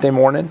 every Tuesday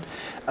morning.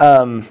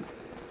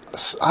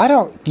 I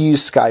don't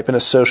use Skype in a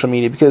social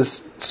media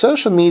because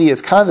social media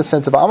is kind of the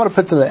sense of I'm going to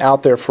put something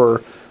out there for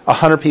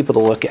 100 people to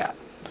look at.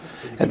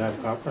 You can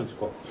have conference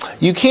calls.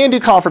 You can do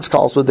conference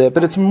calls with it,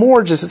 but it's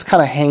more just it's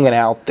kind of hanging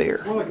out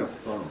there. More like a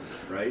phone,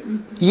 right?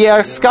 Yeah,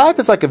 Skype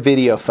is like a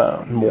video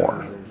phone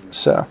more.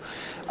 So,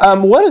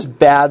 what is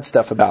bad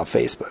stuff about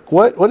Facebook?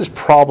 What is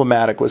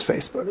problematic with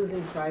Facebook?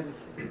 Losing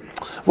privacy.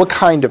 What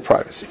kind of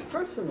privacy?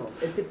 Personal.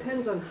 It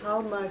depends on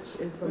how much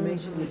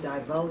information you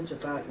divulge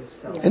about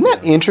yourself. Isn't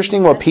that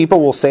interesting what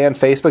people will say on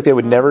Facebook they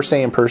would never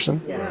say in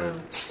person? Yeah.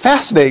 It's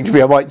fascinating to me.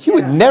 I'm like, you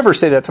would never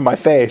say that to my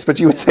face, but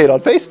you would say it on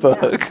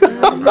Facebook.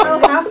 Tell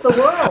half the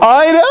world.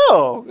 I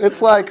know.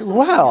 It's like,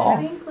 wow.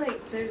 I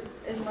think there's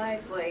in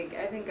life I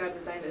think God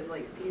designed it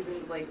as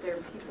seasons. There are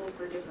people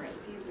for different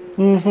seasons.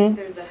 I think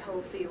there's a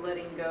healthy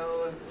letting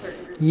go of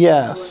certain groups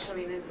Yes. of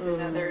people and coming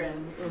into another.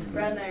 And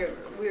Brad and I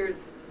we were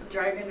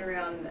driving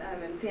around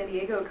in San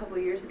Diego a couple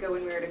of years ago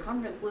when we were at a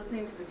conference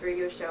listening to this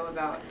radio show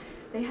about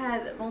they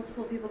had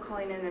multiple people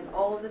calling in, and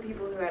all of the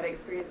people who had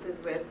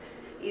experiences with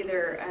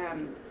either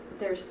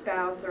their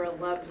spouse or a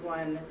loved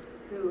one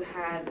who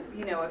had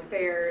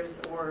affairs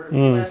or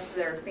left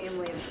their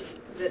families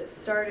that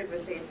started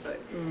with Facebook.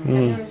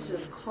 And there was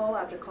just call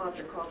after call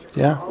after call after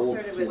call. Yeah. All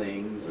started with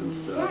flings and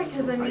stuff. yeah,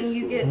 because from high you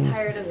school. get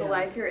tired of the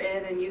life you're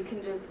in, and you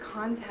can just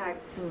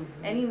contact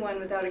anyone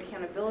without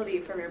accountability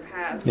from your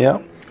past. Yeah.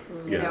 And,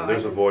 Yeah,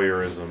 there's a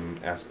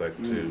voyeurism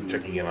aspect to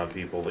checking in on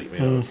people that you may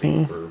not have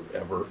seen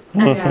forever.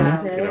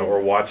 Yeah.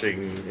 Or watching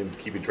and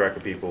keeping track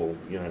of people,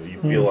 you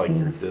feel like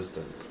you're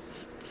distant.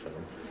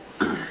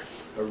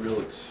 A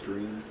real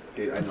extreme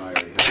case. I know I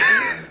already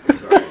have it.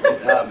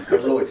 Sorry. A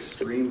real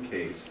extreme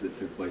case that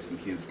took place in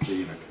Kansas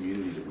City in a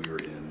community that we were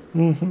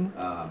in.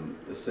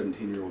 A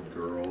 17-year-old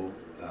girl.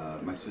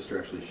 My sister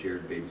actually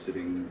shared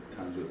babysitting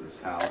times with this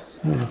house.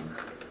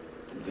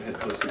 Had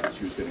posted that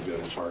she was going to go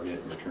to Target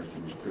and return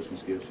some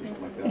Christmas gifts or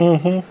something like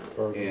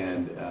that.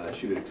 And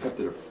she had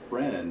accepted a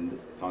friend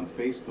on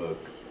Facebook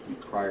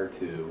prior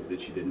to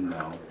that she didn't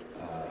know,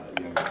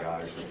 a younger guy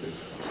or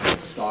something.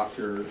 Stalked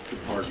her to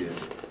Target,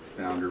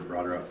 found her,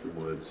 brought her out to the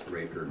woods,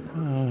 raped her, and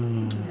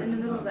murdered her. In the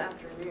middle of the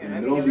afternoon. In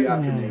the middle of the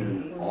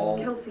afternoon, all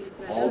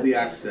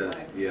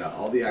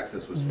the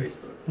access was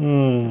Facebook.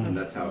 And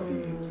that's how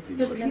he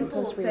Because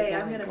people say,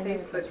 I'm going to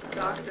Facebook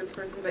stalk this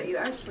person, but you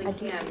actually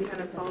can kind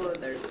of follow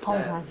their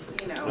steps,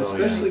 you know.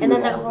 Especially And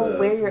then with that all whole the-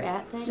 where you're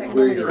at thing. I Where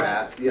never do you're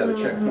that. at, yeah, the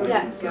checkpoints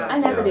Yeah, and stuff. I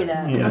never do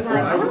that. Yeah. I'm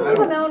like, I don't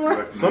even know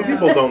where. Some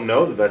people don't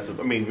know that that's.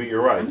 I mean,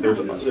 you're right. There's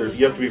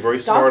you have to be very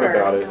smart Stalker.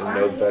 about it and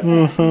know that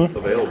that's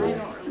available.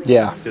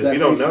 Yeah. Because if you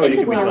don't know, It you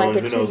took could be me telling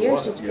like who 2 knows years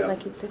what. just to put my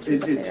kids'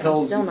 pictures up It there.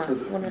 tells Still you, not for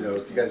the, you know,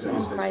 if you guys don't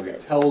use Facebook, private. it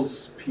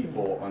tells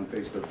people on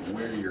Facebook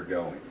where you're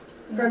going.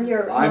 From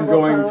your I'm mobile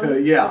going phone?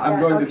 to, yeah,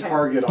 I'm going to Okay.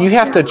 Target. You on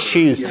have to camera,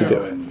 choose to you do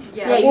know, it. and-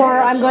 Yeah, Or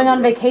I'm going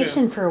on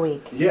vacation for a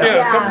week.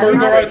 Yeah, come bring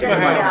the right to my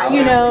house.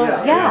 You know,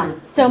 Yeah. yeah.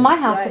 So my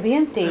house will be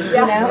empty, you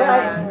know?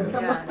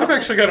 Yeah. I've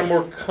actually got a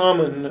more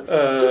common,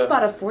 Just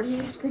bought a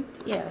 40-inch screen.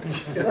 Yeah.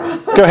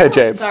 Go ahead,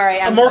 James. Sorry,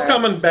 a I'm more sorry.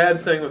 common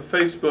bad thing with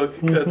Facebook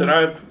that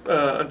I've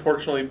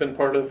unfortunately been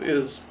part of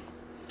is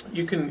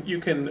you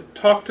can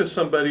talk to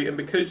somebody, and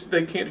because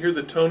they can't hear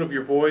the tone of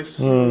your voice,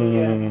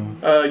 you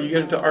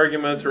get into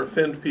arguments or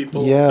offend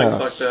people, Yes. things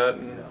like that,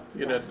 and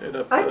you know, end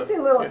up. I've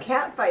seen little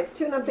cat fights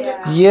too, and I'm thinking,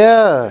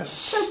 Yes.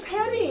 so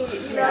petty,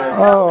 you know.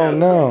 Oh,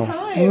 no.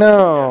 And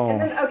No.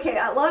 then, okay,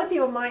 a lot of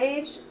people my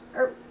age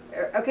are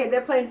okay,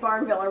 they're playing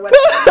Farmville or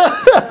whatever.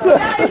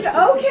 That is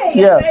okay.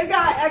 Yes. If they've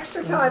got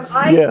extra time.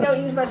 I Yes.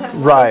 don't use my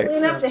time Right. wisely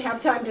enough to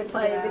have time to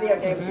play video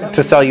games. So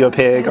To sell you a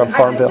pig on I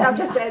Farmville. just have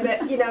to say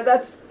that, you know,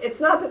 it's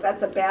not that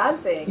that's a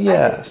bad thing.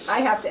 Yes. I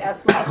have to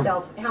ask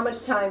myself, how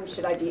much time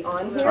should I be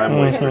on here? Time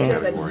Because waster it is a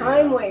category,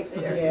 time yeah. waster.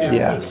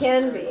 Yes. It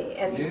can be.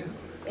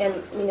 And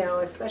you know,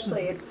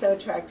 especially it's so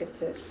attractive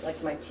to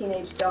like my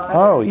teenage daughter.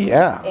 Oh,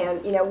 yeah.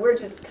 And you know, we're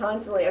just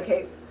constantly,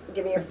 okay,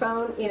 give me your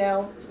phone, you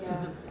know,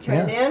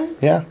 turn it in.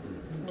 Yeah.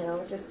 You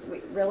know, just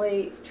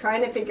really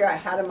trying to figure out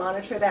how to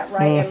monitor that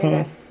right. I mean,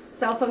 Mm-hmm. the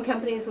cell phone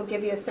companies will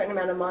give you a certain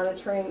amount of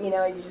monitoring. You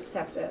know, you just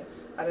have to.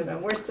 I don't know.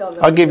 We're still. in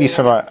the I'll give you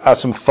beginning.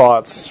 some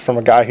thoughts from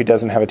a guy who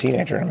doesn't have a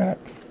teenager in a minute.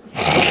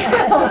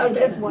 Oh,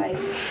 just wait.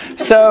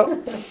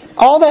 So,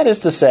 all that is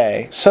to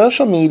say,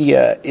 social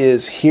media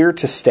is here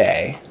to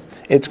stay.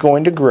 It's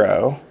going to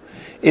grow.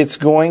 It's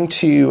going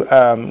to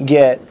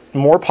get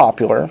more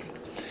popular.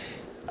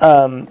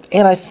 And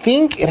I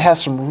think it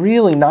has some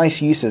really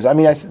nice uses. I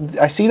mean,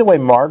 I see the way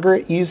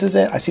Margaret uses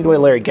it. I see the way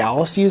Larry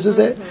Gallus uses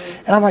it.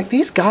 And I'm like,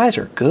 these guys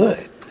are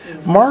good.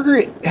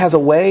 Margaret has a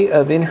way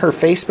of, in her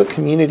Facebook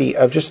community,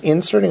 of just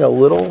inserting a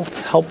little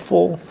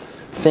helpful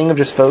thing of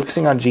just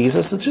focusing on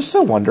Jesus. It's just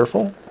so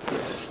wonderful.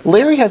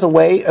 Larry has a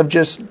way of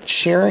just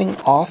sharing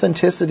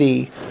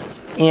authenticity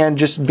and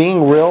just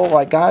being real,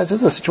 like, guys,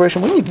 this is a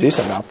situation, we need to do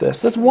something about this.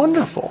 That's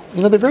wonderful.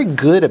 You know, they're very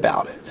good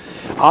about it.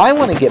 I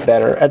want to get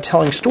better at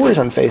telling stories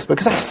on Facebook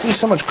because I see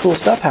so much cool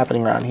stuff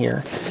happening around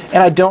here, and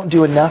I don't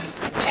do enough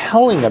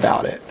telling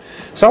about it.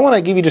 So I want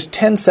to give you just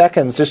 10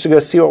 seconds just to go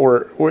see what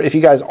we're if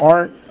you guys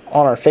aren't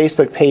on our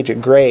Facebook page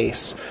at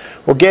Grace,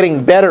 we're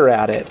getting better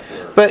at it.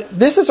 But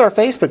this is our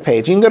Facebook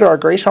page. You can go to our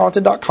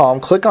gracehaunted.com,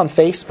 click on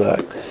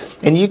Facebook,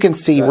 and you can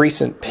see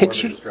recent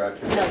pictures. That's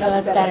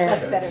better.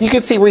 That's better. You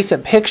can see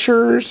recent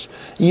pictures.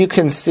 You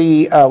can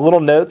see little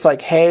notes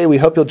like, hey, we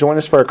hope you'll join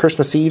us for our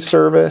Christmas Eve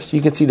service.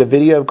 You can see the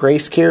video of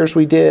Grace Cares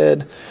we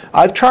did.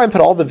 I've tried and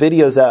put all the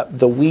videos up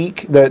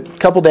the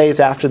couple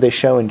days after they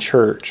show in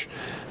church.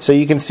 So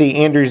you can see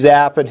Andrew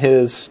Zapp and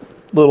his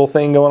little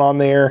thing going on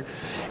there.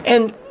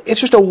 And it's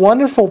just a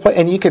wonderful place.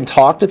 And you can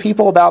talk to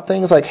people about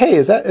things like, hey,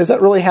 is that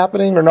really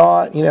happening or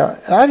not? You know,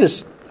 and I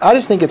just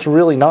think it's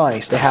really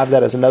nice to have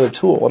that as another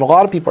tool. And a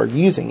lot of people are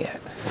using it.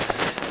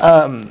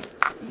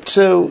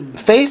 So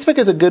Facebook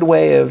is a good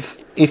way of,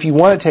 if you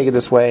want to take it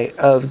this way,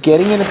 of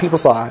getting into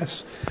people's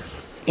lives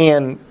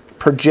and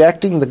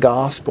projecting the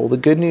gospel, the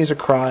good news of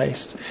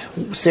Christ.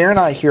 Sarah and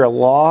I hear a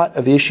lot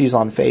of issues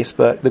on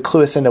Facebook that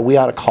clue us into we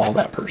ought to call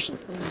that person.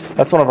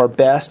 That's one of our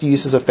best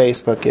uses of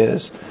Facebook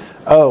is,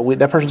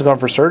 that person's going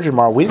for surgery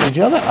tomorrow. Did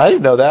you know that? I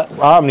didn't know that.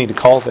 I need to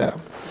call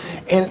them.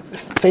 And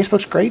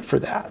Facebook's great for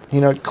that. You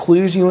know, it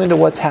clues you into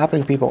what's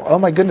happening to people. Oh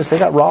my goodness, they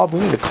got robbed. We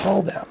need to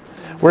call them.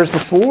 Whereas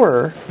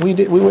before, we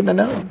wouldn't have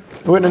known.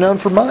 We wouldn't have known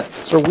for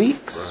months or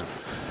weeks.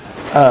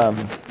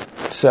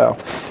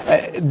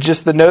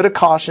 Just the note of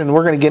caution,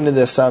 we're going to get into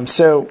this some.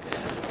 So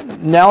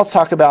now let's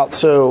talk about,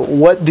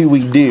 what do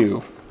we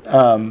do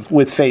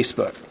with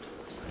Facebook?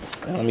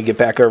 Let me get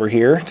back over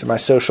here to my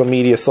social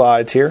media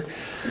slides here.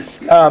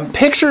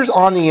 Pictures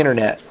on the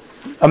internet.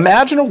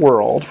 Imagine a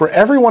world where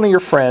every one of your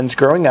friends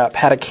growing up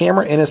had a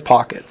camera in his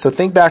pocket. So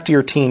think back to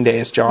your teen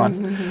days,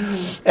 John.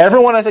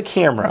 Everyone has a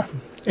camera.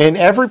 And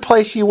every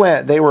place you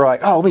went, they were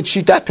like, oh, let me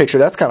shoot that picture.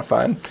 That's kind of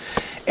fun.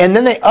 And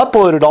then they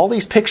uploaded all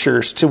these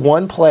pictures to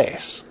one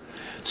place.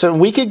 So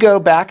we could go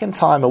back in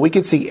time and we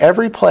could see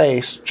every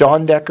place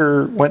John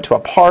Decker went to a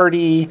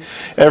party,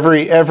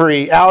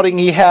 every outing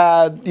he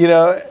had, you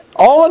know,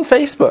 all on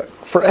Facebook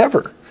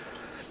forever.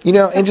 You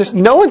know, and just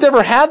no one's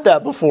ever had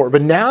that before.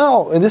 But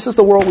now, and this is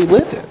the world we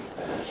live in.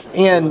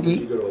 And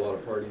you go to a lot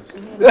of parties.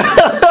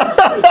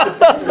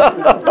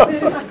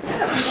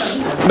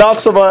 Not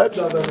so much.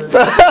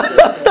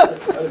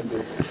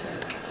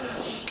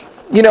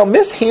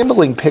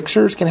 Mishandling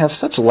pictures can have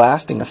such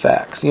lasting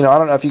effects. I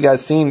don't know if you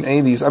guys seen any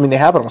of these. I mean, they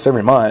happen almost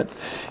every month.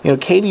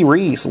 Katie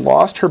Reese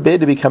lost her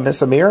bid to become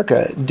Miss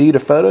America due to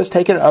photos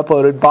taken and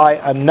uploaded by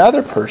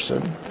another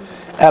person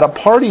at a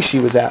party she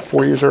was at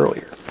 4 years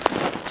earlier.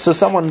 So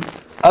someone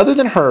other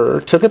than her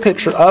took a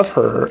picture of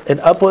her and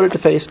uploaded it to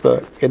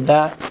Facebook, and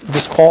that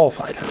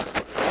disqualified her.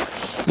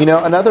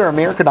 Another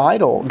American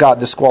Idol got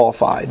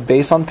disqualified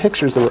based on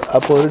pictures that were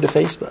uploaded to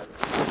Facebook.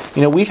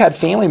 We've had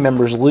family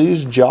members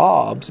lose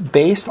jobs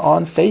based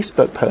on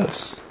Facebook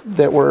posts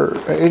that were,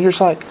 and you're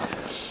just like,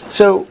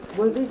 so.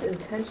 Were these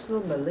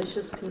intentional,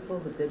 malicious people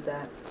who did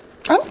that?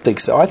 I don't think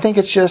so. I think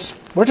it's just,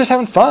 we're just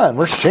having fun.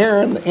 We're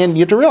sharing, and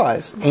you have to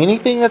realize,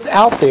 anything that's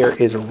out there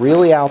is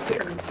really out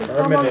there.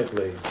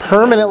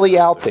 Permanently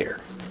out there.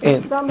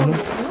 And someone was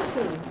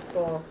looking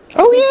for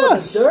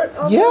yes. dirt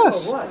on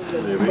Yes. them or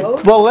what?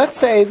 Smoke? Well, let's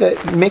say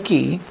that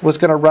Mickey was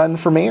going to run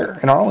for mayor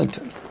in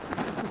Arlington.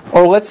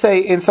 Or let's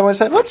say, and someone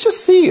said, let's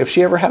just see if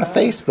she ever had a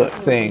Facebook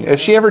thing, if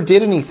she ever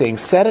did anything,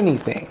 said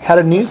anything, had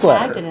a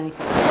newsletter,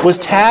 was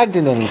tagged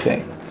in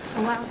anything.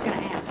 Well, I was going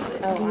to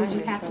ask, would you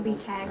have to be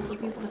tagged for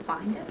people to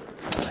find it?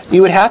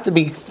 You would have to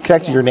be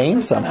connected to your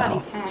name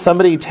somehow.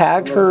 Somebody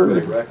tagged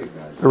her,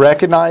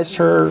 recognized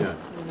her.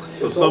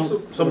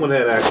 So someone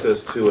had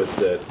access to it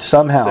that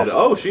somehow said,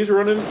 "Oh, she's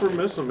running for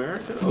Miss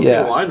America." Okay,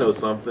 yes. Well, I know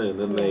something, and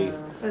then they.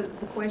 So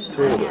the question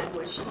I had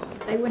was,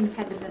 they wouldn't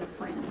have had to have been a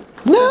friend.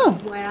 No.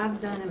 What I've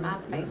done in my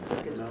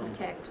Facebook is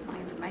protect my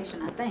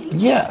information, I think.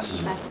 Yes.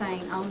 By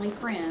saying only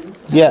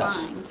friends of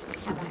yes. mine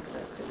have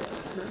access to this.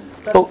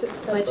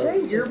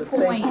 But your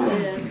point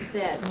is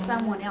that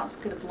someone else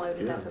could have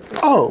loaded up a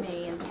picture of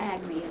me and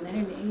tagged me, and then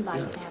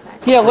anybody can have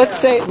access. Yeah,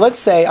 let's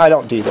say I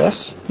don't do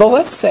this, but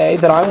let's say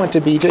that I went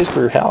to BJ's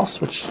Brew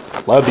House, which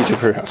love BJ's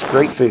Brew House,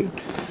 great food,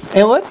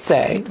 and let's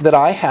say that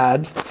I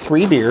had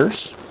 3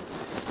 beers,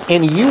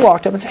 and you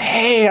walked up and said,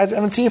 "Hey, I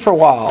haven't seen you for a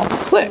while."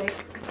 Click,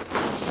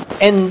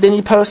 and then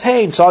you post,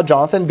 "Hey, saw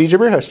Jonathan BJ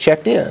Brew House,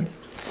 checked in,"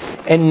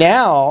 and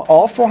now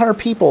all 400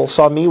 people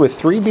saw me with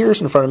 3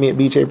 beers in front of me at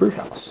BJ Brew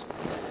House.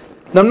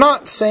 Now, I'm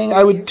not saying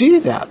I would do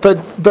that,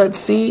 but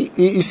see,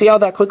 you see how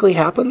that quickly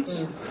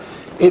happens?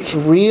 It's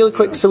really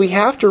quick. So we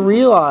have to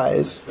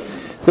realize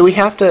that we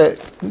have to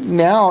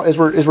now, as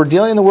we're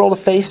dealing in the world of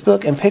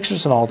Facebook and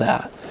pictures and all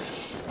that,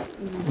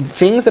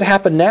 things that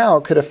happen now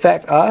could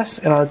affect us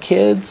and our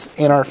kids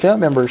and our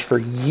family members for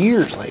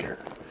years later.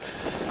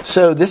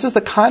 So this is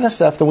the kind of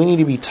stuff that we need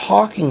to be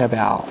talking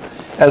about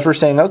as we're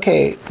saying,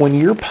 okay, when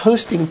you're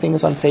posting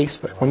things on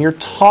Facebook, when you're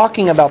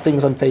talking about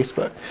things on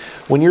Facebook,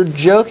 when you're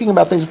joking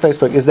about things on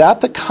Facebook, is that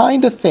the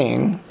kind of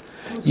thing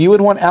you would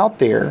want out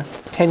there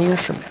 10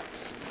 years from now?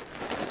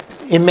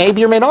 It may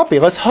be or may not be.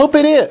 Let's hope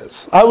it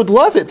is. I would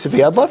love it to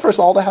be. I'd love for us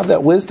all to have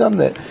that wisdom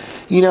that,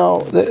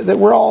 that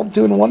we're all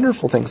doing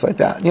wonderful things like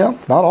that.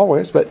 Not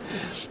always, but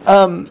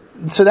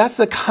so that's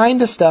the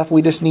kind of stuff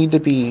we just need to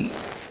be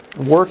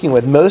working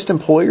with. Most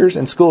employers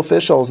and school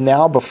officials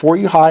now, before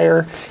you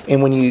hire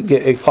and when you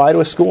apply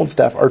to a school and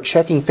stuff, are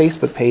checking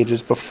Facebook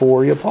pages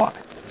before you apply.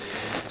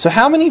 So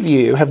how many of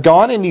you have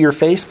gone into your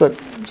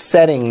Facebook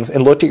settings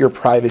and looked at your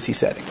privacy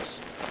settings?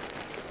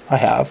 I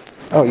have.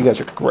 Oh, you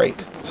guys are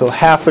great. So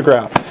half the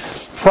crowd.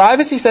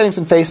 Privacy settings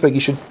in Facebook,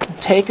 you should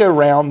take a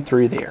round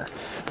through there.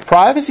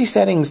 Privacy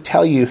settings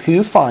tell you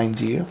who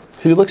finds you,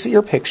 who looks at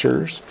your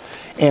pictures,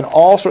 and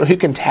who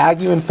can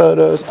tag you in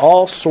photos,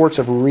 all sorts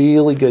of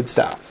really good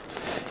stuff.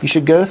 You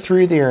should go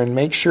through there and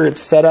make sure it's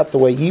set up the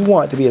way you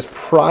want, to be as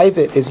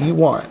private as you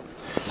want.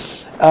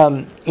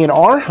 In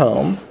our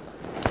home,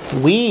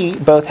 we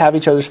both have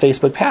each other's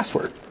Facebook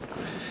password.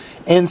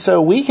 And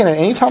so we can, at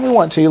any time we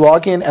want to,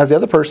 log in as the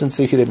other person,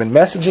 see who they've been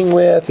messaging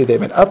with, who they've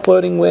been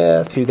uploading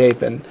with, who they've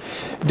been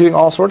doing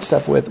all sorts of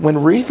stuff with.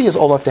 When Ruthie is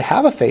old enough to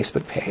have a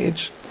Facebook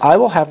page, I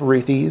will have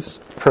Ruthie's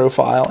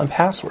profile and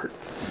password.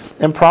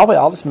 And probably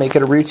I'll just make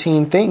it a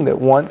routine thing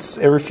that once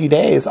every few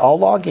days I'll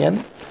log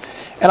in.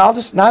 And I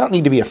don't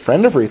need to be a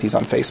friend of Ruthie's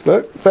on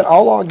Facebook, but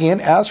I'll log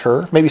in as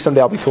her. Maybe someday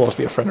I'll be cool enough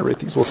to be a friend of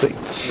Ruthie's. We'll see.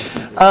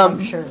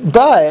 Sure.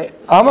 But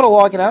I'm going to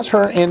log in as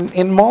her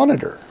and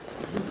monitor.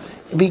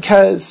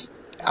 Because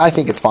I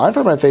think it's fine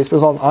for my Facebook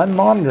as long as I'm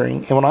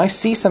monitoring. And when I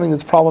see something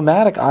that's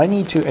problematic, I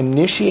need to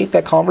initiate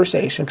that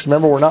conversation. Because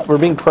remember, we're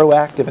being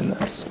proactive in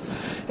this.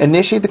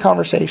 Initiate the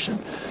conversation.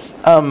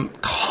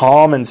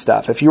 Common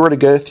stuff. If you were to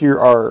go through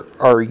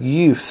our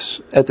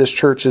youths at this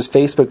church's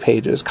Facebook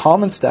pages,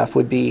 common stuff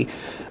would be,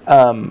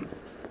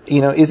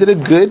 is it a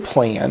good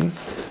plan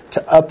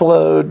to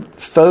upload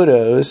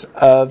photos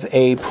of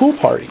a pool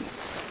party?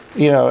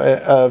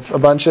 Of a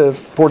bunch of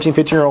 14,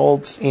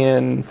 15-year-olds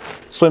in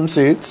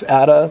swimsuits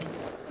at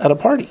a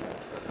party.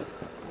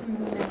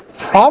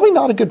 Probably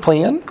not a good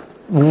plan.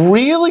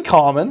 Really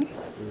common.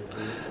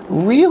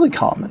 Really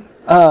common.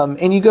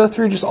 And you go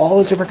through just all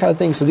those different kind of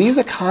things. So these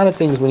are the kind of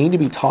things we need to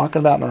be talking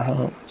about in our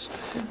homes.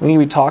 We need to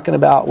be talking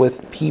about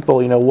with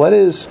people. What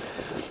is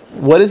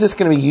what is this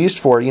going to be used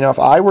for? If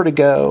I were to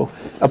go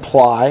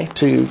apply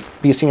to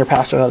be a senior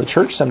pastor at another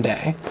church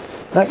someday,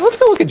 like, let's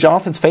go look at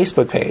Jonathan's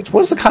Facebook page.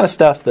 What is the kind of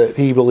stuff that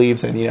he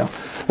believes in?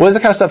 What is the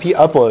kind of stuff he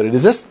uploaded?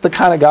 Is this the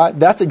kind of guy?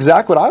 That's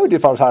exactly what I would do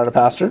if I was hired a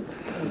pastor.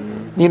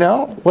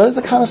 What is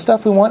the kind of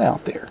stuff we want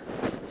out there?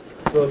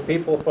 So if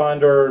people find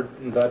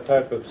that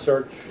type of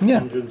search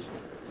engines,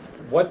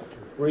 what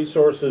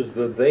resources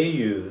do they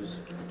use?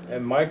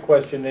 And my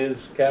question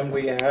is, can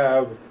we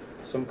have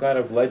some kind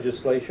of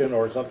legislation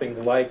or something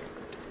like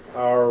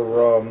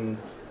our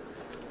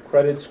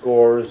credit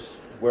scores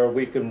where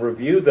we can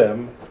review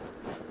them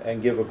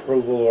and give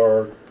approval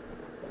or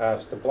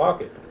ask to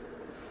block it?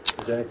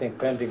 Is there anything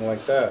pending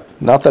like that?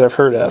 Not that I've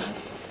heard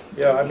of.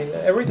 Yeah, I mean,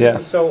 everything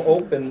is so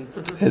open.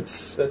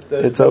 It's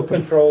there's no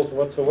open controls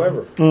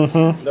whatsoever.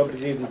 Mm-hmm.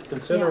 Nobody's even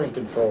considering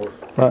controls.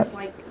 Right. It's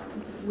like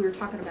we were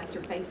talking about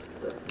your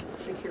Facebook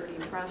security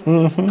and privacy.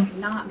 Mm-hmm.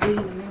 Not being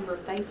a member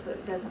of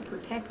Facebook doesn't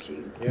protect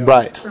you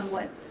Right. from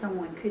what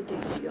someone could do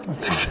to you.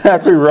 That's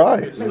exactly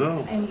right.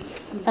 And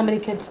Somebody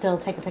could still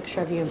take a picture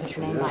of you and put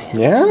your name by it.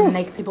 Yeah.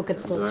 And people could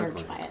still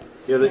search by it.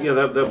 Yeah,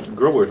 that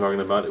girl we were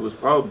talking about, it was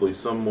probably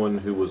someone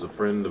who was a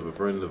friend of a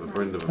friend of a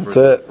friend of a That's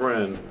friend of it. a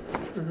friend.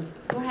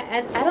 Right,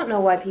 and I don't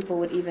know why people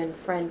would even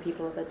friend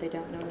people that they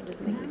don't know. It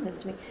doesn't make any sense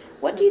to me.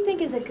 What do you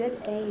think is a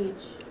good age,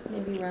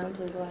 maybe round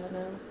table, I don't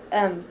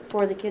know,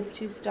 for the kids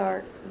to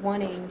start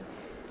wanting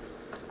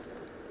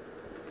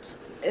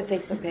a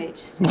Facebook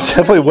page?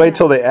 Definitely wait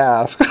till they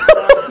ask.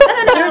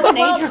 There's an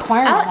age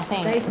requirement, I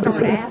think. they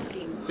start asking.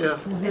 Yeah.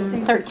 As soon as they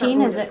 13, start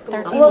going is to it school.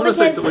 13? Well, wanna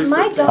say it's because at least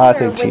my 13. I daughter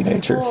think went to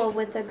teenager. school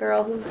with a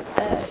girl who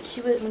when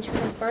she was in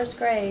first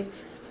grade.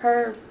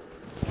 Her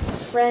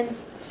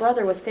friend's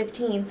brother was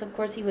 15, so of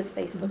course he was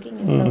Facebooking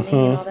and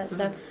filming and all that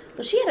stuff.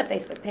 Well, she had a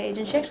Facebook page,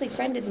 and she actually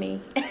friended me.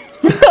 No,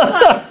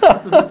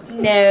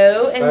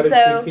 How and did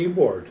so she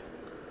keyboard?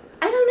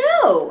 I don't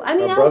know. I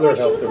mean, Her I was brother like,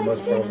 she helped was her like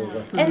most 6.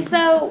 probably. And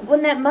so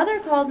when that mother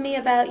called me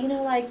about,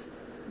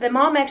 the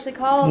mom actually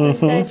called and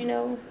said,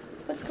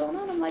 what's going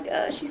on? I'm like,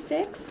 she's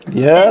 6.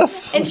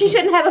 Yes. And she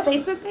shouldn't have a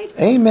Facebook page.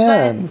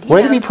 Amen. But,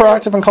 Way to be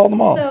proactive and call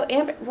them all. So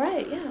Amber,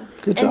 right, yeah.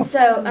 Good And job.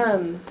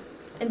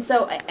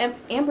 so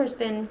Amber's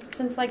been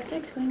since like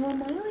 6 going, well,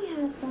 Miley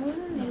has one.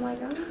 And I'm like,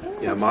 oh,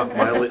 okay. Yeah,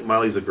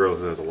 Miley's a girl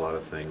who has a lot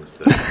of things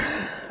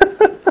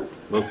that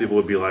most people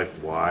would be like,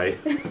 why?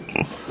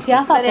 See,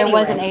 I thought But there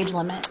was an anyway. age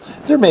limit.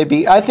 There may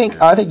be. I think you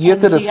have to And you have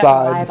to lie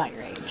decide. about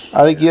your age.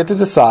 I think you have to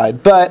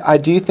decide. But I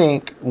do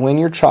think when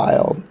your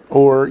child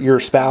or your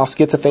spouse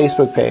gets a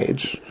Facebook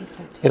page,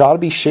 it ought to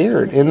be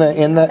shared.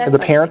 The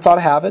parents ought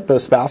to have it.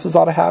 Both spouses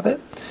ought to have it.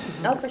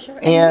 Oh, for sure.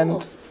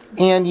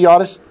 And you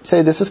ought to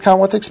say this is kind of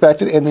what's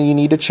expected, and then you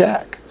need to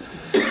check.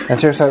 And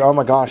Sarah said, "Oh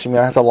my gosh, I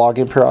have to log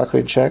in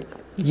periodically and check."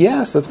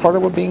 Yes, that's part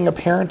of what being a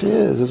parent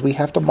is we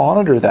have to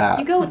monitor that.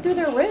 You go through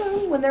their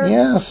room when they're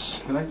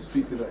Yes. Can I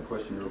speak to that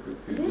question real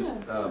quick too? Yeah. Just,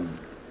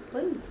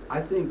 Please. I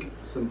think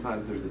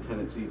sometimes there's a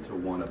tendency to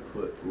want to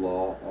put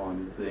law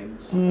on things.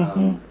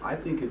 Mhm. I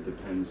think it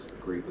depends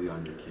greatly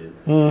on your kid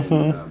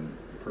Mhm. and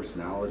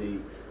personality,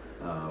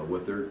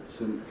 what their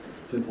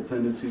sinful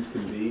tendencies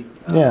can be,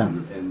 Yeah.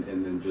 and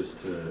then just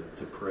to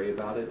pray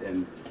about it,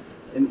 and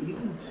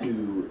even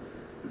to,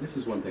 this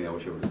is one thing I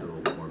wish I would have said a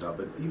little bit more about,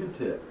 but even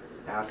to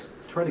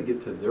try to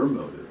get to their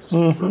motives for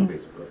Mhm.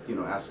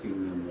 Facebook, asking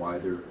them why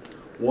they're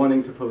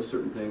wanting to post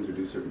certain things or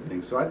do certain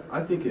things. So I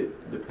think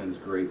it depends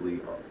greatly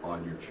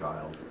on your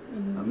child.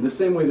 In the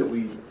same way that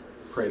we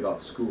pray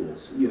about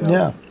schools,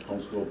 Yeah.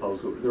 homeschool, public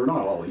school, they're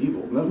not all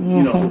evil, no,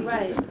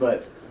 Right.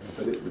 but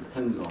it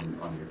depends on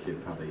your kid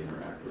how they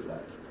interact with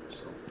that.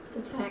 So.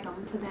 To tag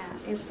on to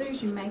that, as soon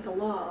as you make a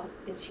law,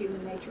 it's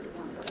human nature to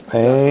want to go.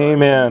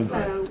 Amen.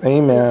 So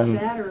Amen.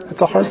 It's better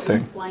It's a hard to thing.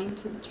 explain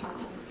to the child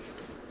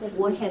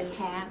what has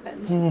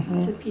happened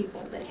Mhm. to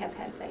people that have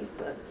had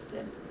Facebook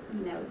that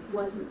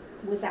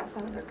was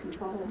outside of their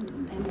control,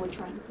 and we're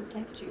trying to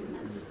protect you. And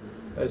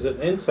that's As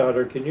an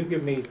insider, can you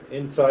give me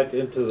insight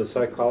into the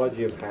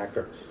psychology of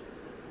hackers?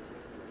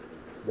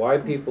 Why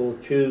people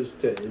choose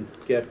to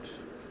get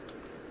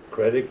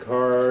credit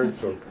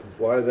cards, or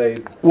why they...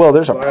 Well,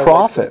 there's a violate-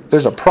 profit.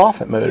 There's a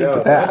profit motive Yeah, to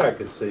that I that.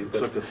 could see.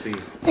 But Like a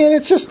thief. And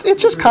it's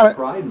just kind of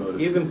Pride motive.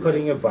 even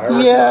putting a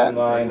virus Yeah.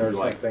 online or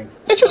something.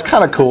 it's just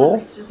kind of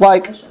cool.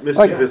 Like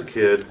Mischievous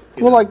kid.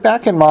 you well, know. like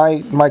back in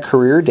my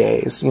career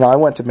days, I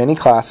went to many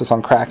classes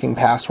on cracking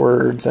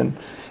passwords, and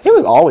it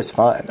was always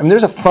fun. I mean,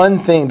 there's a fun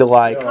thing to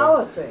like.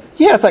 Power thing.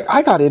 Yeah, it's like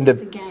I got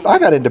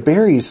into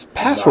Barry's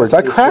passwords.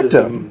 I cracked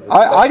them.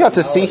 I got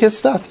to see his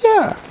stuff.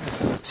 Yeah.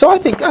 So I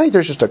think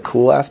there's just a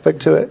cool aspect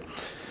to it.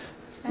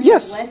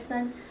 Yes.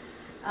 Question.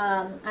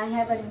 I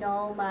haven't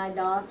known my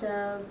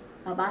daughter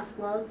a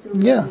password to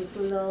Yeah.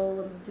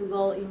 to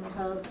go in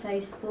her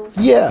Facebook.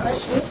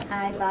 Yes. But if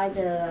I buy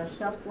the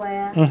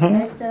software Mhm.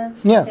 later,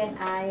 Yeah. can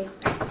I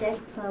check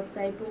her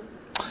Facebook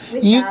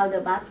You- without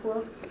the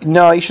password?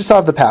 No, you should still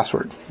have the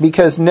password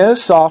because no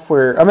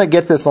software. I'm going to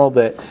get this a little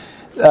bit.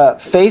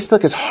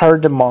 Facebook is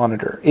hard to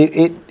monitor.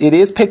 It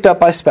is picked up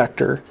by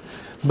Spectre,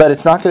 but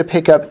it's not going to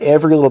pick up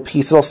every little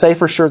piece. It'll say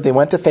for sure they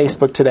went to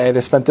Facebook today,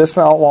 they spent this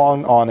amount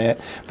long on it,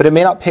 but it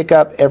may not pick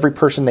up every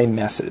person they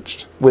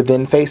messaged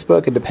within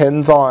Facebook. It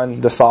depends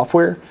on the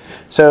software.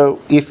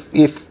 So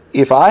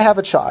if I have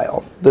a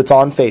child that's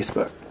on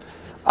Facebook,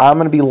 I'm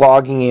going to be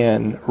logging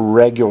in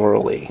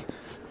regularly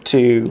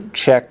to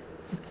check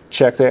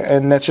there,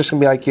 and that's just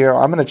going to be like,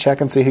 I'm going to check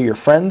and see who your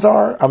friends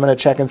are. I'm going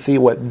to check and see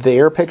what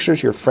their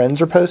pictures your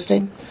friends are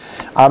posting.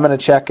 I'm going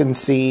to check and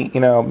see, do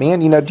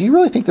you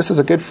really think this is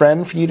a good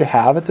friend for you to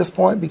have at this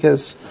point?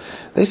 Because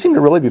they seem to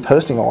really be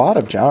posting a lot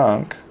of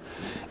junk,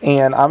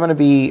 and I'm going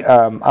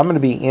to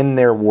be in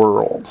their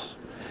world.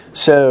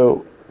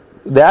 So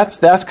that's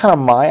kind of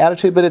my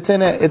attitude, but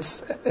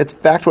it's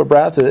back to what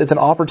Brad said. It's an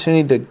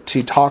opportunity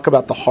to talk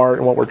about the heart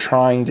and what we're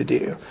trying to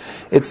do.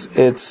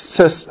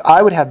 So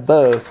I would have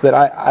both, but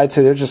I'd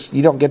say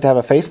you don't get to have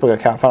a Facebook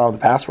account if I don't have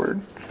the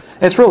password.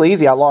 It's real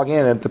easy. I log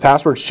in and if the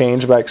password's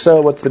changed, I'm like,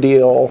 so what's the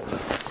deal?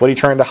 What are you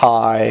trying to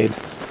hide?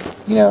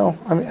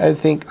 I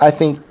think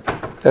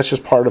that's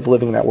just part of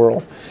living in that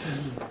world.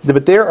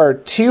 But there are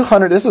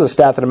 200, this is a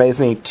stat that amazed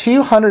me,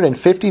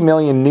 250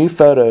 million new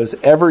photos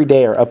every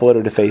day are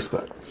uploaded to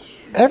Facebook.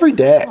 Every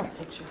day.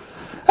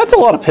 That's a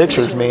lot of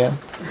pictures, man.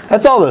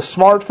 That's all those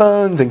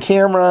smartphones and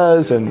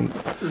cameras and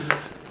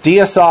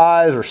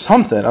DSIs or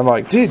something. I'm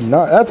like, dude,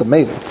 no, that's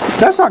amazing.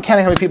 That's not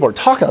counting how many people are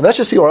talking about. That's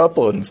just people are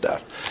uploading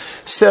stuff.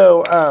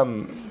 So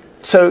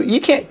you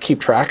can't keep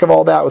track of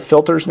all that with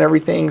filters and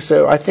everything.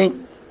 So I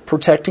think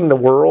protecting the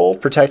world,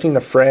 protecting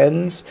the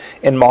friends,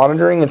 and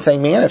monitoring and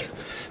saying, man,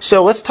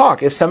 so let's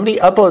talk. If somebody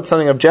uploads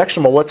something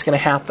objectionable, what's going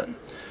to happen?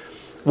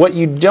 What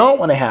you don't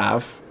want to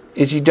have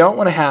is you don't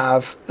want to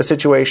have a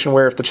situation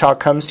where if the child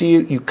comes to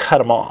you, you cut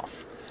them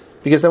off.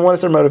 Because then what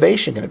is their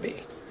motivation going to be?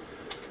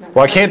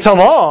 Well, I can't tell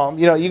mom.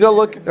 You go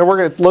look, and we're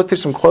going to look through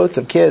some quotes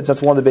of kids. That's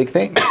one of the big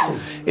things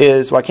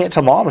is, well, I can't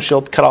tell mom or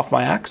she'll cut off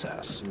my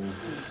access.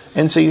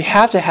 And so you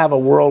have to have a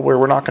world where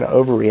we're not going to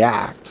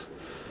overreact.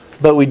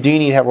 But we do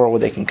need to have a world where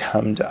they can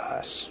come to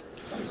us.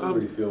 How does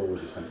everybody feel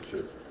with the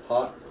temperature?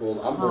 Hot,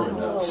 cold? I'm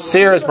burning up.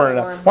 Sarah's burning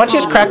up. Why don't you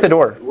just crack the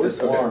door? Is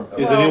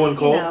anyone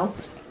cold?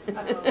 It's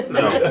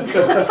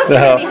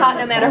gonna be hot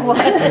no matter what.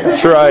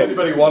 That's right.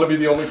 Anybody want to be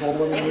the only cold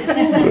one?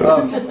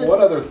 One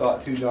other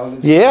thought too, Jonathan.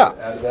 Yeah.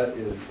 Add to that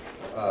is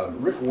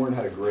Rick Warren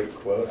had a great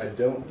quote. I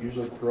don't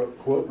usually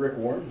quote Rick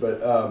Warren,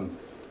 but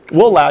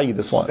we'll allow you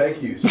this once.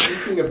 Thank you.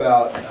 Speaking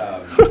about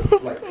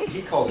like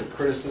he called it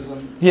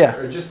criticism, yeah,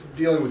 or just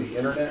dealing with the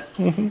internet,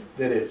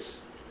 that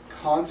it's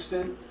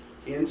constant,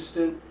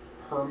 instant,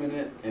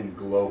 permanent, and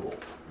global.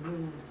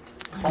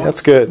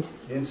 That's good.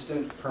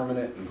 Instant,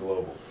 permanent, and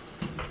global.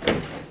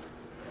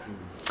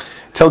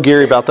 Tell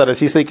Gary about that as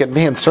he's thinking,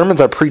 man,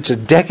 sermons I preached a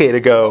decade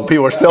ago,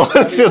 people are still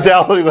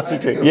downloading, listening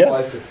to. Yeah.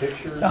 Applies to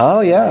pictures.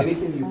 Oh yeah.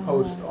 Anything you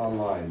post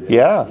online.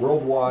 Yeah.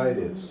 Worldwide,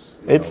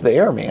 it's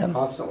there, man.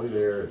 Constantly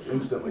there. It's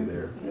instantly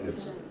there, and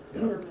it's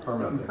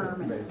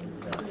permanently.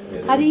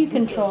 How do you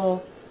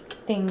control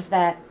things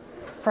that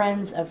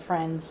friends of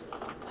friends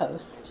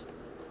post?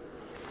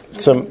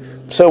 So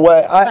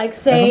what like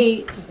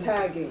say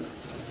tagging.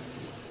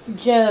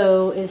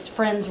 Joe is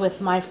friends with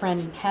my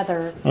friend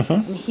Heather,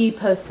 and he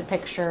posts a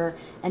picture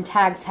and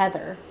tags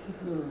Heather.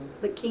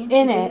 But can't you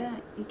do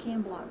that? You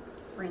can block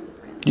friends of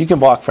friends. You can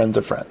block friends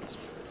of friends.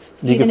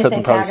 You Even can if set they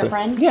the tag privacy. a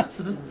friend? Yeah,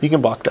 you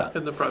can block that.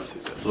 In the privacy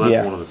settings. So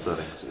that's one of the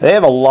settings. They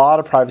have a lot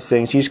of privacy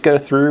settings. You just go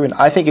through, and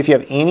I think if you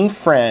have any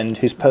friend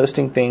who's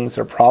posting things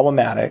that are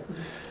problematic,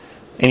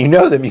 and you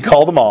know them, you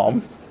call the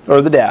mom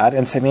or the dad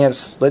and say, man,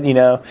 just letting you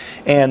know,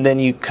 and then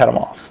you cut them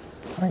off.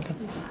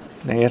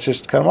 Then you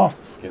just cut them off.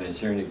 Can I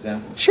share an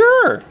example?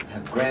 Sure. My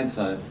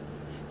grandson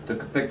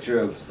took a picture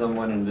of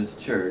someone in this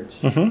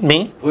church.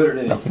 Me? Put it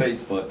in his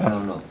Facebook. I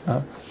don't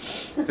know.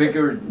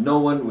 Figured no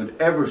one would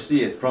ever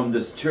see it from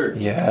this church.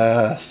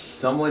 Yes.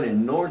 Someone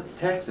in North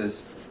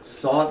Texas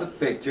saw the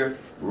picture,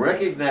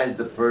 recognized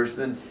the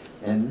person,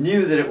 and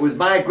knew that it was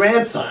my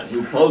grandson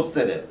who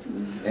posted it.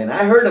 And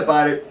I heard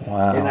about it,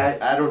 wow. And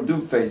I don't do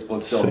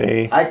Facebook, so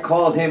See? I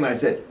called him and I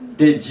said,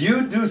 did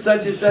you do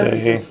such and such? He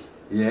See? said,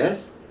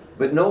 yes.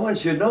 But no one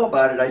should know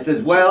about it. I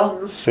says,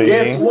 well, See?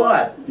 guess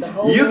what?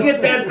 You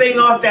get that thing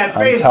off that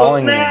I'm Facebook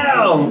telling you.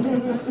 now.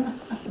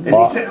 And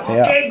he said,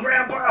 okay, Yeah.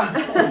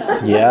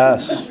 Grandpa.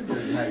 Yes.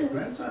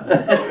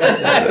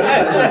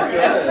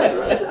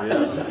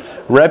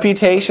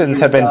 Reputations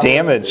have been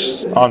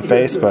damaged on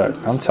Facebook.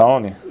 I'm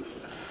telling you.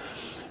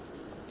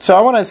 So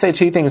I want to say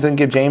two things and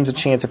give James a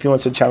chance if he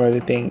wants to chime in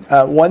anything.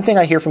 One thing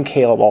I hear from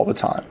Caleb all the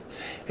time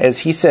is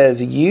he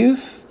says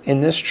youth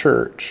in this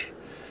church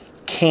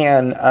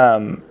can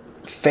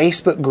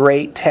Facebook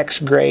great,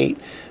 text great,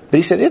 but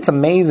he said it's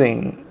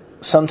amazing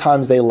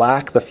sometimes they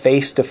lack the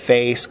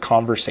face-to-face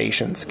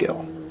conversation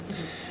skill.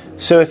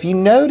 So if you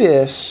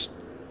notice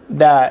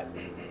that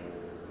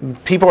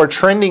people are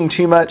trending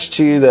too much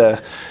to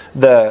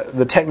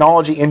the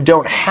technology and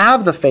don't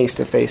have the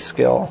face-to-face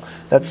skill,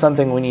 that's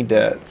something we need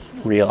to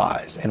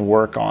realize and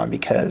work on,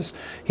 because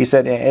he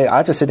said, I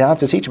have to sit down, I have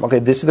to teach them, okay,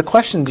 this is the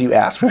questions you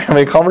ask. We're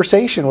having a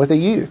conversation with a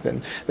youth,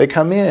 and they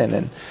come in,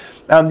 and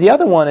The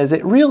other one is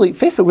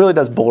Facebook really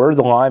does blur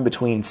the line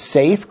between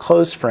safe,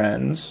 close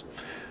friends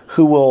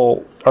who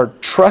are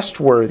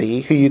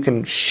trustworthy, who you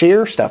can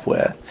share stuff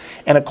with,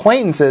 and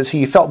acquaintances who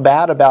you felt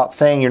bad about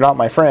saying you're not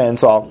my friend,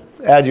 so I'll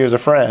add you as a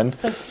friend.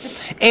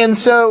 And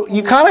so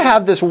you kind of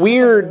have this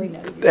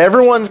weird,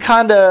 everyone's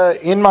kind of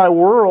in my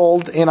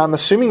world, and I'm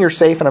assuming you're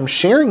safe, and I'm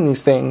sharing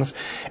these things,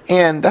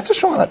 and that's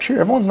just really not true.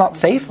 Everyone's not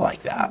safe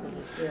like that.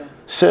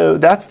 So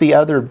that's the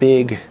other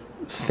big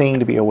thing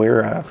to be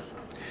aware of.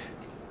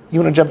 You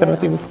want to jump in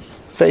with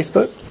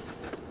Facebook?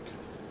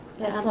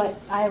 That's like,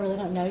 I really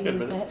don't know you,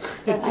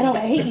 but I don't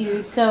hate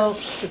you, so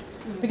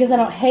because I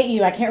don't hate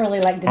you, I can't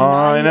really like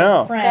deny you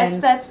as a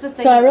friend. That's the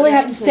thing. So I really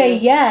have to into. say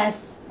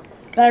yes,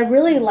 but I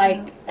really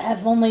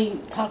have only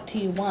talked to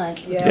you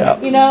once. Yeah.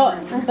 You know,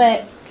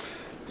 but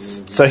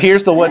So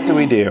here's the what do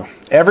we do.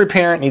 Every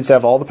parent needs to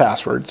have all the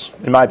passwords,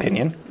 in my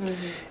opinion.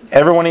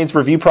 Everyone needs to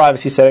review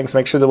privacy settings,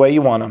 make sure the way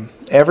you want them.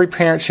 Every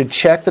parent should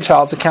check the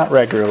child's account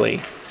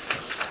regularly.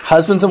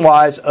 Husbands and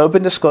wives,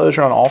 open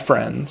disclosure on all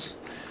friends.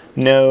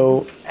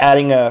 No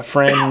adding a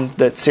friend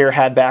that Sarah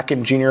had back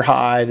in junior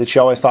high that she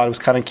always thought was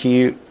kind of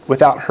cute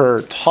without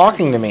her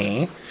talking to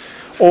me.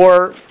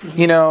 Or,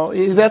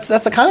 that's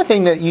the kind of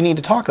thing that you need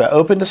to talk about.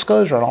 Open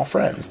disclosure on all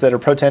friends that are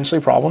potentially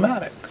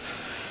problematic.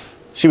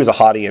 She was a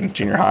hottie in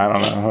junior high. I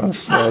don't know.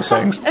 That's one of those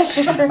things.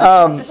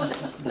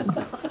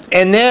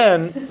 And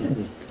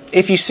then,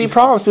 if you see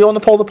problems, be willing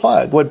to pull the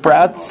plug. What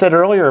Brad said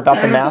earlier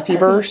about the Matthew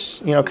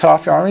verse, cut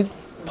off your arm,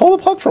 pull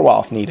the plug for a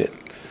while if needed.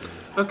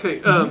 Okay,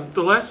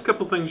 the last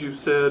couple things you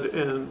said,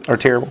 and Or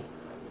terrible.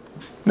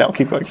 No,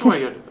 keep going. Oh,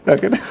 yeah.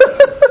 Okay.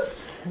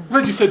 I'm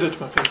glad you said that to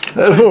my face.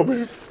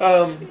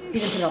 you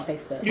can put it on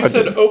Facebook. You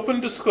said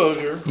open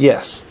disclosure.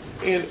 Yes.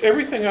 And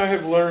everything I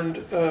have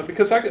learned,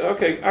 because I've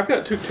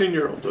got two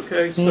 10-year-olds.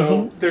 Okay,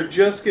 so they're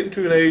just getting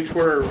to an age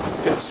where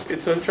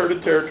it's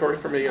uncharted territory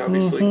for me,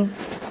 obviously.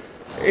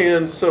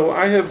 And so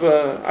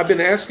I've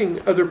been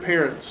asking other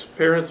parents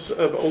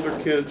of older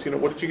kids,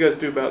 what did you guys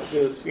do about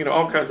this?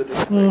 All kinds of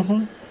different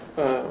things.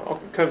 All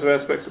kinds of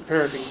aspects of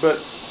parenting,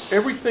 but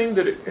everything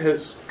that it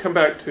has come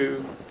back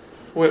to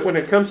when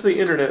it comes to the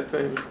internet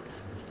thing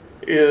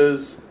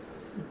is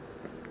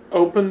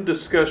open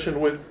discussion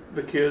with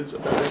the kids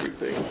about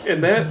everything.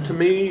 And that to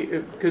me,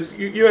 because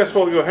you asked a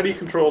while ago, how do you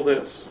control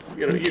this?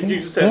 You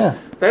just said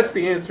that's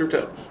the answer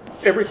to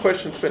every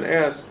question that's been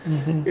asked.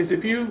 Is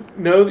if you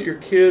know that your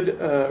kid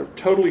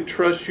totally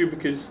trusts you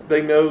because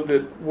they know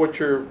that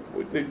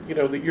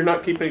that you're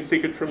not keeping any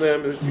secrets from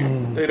them.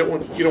 You don't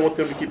want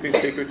them to keep any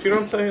secrets. You know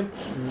what I'm saying?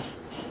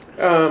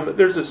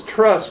 There's this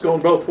trust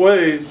going both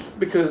ways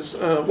because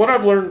what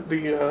I've learned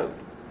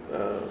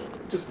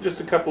just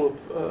a couple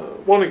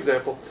of one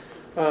example.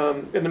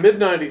 In the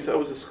mid-'90s, I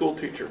was a school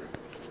teacher.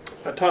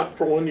 I taught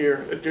for 1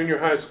 year at junior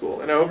high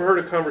school, and I overheard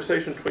a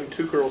conversation between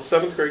two girls,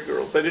 7th grade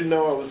girls. They didn't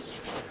know I was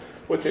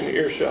within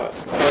earshot.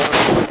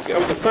 I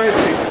was a science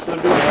teacher, so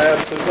they're doing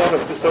labs. So it was a lot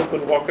of just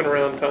open walking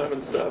around time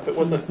and stuff. It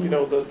wasn't,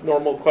 the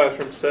normal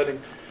classroom setting.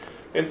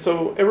 And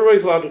so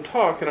everybody's allowed to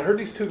talk, and I heard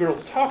these two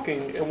girls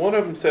talking, and one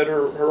of them said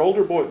her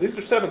older boy, these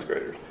are 7th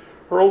graders,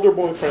 her older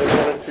boyfriend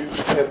wanted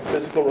to have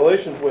physical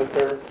relations with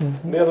her,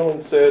 and the other one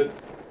said,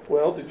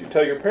 well, did you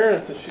tell your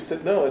parents? And she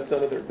said, no, it's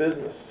none of their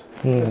business.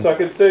 And so I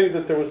could say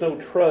that there was no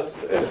trust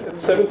at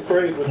 7th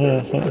grade with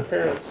their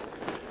parents.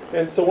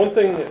 And so one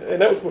thing,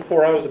 and that was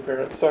before I was a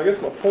parent, so I guess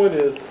my point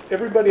is,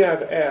 everybody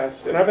I've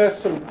asked, and I've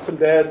asked some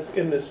dads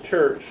in this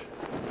church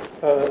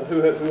who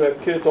have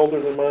kids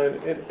older than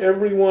mine, and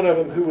every one of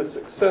them who was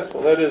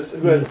successful, that is,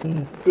 who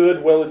had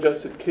good,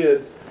 well-adjusted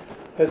kids,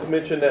 has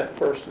mentioned that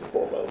first and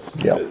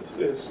foremost.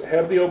 Is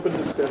have the open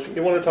discussion.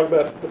 You want to talk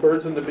about the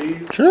birds and the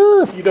bees?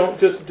 Sure. You don't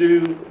just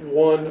do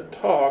one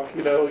talk.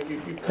 You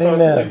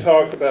constantly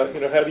talk about,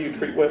 how do you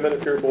treat women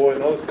if you're a boy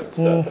and all this kind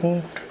of stuff.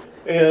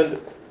 And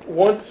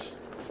once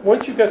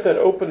you've got that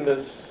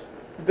openness,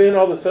 then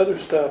all this other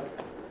stuff,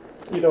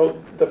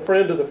 the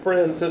friend of the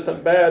friend says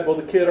something bad, well,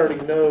 the kid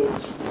already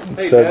knows.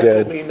 It's so Dad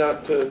good. told me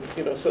not to,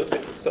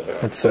 associate this stuff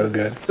out. It's so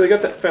good. So they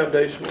got that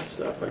foundational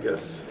stuff, I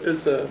guess.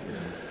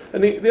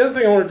 And the other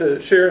thing I wanted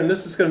to share, and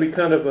this is going to be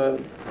kind of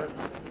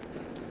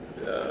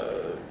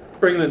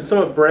bringing in some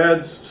of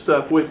Brad's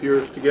stuff with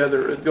yours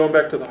together, going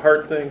back to the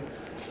heart thing.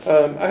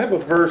 I have a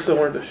verse I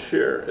wanted to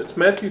share. It's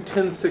Matthew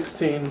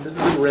 10:16. This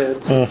is in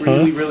red, so it's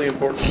really, really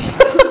important.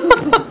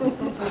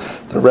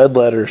 The red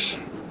letters.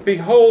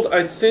 Behold,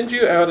 I send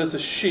you out as a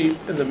sheep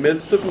in the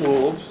midst of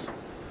wolves,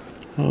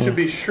 to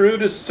be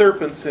shrewd as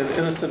serpents and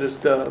innocent as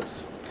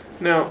doves.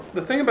 Now,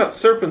 the thing about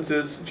serpents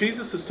is,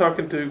 Jesus is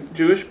talking to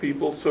Jewish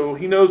people, so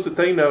he knows that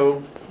they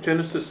know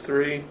Genesis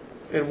 3,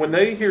 and when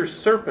they hear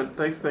serpent,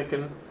 they're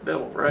thinking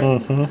devil,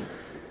 right?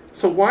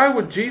 So why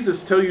would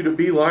Jesus tell you to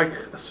be like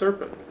a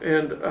serpent?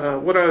 And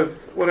what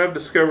I've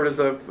discovered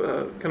as I've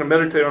kind of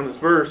meditated on this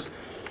verse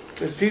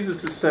is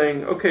Jesus is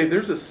saying, okay,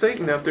 there's a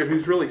Satan out there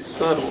who's really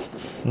subtle,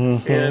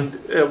 and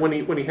when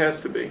he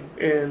has to be,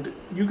 and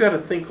you got to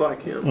think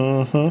like him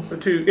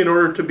in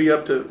order to be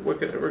up to what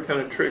kind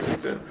of tricks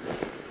he's in.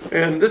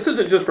 And this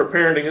isn't just for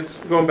parenting. It's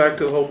going back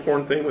to the whole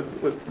porn thing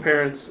with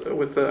parents,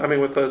 with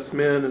us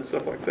men and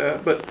stuff like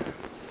that. But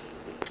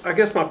I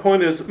guess my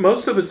point is,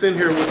 most of us in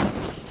here would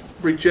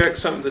reject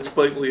something that's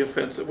blatantly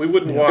offensive. We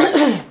wouldn't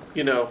watch,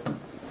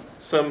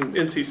 some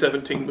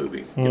NC-17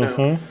 movie,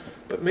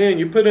 But man,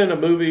 you put in a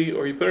movie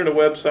or you put in a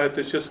website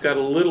that's just got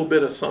a little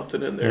bit of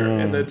something in there,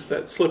 and that's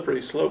that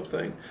slippery slope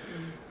thing.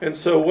 And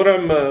so what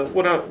I'm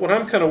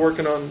kind of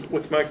working on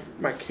with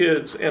my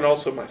kids and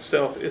also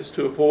myself is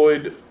to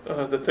avoid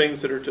the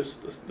things that are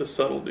just the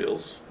subtle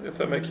deals, if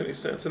that makes any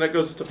sense. And that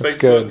goes to That's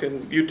Facebook good.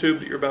 and YouTube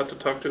that you're about to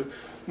talk to,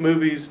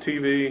 movies,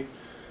 TV.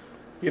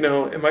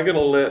 Am I going to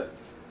let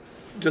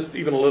just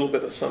even a little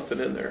bit of something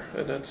in there?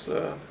 And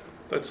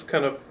that's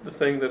kind of the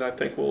thing that I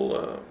think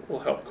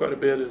will help quite a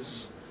bit.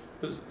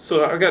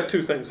 So I got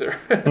two things there: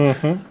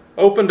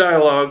 open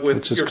dialogue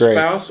with your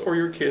spouse or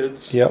your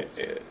kids. Yep.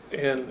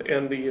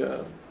 And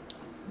the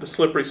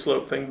slippery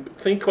slope thing.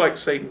 Think like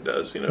Satan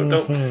does.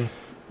 Don't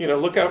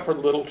look out for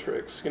little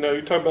tricks.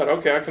 You talk about,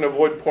 okay, I can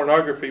avoid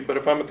pornography, but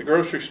if I'm at the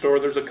grocery store,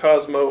 there's a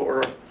Cosmo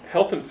or a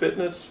Health and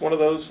Fitness, one of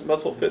those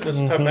muscle fitness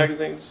type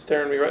magazines,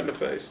 staring me right in the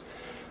face.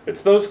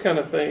 It's those kind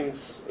of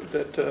things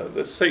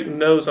that Satan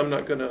knows I'm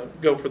not going to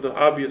go for the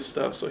obvious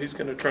stuff, so he's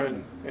going to try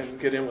and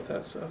get in with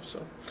that stuff.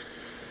 So.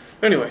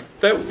 Anyway,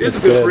 that is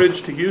a good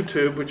bridge to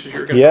YouTube, which is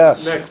you're going to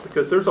do next,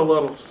 because there's a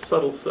lot of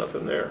subtle stuff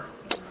in there.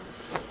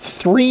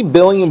 3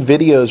 billion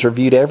videos are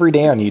viewed every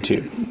day on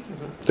YouTube.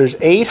 There's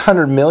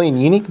 800 million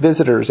unique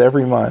visitors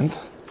every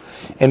month,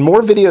 and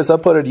more videos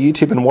uploaded to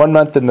YouTube in 1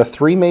 month than the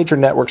 3 major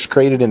networks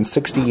created in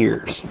 60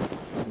 years.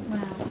 Wow.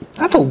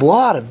 That's a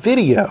lot of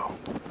video.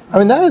 I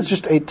mean, that is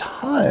just a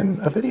ton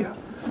of video.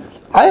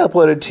 I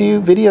uploaded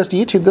 2 videos to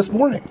YouTube this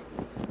morning,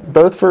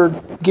 both for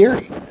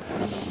Gary.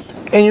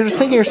 And you're just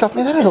thinking to yourself,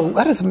 man,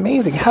 that is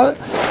amazing. How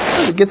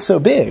does it get so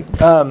big?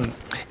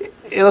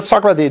 Let's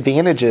talk about the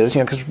advantages,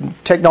 because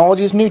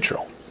technology is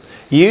neutral.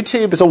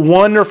 YouTube is a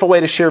wonderful way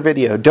to share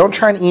video. Don't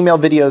try and email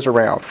videos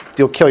around.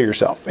 You'll kill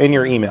yourself in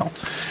your email.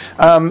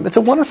 It's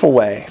a wonderful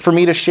way for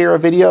me to share a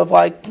video of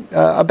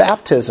a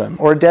baptism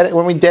or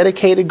when we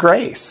dedicated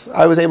Grace.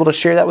 I was able to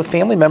share that with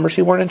family members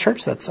who weren't in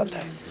church that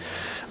Sunday.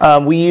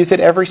 We use it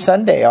every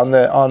Sunday on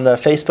the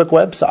Facebook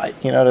website,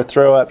 to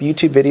throw up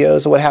YouTube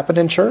videos of what happened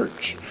in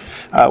church.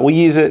 We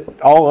use it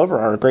all over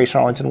our Grace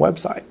Arlington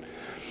website.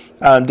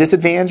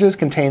 Disadvantages: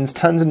 contains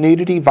tons of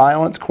nudity,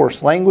 violence,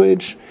 coarse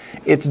language.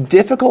 It's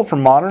difficult for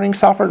monitoring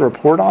software to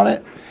report on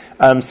it.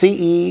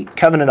 CE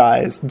Covenant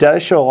Eyes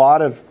does show a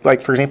lot of,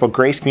 for example,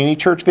 Grace Community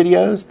Church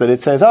videos that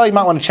it says, oh, you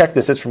might want to check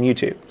this. It's from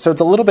YouTube. So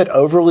it's a little bit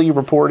overly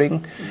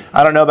reporting.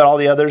 I don't know about all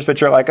the others,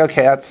 but you're like,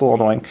 okay, that's a little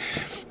annoying.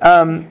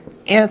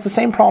 And it's the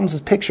same problems as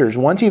pictures.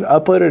 Once you've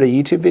uploaded a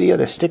YouTube video,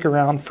 they stick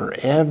around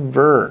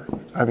forever.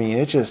 I mean,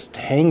 it just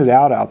hangs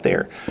out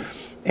there.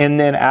 And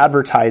then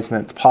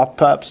advertisements,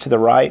 pop-ups to the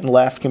right and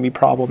left can be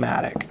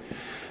problematic.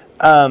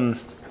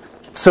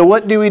 So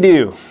what do we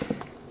do?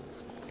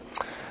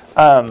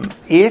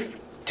 If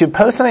to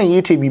post on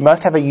YouTube, you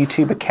must have a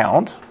YouTube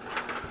account.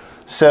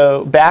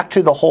 So back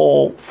to the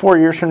whole 4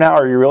 years from now,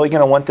 are you really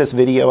going to want this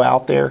video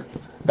out there?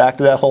 Back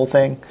to that whole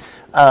thing.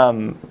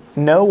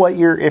 Know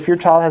if your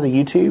child has a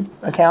YouTube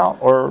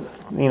account, or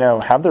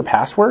have their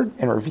password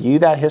and review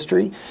that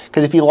history.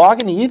 Because if you log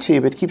into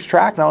YouTube, it keeps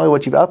track not only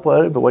what you've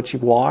uploaded, but what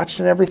you've watched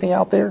and everything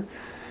out there.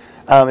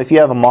 If you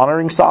have a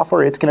monitoring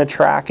software, it's going to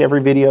track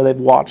every video they've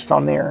watched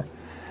on there.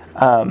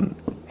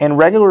 And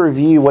regular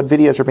review what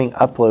videos are being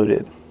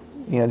uploaded.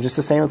 Just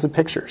the same as with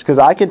pictures. Because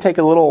I can take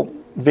a little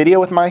video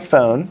with my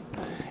phone,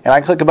 and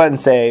I click a button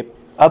and say,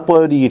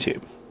 upload to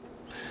YouTube.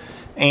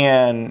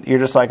 And you're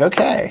just like,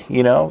 okay,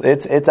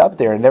 it's up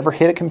there. It never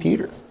hit a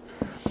computer.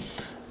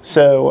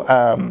 So,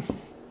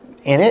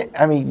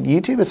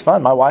 YouTube is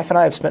fun. My wife and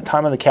I have spent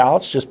time on the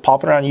couch just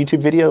popping around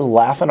YouTube videos,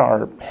 laughing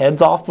our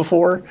heads off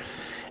before.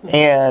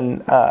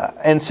 And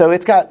so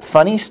it's got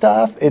funny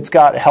stuff. It's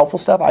got helpful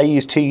stuff. I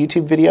used 2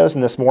 YouTube videos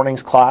in this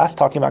morning's class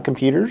talking about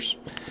computers.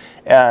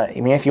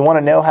 If you want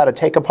to know how to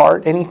take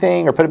apart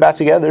anything or put it back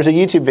together, there's a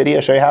YouTube video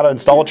show you how to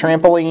install a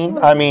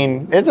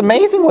trampoline. It's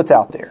amazing what's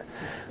out there.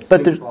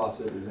 But the sink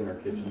faucet is in our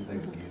kitchen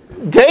thanks to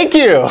YouTube. Thank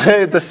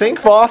you. The sink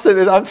faucet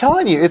is, I'm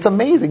telling you, it's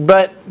amazing.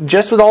 But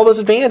just with all those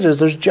advantages,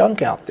 there's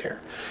junk out there.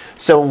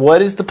 So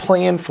what is the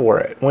plan for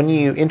it? When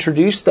you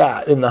introduce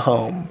that in the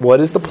home, what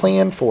is the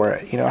plan for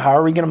it? How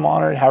are we going to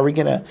monitor it? How are we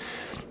going to,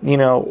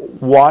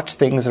 watch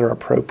things that are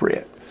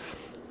appropriate?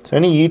 So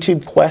any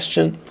YouTube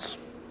questions?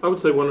 I would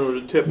say one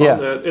other tip on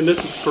that, and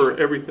this is for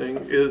everything,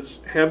 is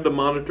have the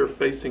monitor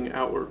facing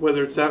outward,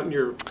 whether it's out in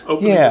your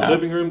opening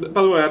living room.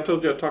 By the way, I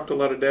told you I talked to a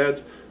lot of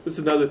dads. This is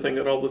another thing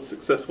that all the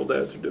successful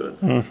dads are doing.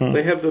 Mm-hmm.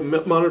 They have the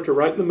monitor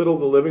right in the middle of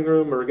the living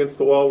room or against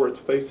the wall where it's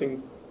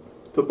facing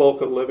the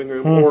bulk of the living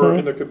room, or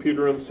in their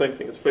computer room, same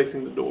thing. It's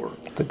facing the door.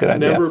 That's a good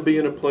idea. Never be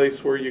in a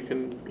place where you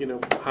can,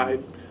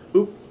 hide.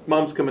 Oop,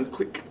 mom's coming.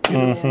 Click.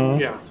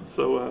 Yeah.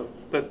 So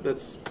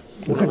that's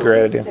a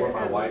great idea. Or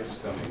my wife's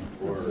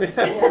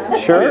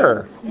coming.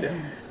 Sure.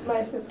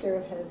 My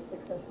sister has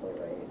successfully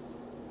raised.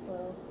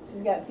 Well,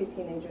 She's got 2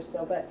 teenagers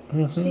still, but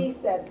Mhm. she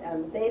said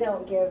they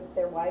don't give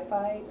their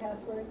Wi-Fi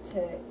password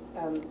to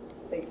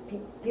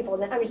people.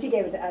 I mean, she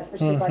gave it to us, but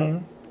she's like,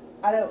 Mhm.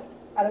 I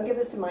don't give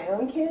this to my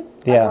own kids.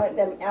 Yeah. I want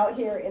them out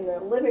here in the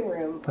living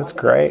room. That's on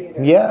the great.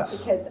 computer, Yes.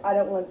 Because I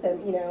don't want them,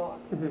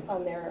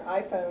 on their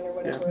iPhone or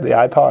whatever. The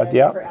iPod,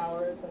 yeah. For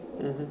hours.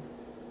 And,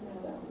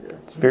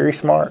 It's very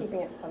smart.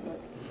 Keeping it public.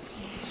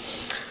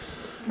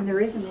 And there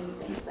isn't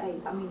anything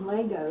safe. I mean,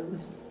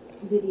 Legos,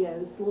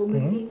 videos, little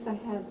Mhm. movies. I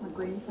had my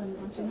grandson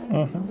watching those, and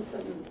all of a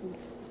sudden,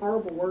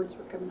 horrible words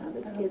were coming out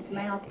of this kid's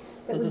mouth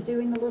that was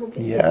doing the little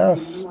video.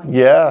 Yes. And I'm like,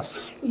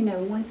 Yes.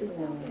 Once it's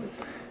out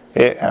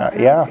there.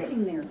 Yeah.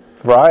 Sitting there.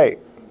 Right.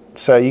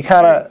 So you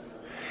kind of,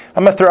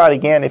 I'm going to throw out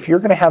again, if you're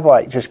going to have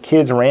like just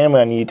kids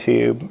randomly on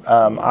YouTube,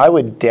 I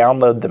would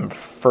download them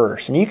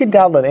first. And you can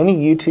download any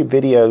YouTube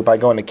video by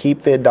going to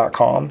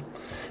keepvid.com.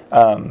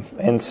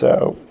 And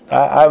so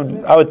I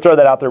would throw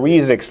that out there. We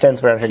use it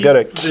extensively around here. Go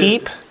to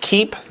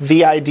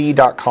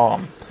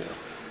keepvid.com.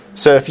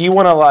 So if you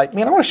want to I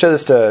want to show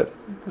this to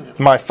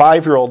my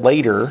 5-year-old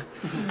later,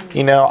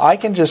 I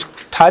can just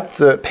paste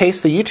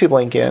the YouTube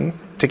link in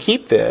to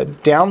KeepVid,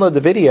 download the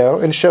video,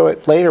 and show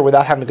it later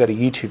without having to go to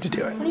YouTube to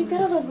do it. Well, you've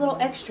got all those little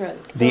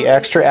extras. So The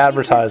extra if she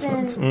puts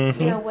advertisements. in,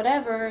 Mhm.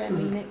 whatever. I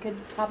mean, it could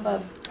pop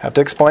up. Have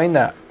to explain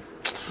that.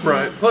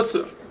 Right. Plus,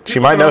 She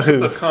might know who.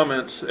 The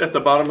comments at the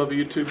bottom of a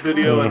YouTube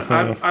video,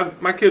 Mhm. and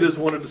my kid has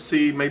wanted to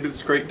see maybe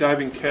this great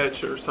diving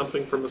catch or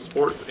something from a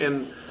sport,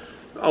 and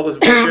all this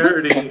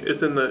vulgarity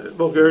is in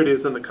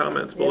the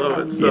comments below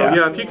it. So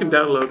Yeah. if you can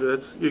download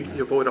it,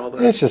 you avoid all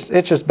that. It's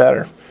just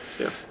better.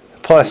 Yeah.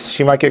 Plus,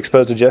 she might get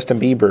exposed to Justin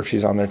Bieber if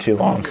she's on there too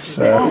long.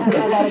 So. My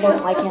daughter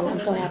doesn't like him. I'm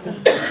so happy.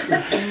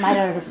 My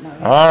daughter doesn't know.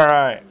 All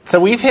right.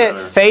 So we've hit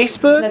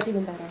Facebook. That's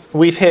even better.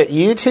 We've hit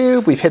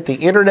YouTube. We've hit the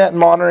internet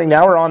monitoring.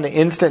 Now we're on to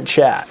instant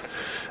chat.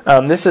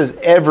 This is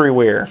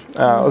everywhere.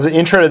 As an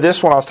intro to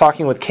this one, I was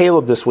talking with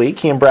Caleb this week.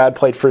 He and Brad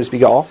played Frisbee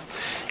golf.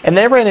 And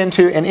they ran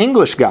into an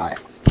English guy.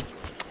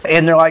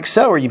 And they're like,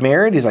 so, are you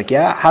married? He's like,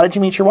 yeah. How did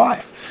you meet your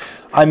wife?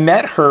 I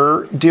met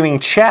her doing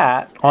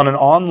chat on an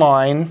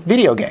online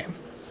video game.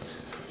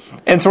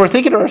 And so we're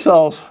thinking to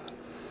ourselves,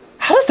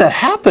 how does that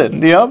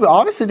happen? But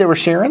obviously they were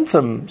sharing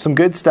some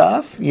good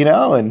stuff,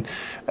 and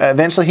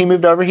eventually he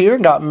moved over here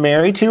and got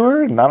married to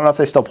her. And I don't know if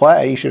they still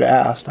play. You should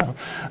have asked. No,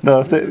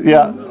 no.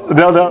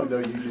 No,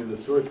 you do the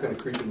story. It's kind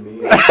of creeping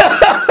me.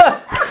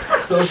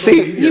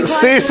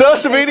 See,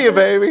 social media,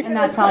 baby. And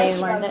that's how you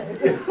learned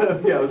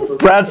it.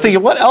 Brad's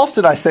thinking, what else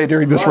did I say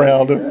during this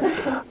round?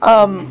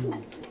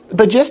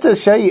 But just to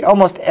show you,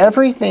 almost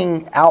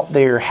everything out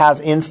there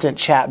has instant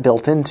chat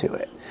built into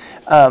it.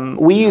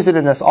 We use it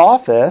in this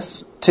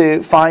office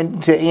to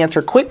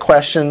answer quick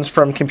questions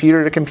from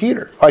computer to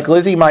computer. Like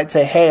Lizzie might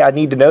say, hey, I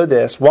need to know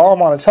this while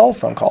I'm on a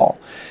telephone call.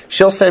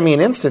 She'll send me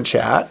an instant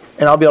chat,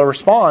 and I'll be able to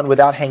respond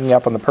without hanging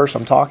up on the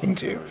person I'm talking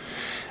to.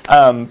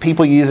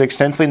 People use it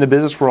extensively in the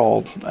business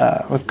world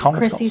with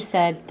conference Chrissy calls.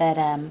 said that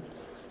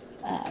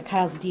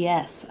Kyle's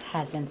DS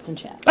has instant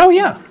chat. Oh,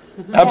 yeah.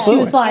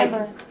 Absolutely. She was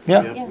like,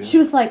 Yeah. She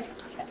was like,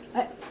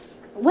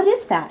 what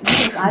is that? And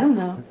he goes, I don't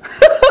know.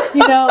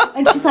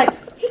 And she's like,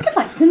 he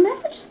could send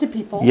messages to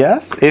people.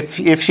 Yes,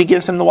 if she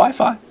gives him the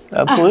Wi-Fi,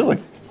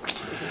 absolutely.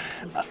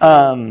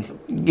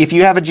 If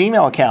you have a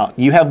Gmail account,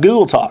 you have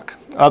Google Talk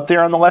up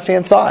there on the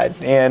left-hand side,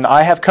 and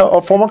I have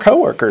former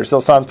coworkers.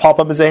 They'll sometimes pop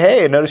up and say,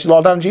 "Hey, I noticed you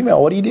logged on to Gmail.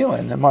 What are you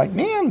doing?" I'm like,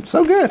 "Man,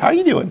 so good. How are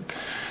you doing?"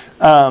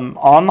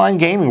 Online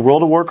gaming,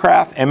 World of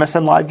Warcraft,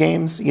 MSN Live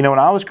games. When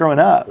I was growing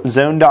up,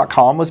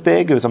 Zone.com was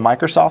big. It was a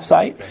Microsoft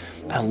site.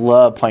 I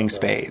love playing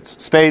Spades.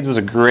 Spades was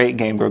a great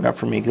game growing up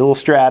for me. A little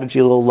strategy,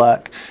 a little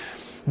luck.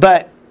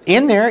 But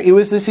in there, it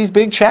was these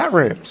big chat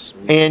rooms,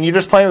 and you're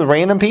just playing with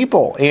random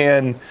people.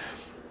 And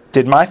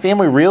did my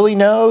family really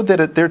know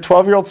that their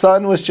 12-year-old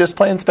son was just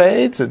playing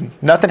spades and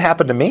nothing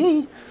happened to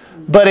me?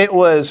 But it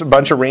was a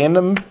bunch of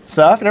random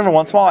stuff, and every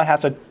once in a while I'd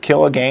have to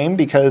kill a game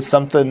because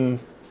something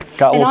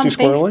got a little too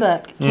squirrely. And on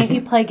Facebook, can't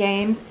you play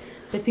games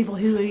with people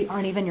who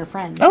aren't even your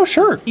friends? Oh,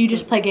 sure. You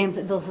just play games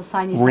that they'll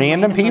assign you some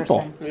Random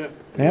people. person.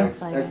 Yeah.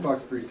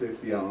 Xbox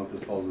 360, I don't know if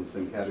this falls in the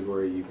same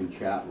category. You can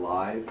chat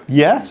live.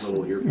 Yes.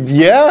 Little earpieces.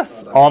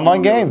 Yes.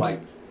 Online games.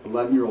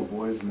 11-year-old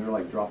boys, and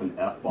they're dropping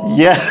F-bombs.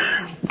 Yeah.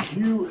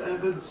 You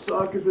Evan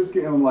suck at this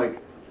game. I'm like,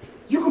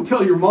 you go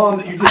tell your mom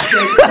that you just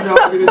said,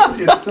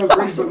 it's so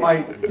great. But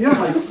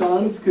my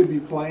sons could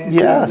be playing.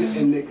 Yes.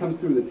 And it comes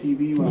through the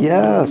TV. When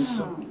Yes.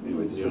 I'm playing. So,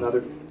 anyway, just another.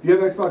 If you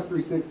have Xbox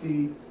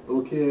 360,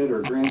 little kid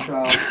or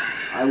grandchild,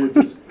 I would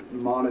just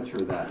monitor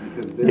that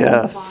because they're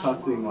Yes.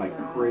 cussing like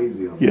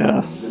crazy on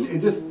Yes. and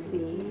just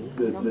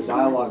the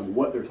dialogue,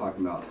 what they're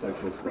talking about,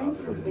 sexual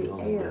stuff, and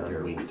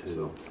everything.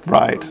 So.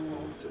 Right.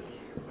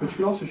 But you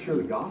can also share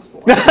the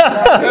gospel.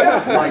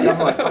 I'm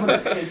going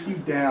to take you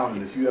down in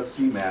this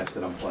UFC match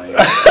that I'm playing.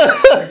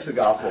 Preach the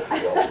gospel for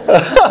you.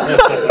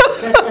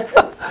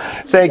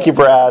 Thank you,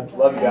 Brad.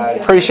 Love you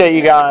guys. Appreciate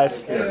you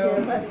guys.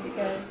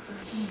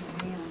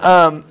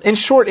 In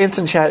short,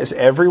 instant chat is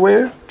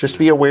everywhere. Just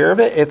be aware of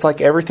it. It's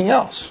like everything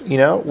else.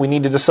 We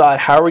need to decide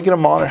how are we going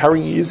to monitor, how are we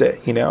going to use it.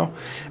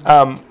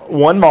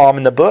 One mom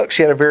in the book,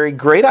 she had a very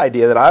great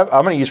idea that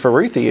I'm going to use for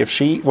Ruthie.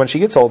 When she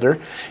gets older,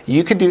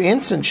 you could do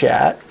instant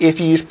chat if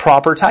you use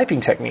proper typing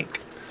technique.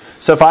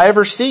 So if I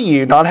ever see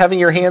you not having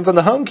your hands on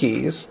the home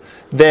keys,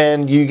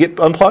 then you get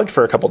unplugged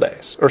for a couple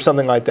days or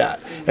something like that.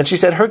 And she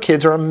said her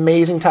kids are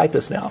amazing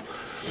typists now.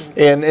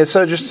 And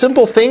so just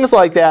simple things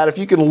like that, if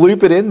you can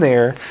loop it in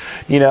there,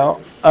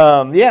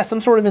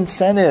 some sort of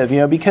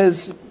incentive,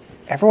 because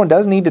everyone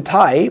does need to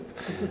type.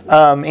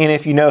 And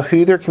if you know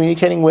who they're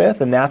communicating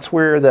with, and that's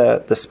where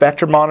the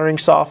Spectrum monitoring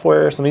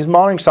software, some of these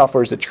monitoring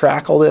softwares that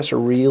track all this are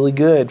really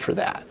good for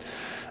that.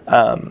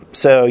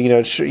 So you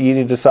need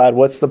to decide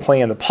what's the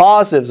plan. The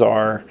positives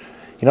are,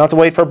 you don't have to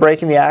wait for a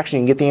break in the action.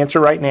 You can get the answer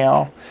right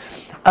now.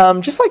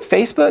 Just like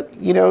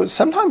Facebook,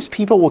 sometimes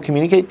people will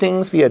communicate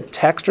things via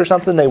text or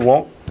something. They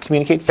won't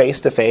communicate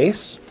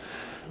face-to-face.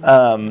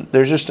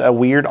 There's just a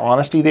weird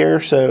honesty there.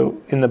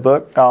 So in the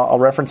book, I'll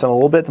reference it a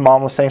little bit. The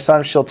mom was saying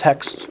sometimes she'll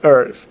text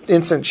or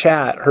instant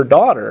chat her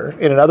daughter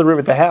in another room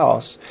at the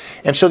house,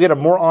 and she'll get a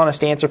more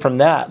honest answer from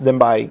that than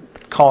by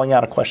calling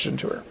out a question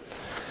to her.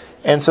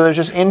 And so there's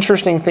just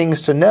interesting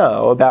things to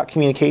know about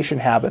communication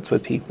habits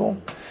with people.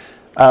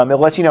 It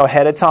lets you know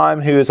ahead of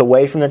time who is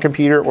away from their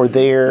computer or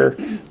there.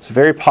 It's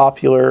very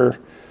popular.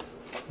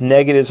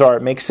 Negatives are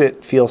it makes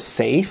it feel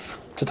safe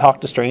to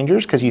talk to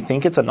strangers because you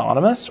think it's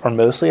anonymous or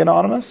mostly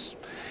anonymous.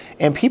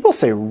 And people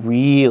say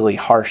really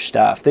harsh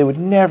stuff they would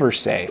never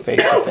say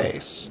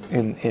face-to-face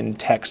in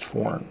text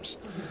forms.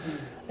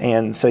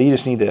 And so you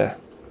just need to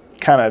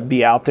kind of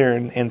be out there.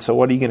 And so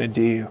what are you going to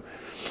do?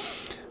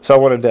 So I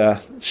wanted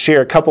to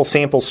share a couple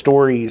sample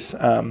stories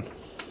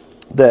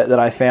that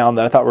I found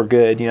that I thought were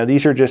good.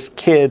 These are just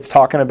kids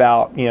talking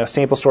about,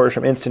 sample stories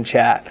from Instant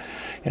Chat.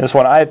 And this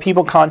one, I have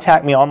people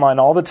contact me online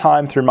all the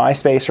time through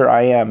MySpace or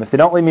IM. If they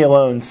don't leave me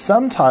alone,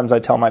 sometimes I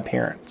tell my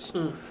parents.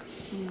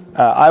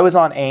 I was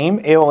on AIM.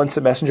 AOL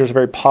Instant Messenger is a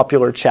very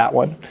popular chat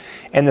one.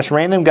 And this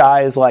random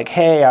guy is like,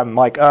 hey, I'm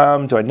like,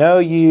 do I know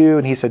you?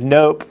 And he said,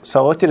 nope.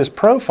 So I looked at his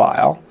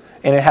profile,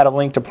 and it had a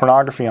link to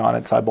pornography on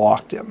it, so I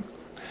blocked him.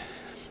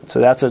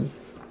 So that's a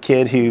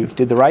kid who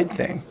did the right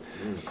thing.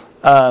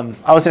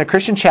 I was in a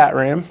Christian chat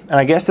room, and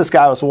I guess this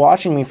guy was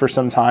watching me for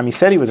some time. He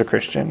said he was a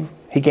Christian.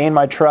 He gained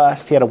my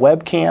trust. He had a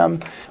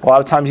webcam. A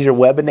lot of times these are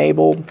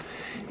web-enabled,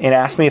 and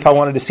asked me if I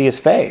wanted to see his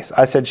face.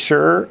 I said,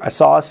 sure. I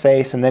saw his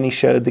face, and then he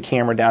showed the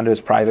camera down to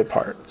his private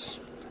parts.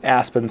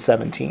 Aspen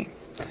 17.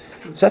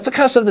 So that's the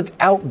kind of stuff that's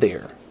out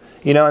there.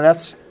 And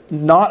that's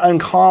not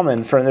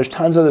uncommon. There's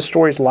tons of other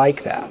stories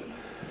like that.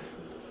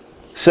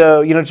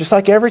 So, just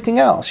like everything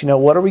else,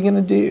 what are we going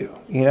to do?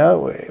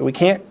 We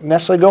can't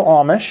necessarily go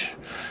Amish.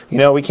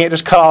 We can't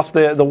just cut off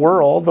the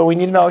world, but we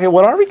need to know, okay,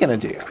 what are we going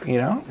to do?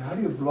 How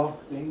do you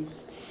block things?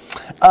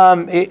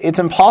 It's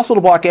impossible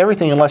to block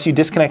everything unless you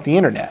disconnect the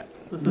internet.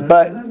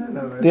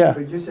 No. Yeah.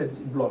 But you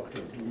said block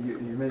it.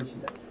 You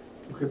mentioned that.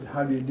 Okay,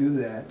 how do you do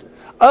that?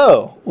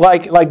 Oh,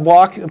 like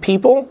block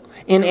people?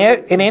 In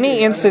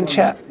any instant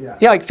chat.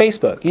 Yeah, like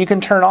Facebook. You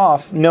can turn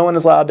off, no one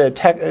is allowed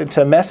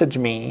to message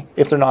me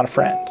if they're not a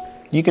friend.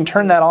 You can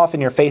turn that off in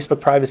your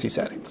Facebook privacy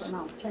settings. Turn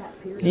off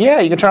chat, period. Yeah,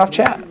 you can turn off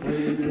chat.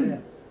 Do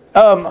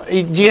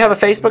you have a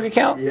Facebook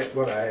account? Yeah,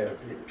 well, I have.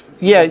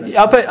 Yeah,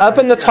 up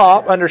in the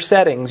top under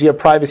settings, you have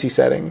privacy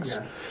settings.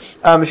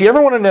 If you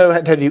ever want to know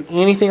how to do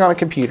anything on a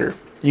computer,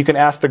 you can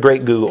ask the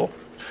great Google.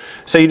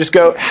 So you just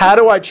go, how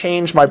do I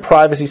change my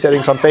privacy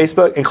settings on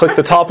Facebook? And click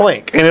the top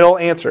link, and it'll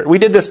answer. We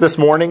did this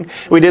morning.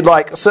 We did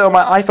so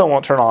my iPhone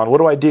won't turn on. What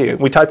do I do?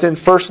 We typed in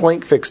first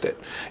link, fixed it.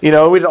 We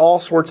did all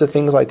sorts of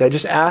things like that.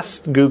 Just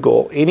ask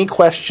Google any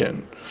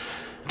question.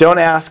 Don't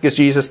ask, is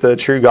Jesus the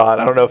true God?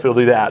 I don't know if it'll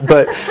do that.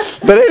 But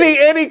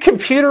any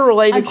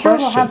computer-related question. I'm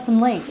sure it'll have some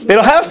links.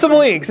 It'll have some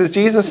links. Is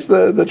Jesus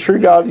the true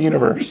God of the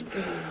universe?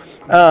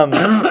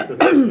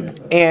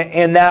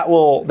 And that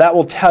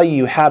will tell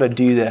you how to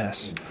do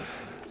this.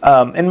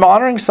 And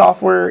monitoring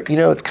software,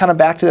 it's kind of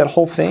back to that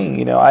whole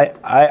thing.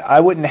 I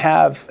wouldn't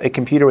have a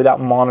computer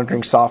without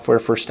monitoring software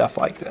for stuff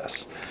like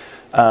this.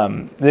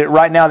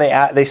 Right now,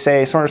 they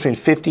say somewhere between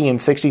 50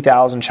 and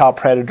 60,000 child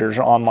predators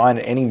are online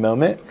at any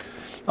moment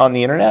on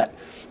the internet.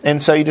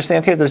 And so you just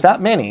think, okay, if there's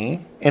that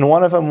many, and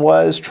one of them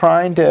was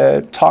trying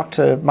to talk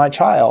to my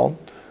child,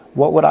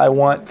 what would I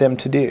want them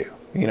to do?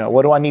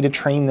 What do I need to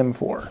train them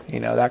for?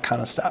 That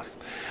kind of stuff.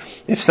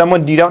 If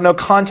someone you don't know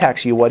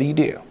contacts you, what do you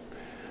do?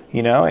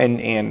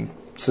 And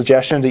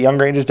suggestions at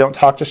younger ages, don't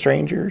talk to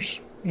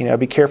strangers.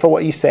 Be careful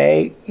what you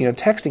say.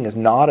 Texting is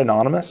not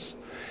anonymous.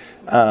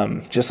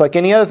 Just like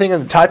any other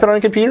thing, type it on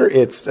a computer,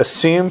 it's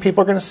assume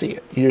people are going to see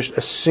it. You just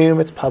assume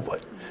it's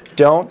public.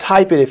 Don't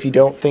type it if you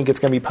don't think it's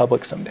going to be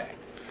public someday.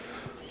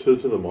 To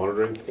the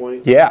monitoring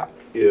point? Yeah.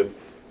 If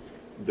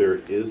there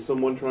is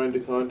someone trying to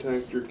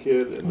contact your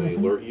kid and they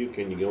alert you,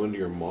 can you go into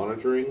your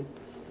monitoring?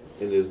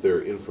 And is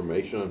there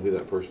information on who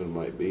that person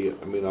might be?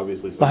 I mean,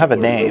 obviously, some they'll have a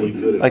people are name,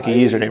 really good at like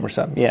hiding. a username or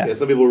something. Yeah.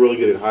 Some people are really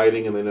good at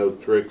hiding and they know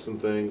tricks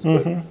and things.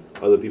 But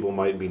other people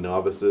might be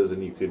novices,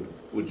 and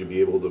would you be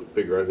able to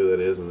figure out who that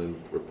is and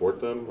then report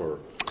them, or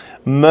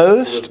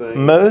most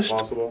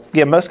possible?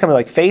 Yeah, most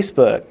companies like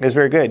Facebook is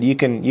very good. You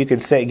can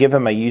give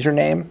them a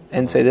username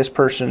and say this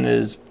person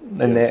is,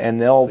 and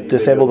they'll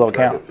disable the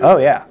account. Oh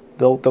yeah,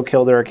 they'll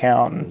kill their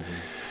account. And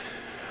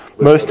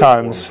most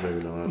times,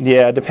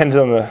 yeah, it depends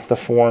on the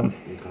form.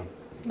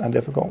 Not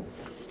difficult.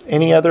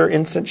 Any other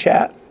instant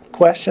chat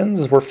questions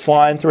as we're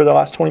flying through the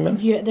last 20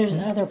 minutes? There's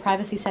other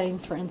privacy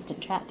settings for instant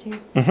chat too,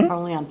 Mm-hmm.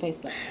 only on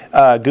Facebook.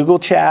 Google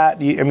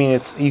Chat. You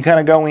kind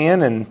of go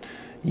in and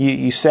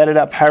you set it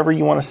up however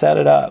you want to set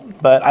it up.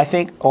 But I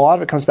think a lot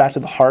of it comes back to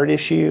the hard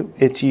issue.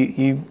 It's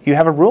you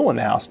have a rule in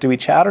the house. Do we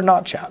chat or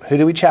not chat? Who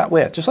do we chat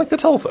with? Just like the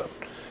telephone.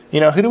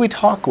 Who do we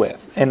talk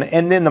with? And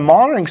then the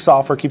monitoring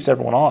software keeps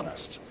everyone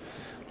honest.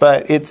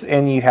 But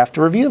you have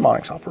to review the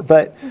monitoring software.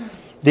 But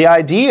the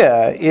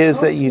idea is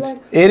that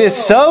it is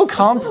so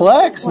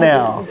complex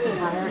now.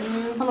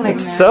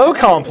 It's so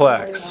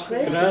complex.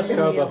 Can I ask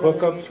how the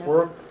hookups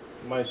work?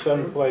 My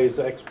son plays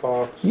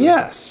Xbox.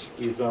 Yes.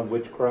 He's on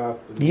Witchcraft.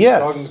 And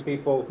Yes. He's talking to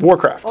people.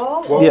 Warcraft.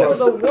 All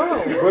Yes. over the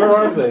world. Where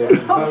are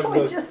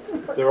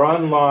they? They're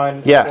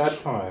online Yes.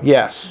 at that time.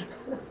 Yes.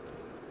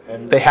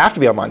 And They have to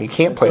be online. You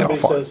can't play it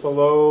somebody offline. says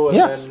hello, and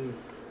Yes.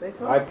 then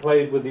I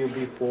played with you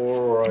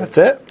before. Or That's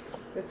it.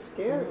 It's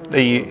scary.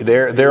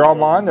 They're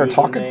online. They're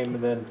talking. Name,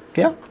 and then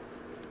Yeah.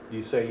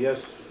 you say yes.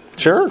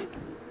 Sure.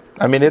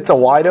 It's a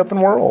wide open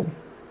world.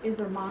 Is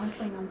there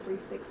monitoring on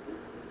 360?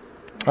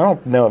 I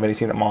don't know of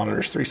anything that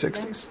monitors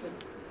 360s.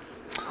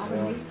 All the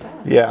new stuff.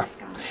 Yeah.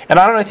 And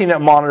I don't know anything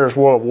that monitors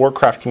World of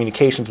Warcraft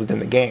communications within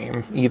the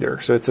game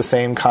either. So it's the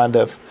same kind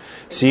of.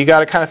 So you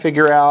got to kind of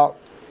figure out,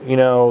 what you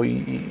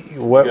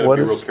gotta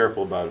be is. real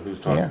careful about who's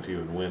talking Yeah. to you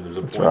and when. There's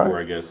a That's point right. where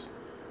I guess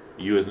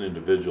you as an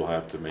individual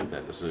have to make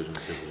that decision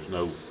because there's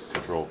no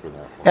control for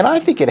that. And I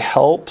think it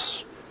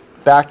helps,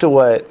 back to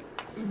what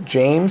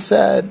James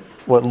said,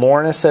 what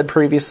Lauren has said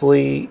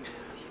previously,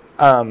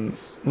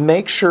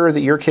 make sure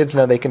that your kids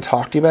know they can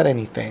talk to you about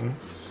anything,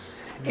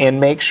 and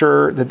make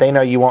sure that they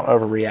know you won't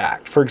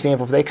overreact. For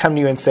example, if they come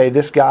to you and say,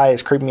 this guy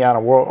is creeping me out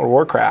on World of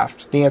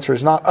Warcraft, the answer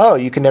is not, oh,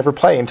 you can never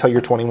play until you're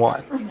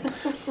 21.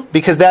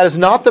 Because that is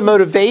not the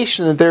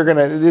motivation that they're going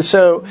to.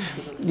 So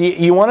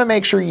you want to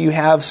make sure you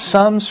have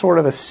some sort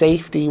of a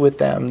safety with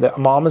them, that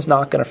mom is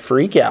not going to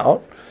freak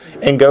out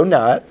and go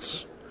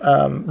nuts.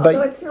 But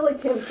it's really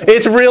tempting.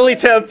 It's really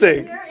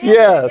tempting.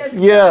 Yes,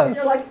 yes.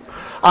 You're like,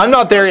 I'm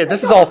not there yet.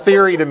 This is all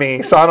theory to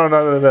me, so I don't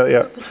know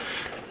yet.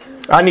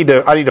 I need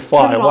to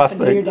fly. Last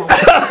thing.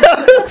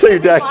 So your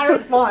dad. my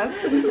response.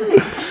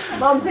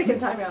 Mom's taking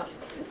time out.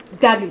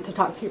 Dad needs to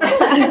talk to you.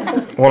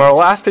 Well, in our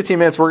last 15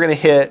 minutes, we're going to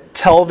hit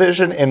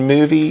television and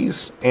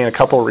movies and a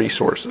couple of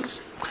resources.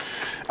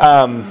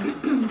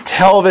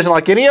 Television,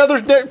 like any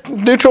other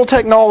neutral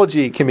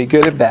technology, can be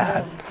good and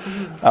bad.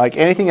 Like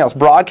anything else,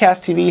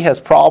 broadcast TV has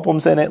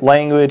problems in it: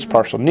 language,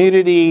 partial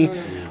nudity,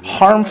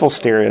 harmful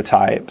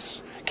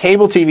stereotypes.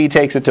 Cable TV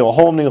takes it to a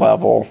whole new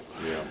level.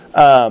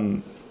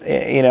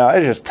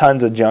 There's just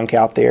tons of junk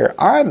out there.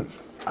 I'm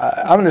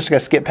just going to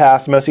skip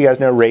past. Most of you guys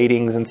know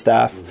ratings and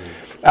stuff.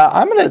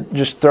 I'm going to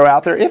just throw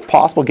out there, if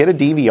possible, get a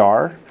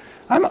DVR.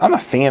 I'm a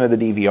fan of the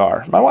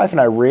DVR. My wife and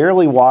I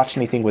rarely watch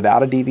anything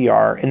without a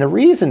DVR, and the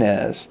reason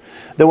is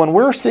that when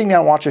we're sitting down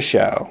and watch a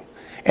show,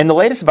 and the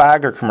latest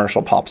Viagra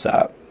commercial pops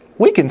up,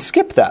 we can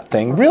skip that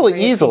thing really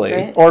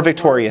easily, or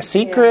Victoria's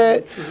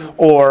Secret,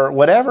 or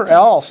whatever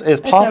else is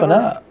popping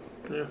up.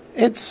 Yeah.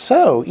 It's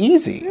so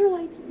easy. You were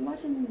like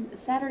watching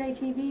Saturday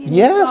TV and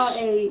Yes.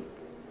 you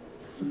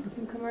saw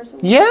a commercial.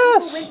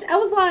 Yes. I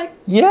was like,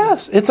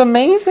 Yes, it's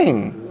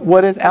amazing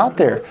what is out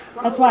there.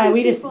 That's why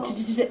we just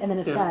and then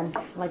it's done.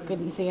 Like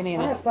couldn't see any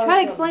of it.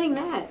 try explaining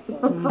that.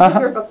 Uh-huh. How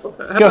Go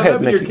about ahead,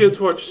 having your Nikki. kids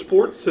watch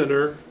Sports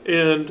Center,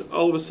 and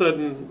all of a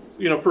sudden,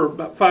 for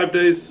about 5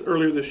 days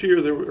earlier this year,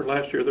 or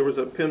last year, there was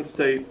a Penn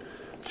State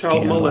child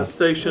Scandal.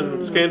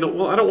 molestation scandal.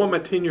 Well, I don't want my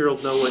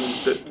 10-year-old knowing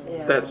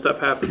that stuff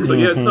happened. So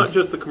it's not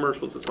just the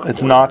commercials.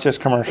 It's not just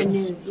commercials.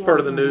 It's part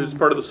of the news,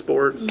 part of the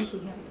sports.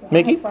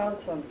 Mickey? I found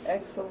some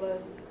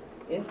excellent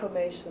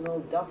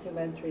informational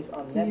documentaries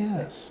on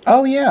Netflix.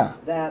 Oh, yeah.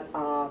 That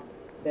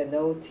there are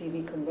no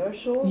TV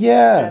commercials.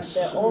 Yes.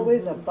 And there are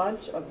always a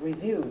bunch of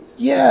reviews.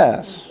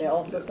 Yes. There are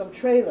also some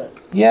trailers.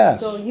 Yes.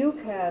 So you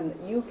can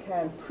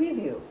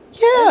preview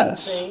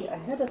Yes. everything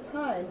ahead of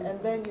time,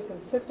 and then you can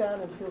sit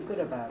down and feel good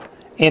about it.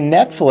 In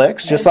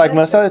Netflix, just like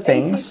most other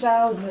things.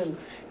 80,000.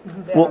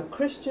 There Well, are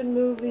Christian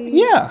movies.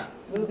 Yeah.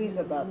 Movies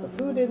about the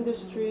food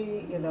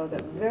industry, that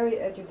are very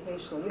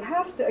educational. You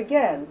have to,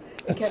 again,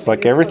 It's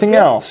like everything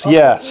else.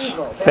 Yes.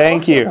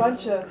 Thank you. A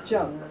bunch of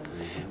junk.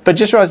 But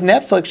just realize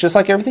Netflix, just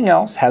like everything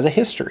else, has a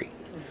history.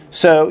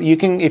 So you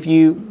can, if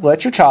you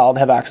let your child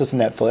have access to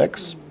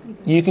Netflix,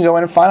 you can go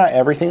in and find out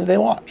everything that they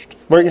watched.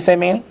 What are you going to say,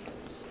 Manny?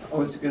 I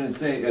was going to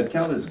say,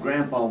 tell his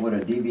grandpa what a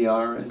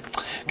DVR is.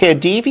 Okay, a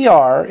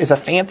DVR is a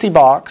fancy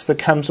box that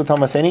comes with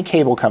almost any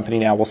cable company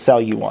now will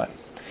sell you one.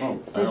 Oh.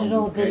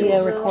 Digital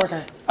video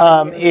recorder.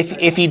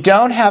 If you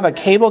don't have a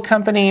cable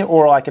company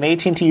or like an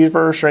AT&T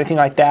Uverse or anything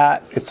like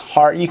that, it's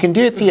hard. You can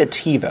do it via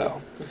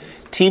TiVo.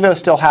 TiVo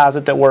still has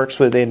it that works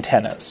with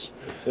antennas.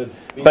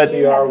 But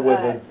VCR with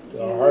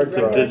a hard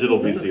drive. Digital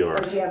Or do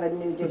VCR. you have a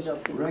new digital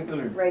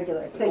TV?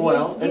 Regular. So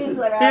Well, use He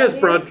the has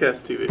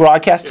broadcast TV.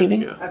 Broadcast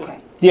TV? Yeah. Okay.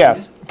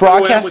 Yes,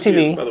 broadcast By the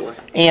way, I'm TV, with you, by the way.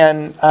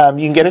 and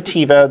you can get a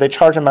TiVo. They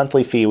charge a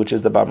monthly fee, which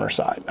is the bummer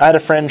side. I had a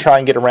friend try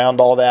and get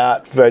around all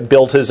that, but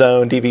built his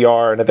own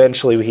DVR, and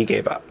eventually he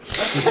gave up.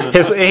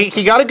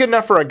 He got it good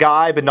enough for a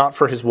guy, but not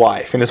for his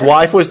wife, and his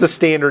wife was the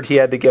standard he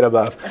had to get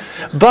above.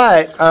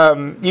 But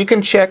you can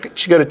go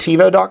to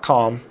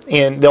TiVo.com,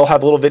 and they'll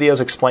have little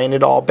videos explaining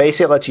it all.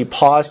 Basically, it lets you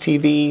pause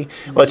TV,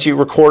 lets you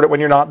record it when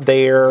you're not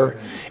there.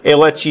 It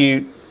lets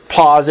you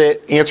pause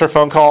it, answer a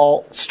phone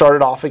call, start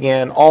it off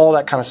again, all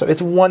that kind of stuff.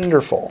 It's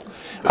wonderful.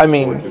 I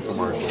mean,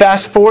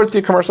 fast forward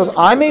through commercials.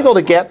 I'm able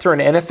to get through an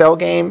NFL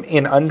game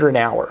in under an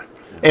hour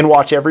and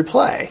watch every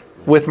play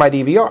with my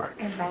DVR.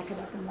 And back it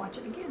up and watch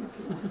it again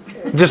if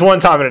you want. Just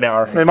one time in an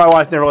hour. And my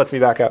wife never lets me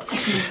back up.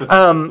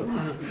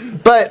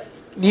 But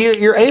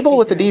you're able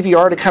with the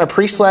DVR to kind of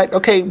pre-select,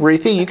 okay,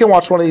 Ruthie, you can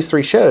watch one of these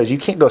 3 shows. You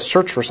can't go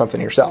search for something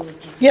yourself.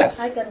 Yes?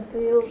 I can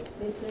feel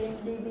between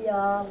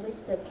DVR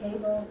with the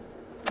cable.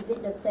 Is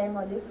it the same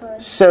or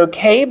different? So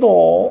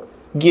cable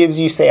gives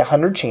you, say,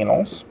 100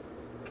 channels.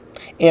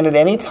 And at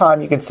any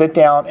time, you can sit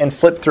down and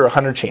flip through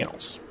 100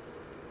 channels.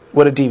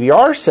 What a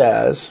DVR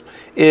says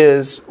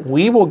is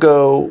we will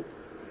go,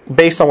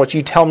 based on what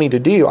you tell me to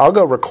do, I'll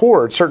go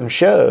record certain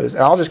shows,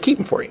 and I'll just keep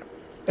them for you.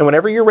 And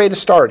whenever you're ready to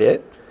start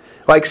it,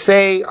 like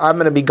say I'm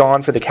going to be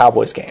gone for the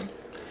Cowboys game,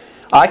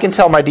 I can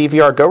tell my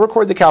DVR, go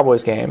record the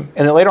Cowboys game,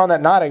 and then later on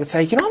that night I can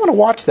say, I'm going to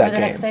watch that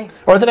game. Next day.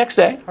 Or the next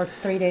day. Or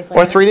 3 days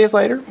later. Or 3 days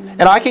later.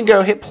 And I can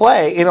go hit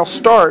play, and it'll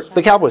start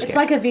the Cowboys It's game.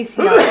 like a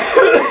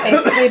VCR,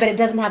 basically, but it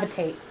doesn't have a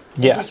tape.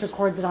 Yes. It just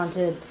records it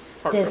onto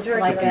disc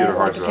Like like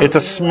hard drive. It's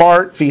a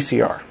smart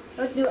VCR.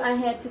 But do I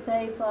have to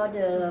pay for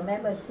the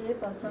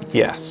membership or something?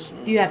 Yes.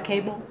 Do you have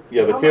cable?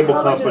 Yeah, the How cable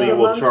much is company a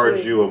will monthly?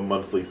 charge you a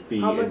monthly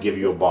fee How and much give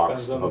is you a it?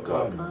 box to hook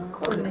up.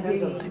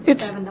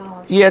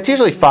 It's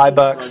usually $5,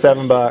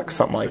 $7,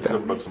 something like that.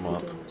 $7 a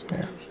month.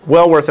 Yeah.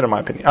 Well worth it in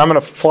my opinion. I'm going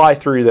to fly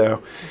through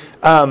though.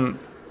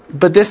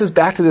 But this is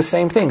back to the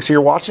same thing. So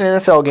you're watching an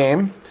NFL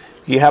game.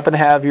 You happen to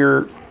have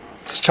your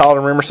child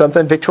in a room or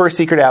something. Victoria's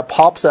Secret ad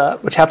pops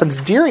up, which happens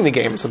during the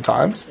game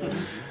sometimes.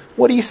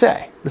 What do you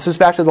say? This is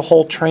back to the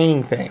whole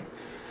training thing.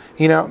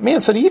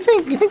 So do you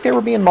think they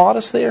were being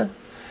modest there?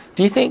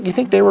 Do you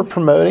think they were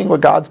promoting what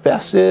God's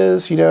best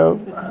is?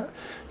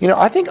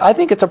 I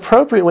think it's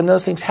appropriate when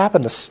those things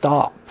happen to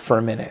stop for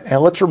a minute and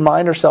let's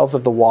remind ourselves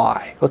of the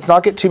why. Let's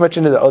not get too much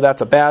into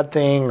that's a bad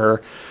thing,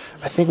 or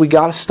I think we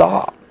got to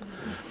stop.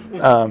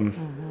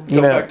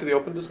 Go back to the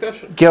open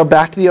discussion. Go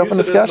back to the open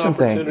Use it as an discussion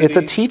thing. opportunity. It's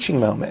a teaching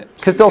moment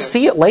because they'll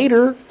see it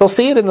later. They'll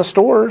see it in the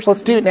stores.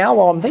 Let's do it now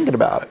while I'm thinking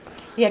about it.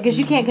 Yeah, because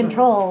you can't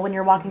control when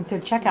you're walking through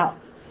checkout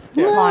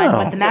line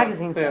what the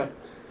magazine says.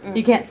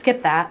 You can't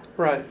skip that.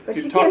 Right. But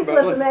you can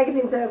flip the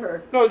magazines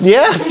over. No,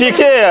 Yes, you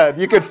can.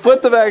 You can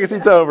flip the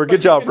magazines over.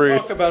 Good job,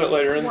 Bruce. Talk about it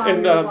later. While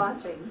And you're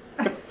watching.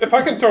 if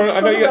I can throw, I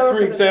know you got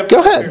 3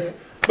 examples. Go ahead. Here,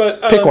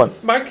 but Pick one.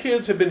 My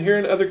kids have been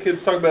hearing other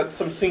kids talk about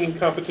some singing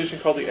competition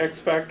called the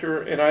X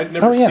Factor, and I'd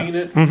never seen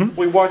it. Mhm.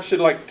 We watched it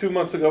like 2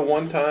 months ago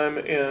one time,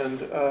 and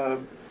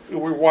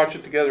we watched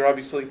it together,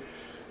 obviously.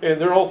 And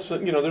they're also,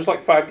 there's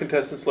like 5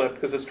 contestants left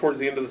because it's towards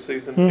the end of the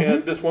season. Mhm.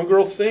 And this one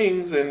girl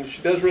sings, and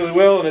she does really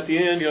well. And at the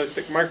end,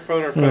 stick a microphone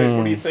in her face.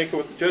 What do you think of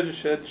what the judges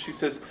said? She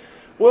says,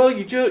 "Well,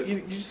 you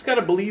just got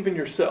to believe in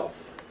yourself."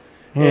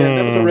 And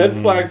that was a red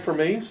flag for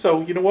me.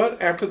 So you know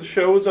what? After the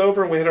show was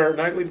over and we had our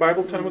nightly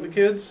Bible time with the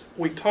kids,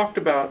 we talked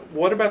about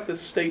what about this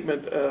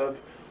statement of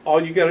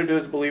all you got to do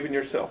is believe in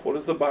yourself. What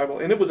is the Bible?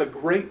 And it was a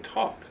great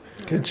talk.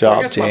 Good job,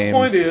 I guess James. my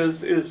point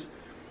is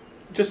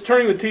just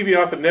turning the TV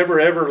off and never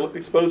ever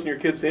exposing your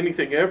kids to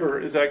anything ever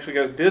is actually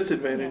got a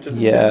disadvantage. And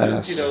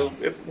Yes.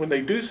 when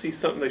they do see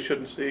something they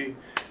shouldn't see,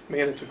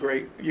 man,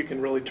 you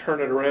can really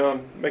turn it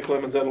around, make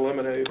lemons out of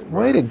lemonade.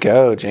 Way to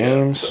go,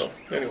 James. So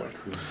anyway.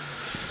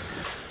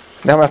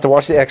 Now I'm going to have to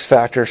watch the X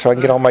Factor so I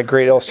can get all my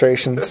great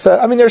illustrations.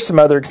 So, there's some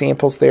other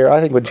examples there.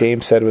 I think what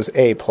James said was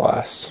A+.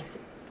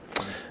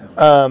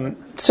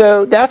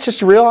 So that's just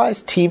to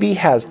realize TV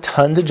has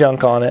tons of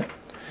junk on it.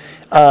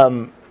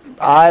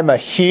 I'm a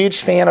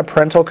huge fan of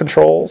parental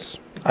controls.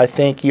 I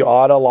think you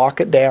ought to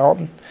lock it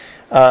down.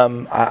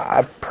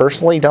 I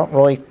personally don't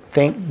really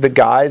think the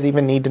guys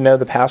even need to know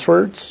the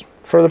passwords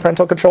for the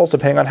parental controls,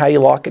 depending on how you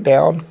lock it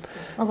down.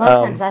 A lot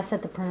of times I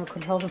set the parental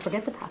controls and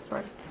forget the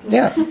password.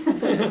 Yeah.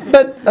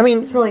 But,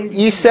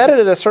 you set it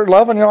at a certain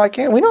level and you're like,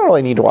 we don't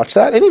really need to watch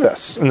that, any of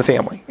us in the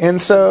family. And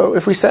so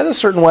if we set it a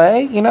certain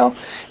way,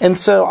 and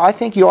so I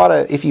think you ought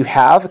to, if you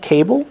have a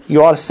cable,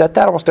 you ought to set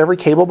that. Almost every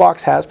cable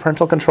box has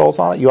parental controls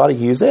on it. You ought to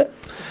use it.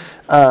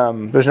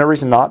 There's no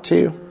reason not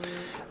to.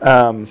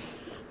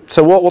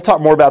 So we'll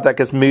talk more about that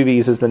because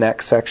movies is the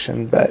next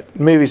section. But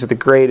movies are the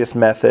greatest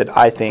method,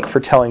 I think,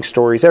 for telling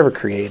stories ever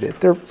created.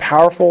 They're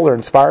powerful. They're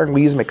inspiring.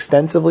 We use them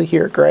extensively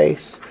here at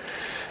Grace.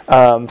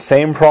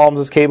 Same problems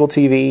as cable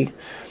TV.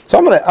 So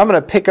I'm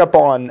gonna pick up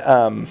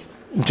on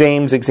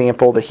James'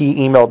 example that he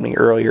emailed me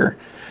earlier.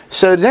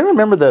 So did anyone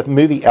remember the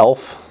movie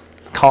Elf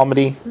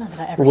comedy? Not that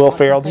I ever Will saw it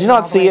Ferrell. Did you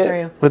not see it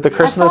through. with the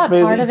Christmas I saw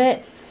movie? part of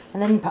it,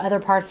 and then other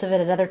parts of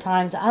it at other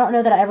times. I don't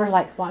know that I ever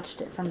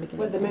watched it from beginning.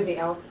 With the movie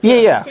Elf.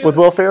 Yeah, with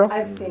Will Ferrell.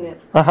 I've seen it.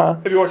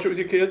 Have you watched it with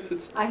your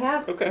kids? I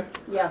have. Okay.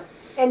 Yes.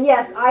 And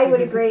yes, I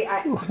would agree.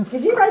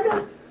 Did you write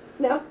this?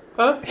 No?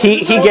 Huh?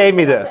 He gave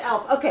me this.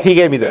 Elf. Okay. He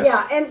gave me this.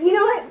 Yeah, and you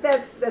know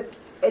what?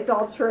 It's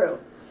all true.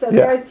 So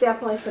Yeah. there's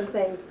definitely some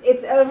things.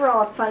 It's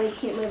overall a funny,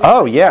 cute movie.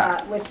 Oh,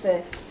 yeah.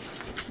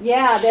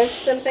 There's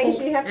some things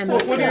you have to.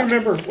 What do you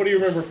remember? What do you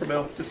remember from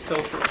Elf? Just tell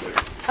us real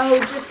quick. Oh,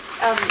 just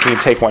You can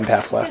take one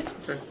pass left.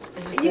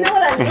 you know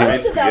what I Mhm.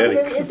 loved about the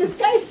movie is this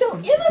guy's so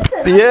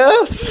innocent.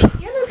 Yes.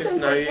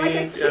 Innocent, like a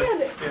Naive,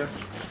 kid. yes.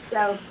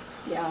 So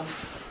yeah,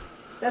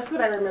 that's what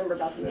I remember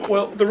about the movie.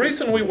 Well, the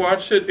reason we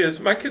watched it is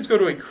my kids go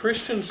to a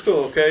Christian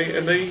school, okay,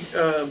 and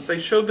they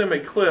showed them a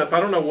clip. I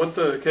don't know what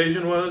the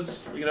occasion was.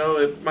 You know,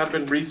 it might have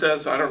been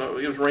recess. I don't know.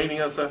 It was raining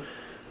outside.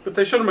 But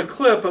they showed them a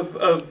clip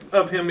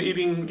of him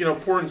eating,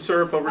 pouring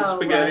syrup over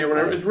spaghetti or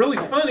whatever. It was really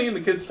funny, and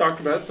the kids talked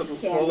about it. So,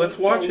 well, let's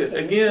watch it.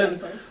 Again,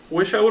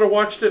 wish I would have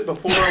watched it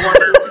before I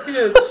watched it with the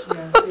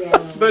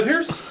kids. But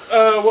here's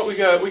what we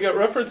got. We got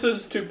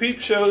references to peep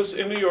shows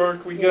in New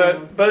York. We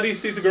got Buddy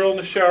sees a girl in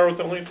the shower with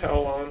only a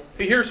towel on.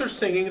 He hears her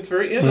singing. It's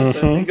very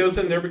innocent. Mhm. He goes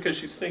in there because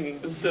she's singing,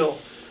 but still.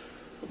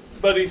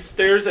 Buddy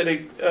stares at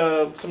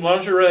some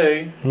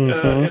lingerie in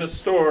a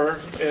store,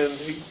 and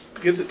he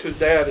gives it to his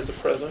dad as a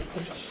present.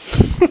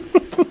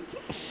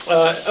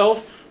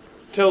 Elf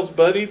tells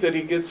Buddy that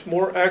he gets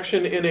more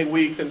action in a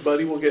week than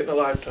Buddy will get in a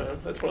lifetime.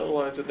 That's one of the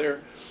lines in there.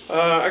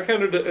 I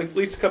counted at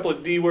least a couple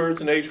of D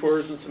words and H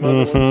words and some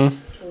other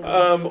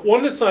ones.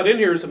 One that's not in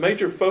here is a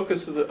major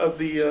focus of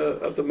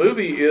the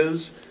movie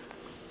is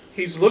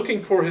he's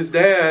looking for his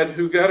dad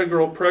who got a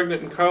girl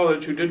pregnant in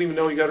college who didn't even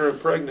know he got her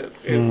pregnant,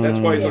 and that's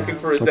why he's looking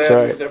for his That's dad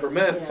right. who's never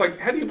met. It's like,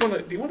 how do you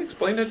want to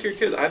explain that to your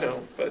kids? I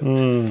don't, but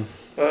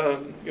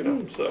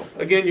so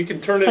again, you can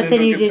turn it But into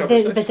then a you good did.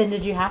 conversation. But then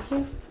did you have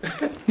to?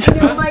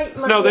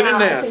 No, they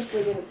didn't ask.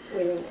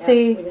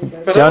 See,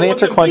 Don't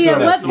answer questions. See, at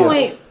what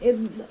Yes.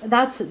 point?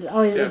 That's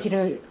always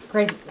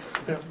Grace.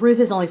 Ruth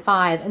is only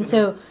 5, and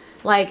so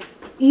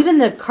even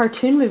the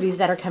cartoon movies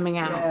that are coming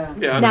out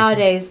Yeah.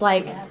 nowadays,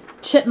 like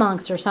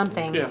Chipmunks or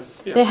something, Yeah.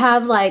 they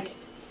have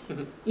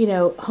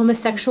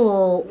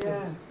homosexual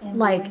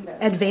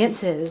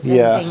advances and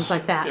Yes. things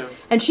like that. Yeah.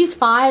 And she's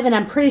 5, and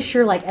I'm pretty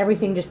sure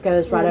everything just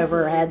goes right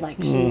over her head,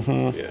 she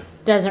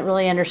doesn't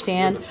really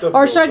understand.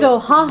 Or should I go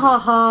ha ha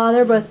ha?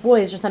 They're both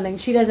boys or something.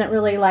 She doesn't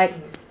really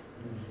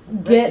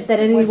get that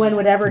anyone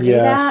would ever do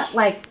Yes.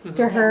 that.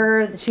 To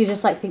her, she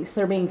just thinks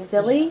they're being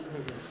silly.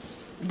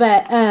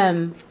 But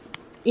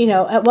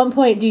at one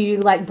point, do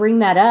you bring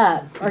that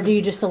up, or do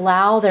you just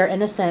allow their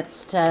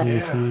innocence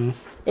to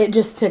it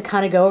just to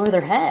kind of go over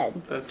their head?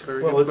 That's a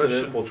very Well, good it's an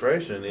question.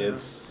 infiltration.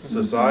 It's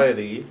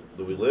society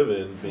that we live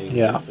in being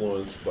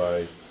influenced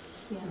by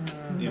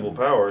evil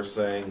powers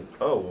saying,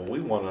 oh, well, we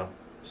want to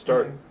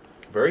start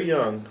very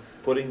young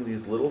putting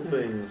these little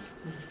things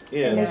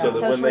in so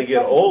that when they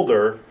get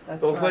older,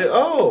 they'll say,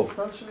 oh,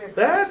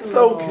 that's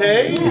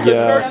okay. The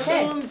Yes.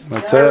 cartoons,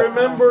 That's I it.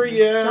 remember,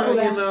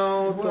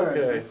 it's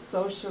okay.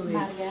 Socially.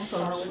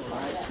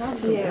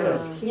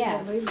 Yeah.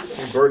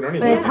 Bert and Ernie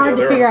But it's live hard to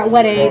together. figure out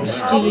what age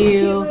do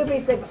you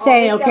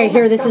say, okay,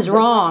 here, this is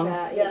wrong.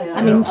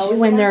 I mean,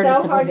 when they're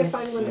just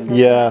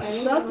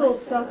Yes.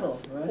 Subtle,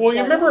 right? Well,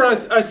 you remember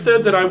I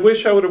said that I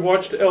wish I would have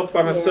watched Elf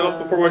by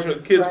myself before watching it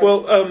with the kids. Right.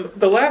 Well,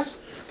 the last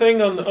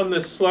thing on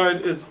this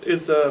slide is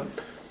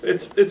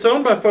it's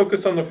owned by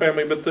Focus on the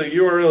Family, but the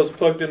URL is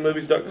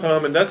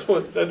plugginmovies.com, and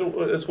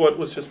that is what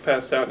was just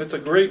passed out. And it's a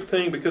great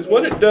thing because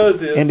what it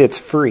does is, And it's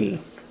free.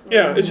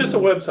 yeah, it's just a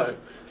website.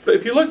 But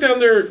if you look down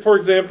there, for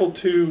example,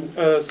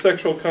 to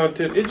sexual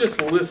content, it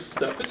just lists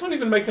stuff. It's not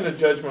even making a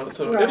judgment.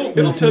 So Right.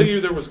 it'll tell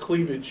you there was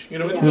cleavage.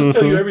 It'll just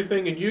tell you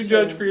everything, and you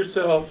judge for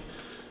yourself.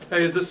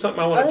 Hey, is this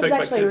something I want to take my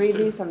kids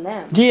to? from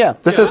them. Yeah,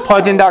 this is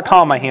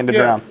pluggedin.com I handed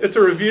Yeah, around. it's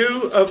a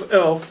review of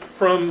Elf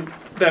from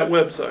that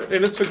website,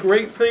 and it's a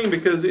great thing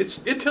because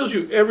it tells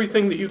you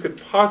everything that you could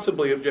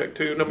possibly object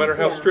to, no matter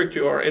how strict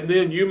you are, and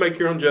then you make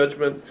your own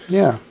judgment.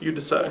 Yeah. You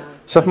decide.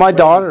 So if my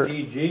daughter...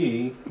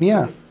 PG.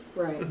 Yeah.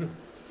 Right.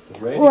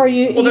 Or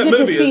you Well, that get to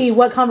movie see is-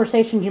 what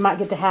conversations you might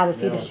get to have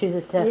if he just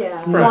chooses to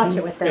watch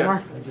it with them. Yeah.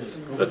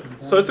 Or,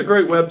 So it's a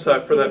great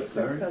website for that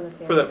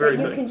very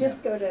You thing. can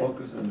just go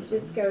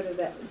to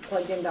that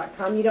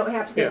plugin.com. You don't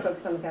have to go to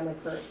Focus on the Family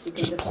first. You can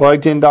Just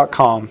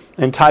pluggedin.com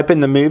and type in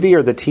the movie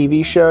or the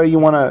TV show you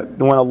want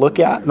to look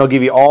at, and they'll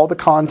give you all the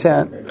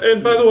content.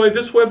 And by the way,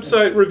 this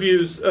website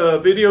reviews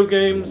video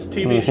games,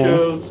 TV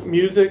shows,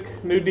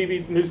 music, new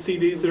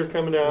CDs that are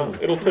coming out.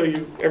 It'll tell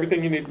you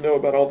everything you need to know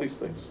about all these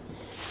things.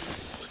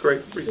 It's a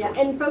great resource.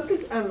 Yeah, and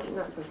Focus, not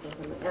Focus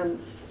on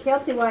the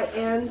KLTY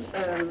and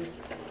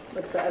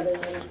what's the other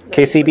one?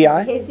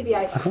 KCBI?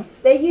 KCBI.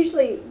 They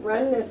usually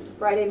run this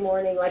Friday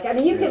morning. Like, I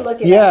mean, you can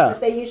look at Yeah. it,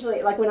 but they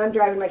usually, like when I'm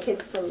driving my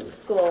kids from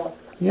school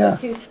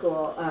to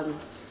school,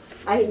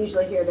 I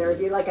usually hear their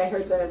review. Like I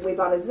heard the We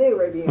Bought a Zoo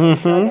review,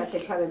 so I got to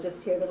kind of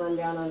just hear the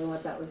rundown on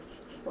what that was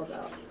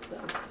about. So.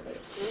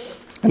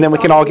 And then we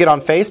can all get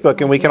on Facebook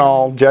and we can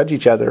all judge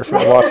each other for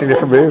watching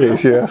different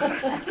movies. Yeah.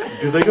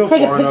 Do they go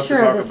Take a far enough to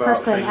picture of talk this about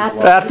person things at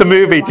like That's the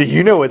movie. Do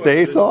you know what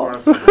they saw?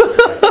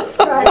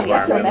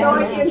 environmental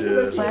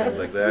messages, things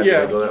like that?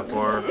 Yeah. Do they go that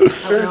far?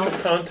 Spiritual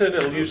content,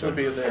 it'll usually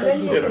be in there.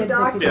 then you can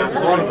document Yeah, it,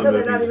 so long as so the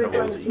they're not movies even don't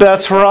going to see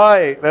That's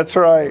right. That's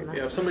right.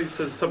 Yeah, if somebody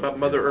says something about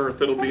Mother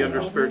Earth, it'll be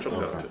under spiritual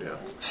content, yeah.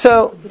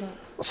 So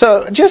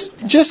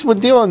just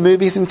with dealing with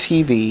movies and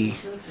TV,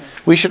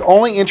 we should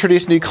only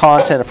introduce new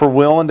content if we're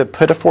willing to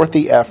put forth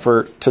the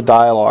effort to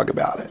dialogue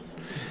about it.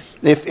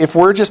 If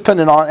we're just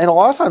putting it on, and a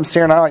lot of times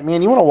Sarah and I are like,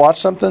 man, you want to watch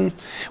something?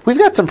 We've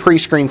got some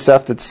pre-screened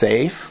stuff that's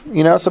safe,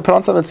 so put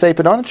on something safe,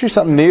 but don't introduce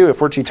something new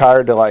if we're too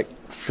tired to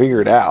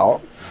figure it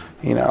out,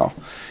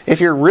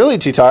 If you're really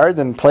too tired,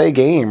 then play a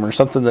game or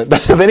something that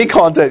doesn't have any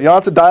content. You don't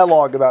have to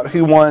dialogue about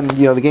who won,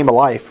 the game of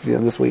life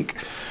this week.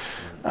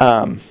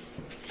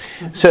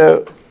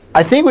 So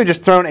I think we've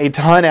just thrown a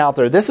ton out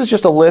there. This is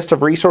just a list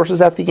of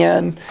resources at the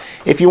end.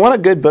 If you want a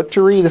good book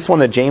to read, this one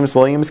that James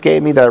Williams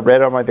gave me that I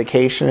read on my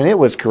vacation, and it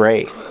was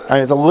great. I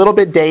mean, it's a little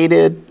bit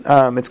dated.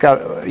 It's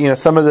got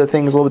some of the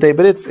things a little bit dated,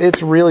 but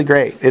it's really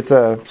great. It's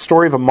a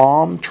story of a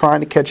mom trying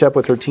to catch up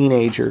with her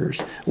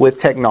teenagers with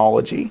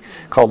technology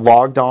called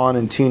Logged On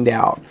and Tuned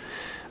Out.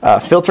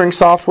 Filtering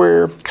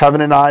software,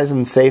 Covenant Eyes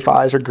and Safe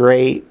Eyes are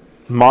great.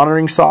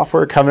 Monitoring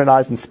software, Covenant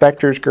Eyes and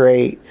Spectre is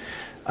great.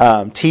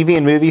 TV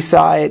and movie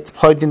sites,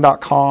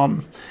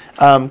 pluggedin.com.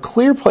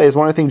 ClearPlay is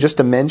one of the things just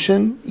to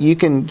mention. You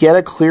can get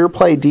a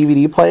ClearPlay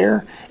DVD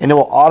player, and it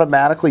will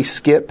automatically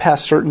skip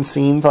past certain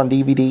scenes on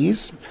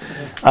DVDs.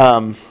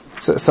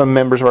 So some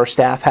members of our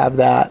staff have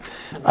that.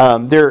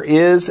 There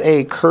is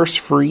a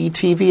curse-free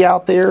TV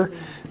out there,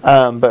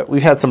 but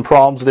we've had some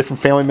problems with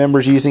different family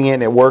members using it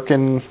and it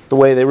working the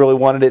way they really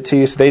wanted it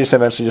to, so they just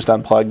eventually just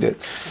unplugged it.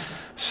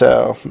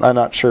 So I'm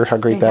not sure how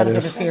great that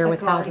is. Interfere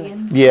with how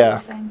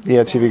Yeah,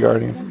 TV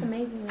Guardian. That's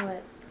amazing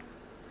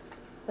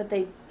what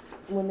they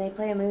when they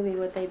play a movie,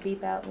 what they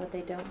beep out and what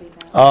they don't beep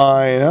out.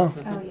 I know.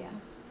 Oh yeah.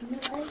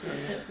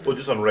 Well,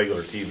 just on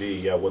regular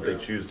TV, what they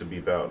choose to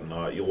beep out and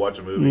not. You'll watch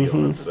a movie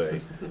on,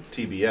 say,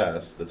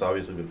 TBS that's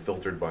obviously been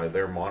filtered by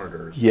their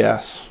monitors.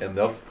 Yes. And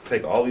they'll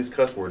take all these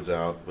cuss words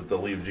out, but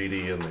they'll leave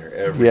GD in there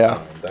every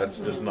time. That's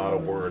just not a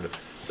word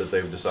that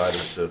they've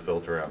decided to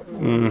filter out.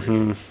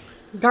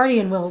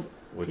 Guardian will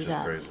Which do is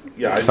that. crazy.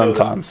 Yeah, I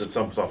Sometimes. know that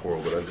some software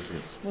will, but I just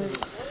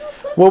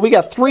Well, we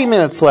got 3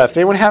 minutes left.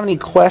 Anyone have any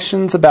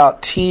questions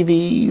about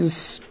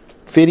TVs,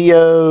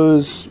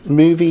 videos,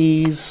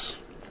 movies?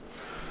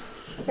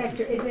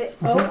 Spectre. Is it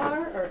OR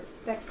or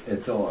Spectre?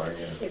 It's OR,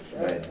 yeah.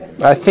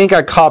 It's I think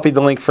I copied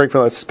the link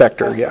frequently with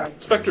Spectre, yeah.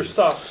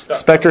 SpectreSoft.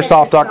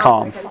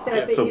 SpectreSoft.com.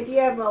 So if you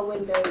have all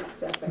Windows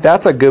stuff.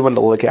 That's a good one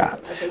to look at.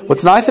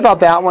 What's nice about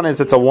that one is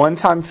it's a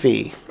one-time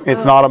fee.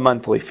 It's not a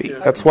monthly fee.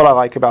 That's what I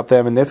like about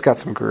them, and it's got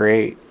some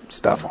great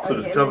stuff on So it.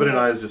 does Covenant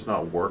Eyes just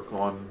not work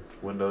on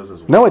Windows as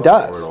well? No, it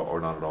does.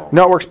 Or not at all?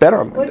 No, it works better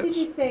on What Windows.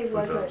 did you say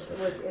was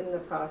in the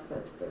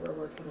process they were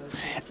working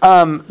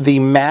on? The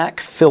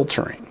Mac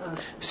filtering.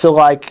 So,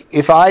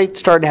 if I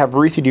started to have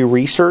Ruthie do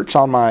research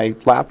on my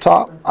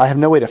laptop, I have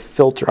no way to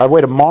filter. I have a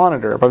way to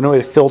monitor, but I have no way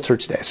to filter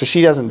today. So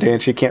she doesn't do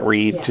it. She can't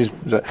read.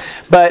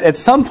 But at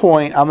some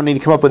point, I'm going to need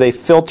to come up with a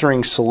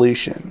filtering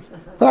solution.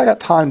 But I got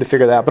time to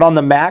figure that out. But on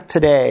the Mac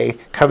today,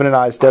 Covenant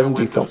Eyes doesn't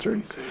do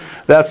filtering.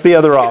 That's the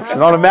other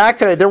option. On a Mac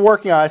today, they're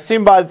working on it. I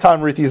assume by the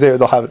time Ruthie's there,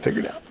 they'll have it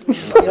figured out.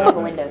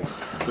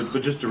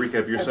 But just to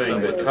recap, you're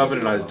saying that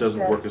Covenant Eyes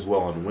doesn't work as well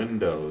on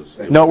Windows.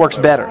 No, it works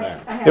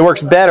better. It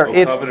works better.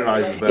 So Covenant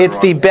Eyes is better It's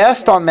the on-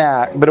 best on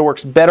Mac, but it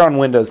works better on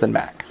Windows than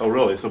Mac. Oh,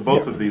 really? So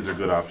both of these are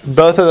good options.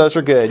 Both of those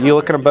are good. You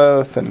look at them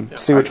both and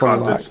see which one you I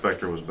thought that like.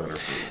 Spectre was better.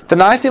 The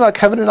nice thing about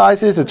Covenant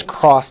Eyes is it's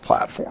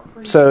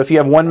cross-platform. So if you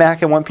have one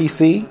Mac and one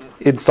PC,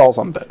 it installs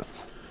on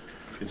both.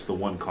 It's the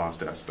one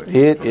cost aspect.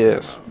 It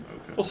is.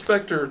 Well,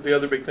 Spectre, the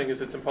other big thing is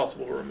it's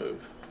impossible to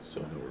remove.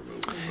 So.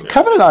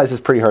 Covenant Eyes is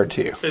pretty hard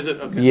too. Is it?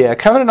 Okay. Yeah,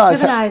 Covenant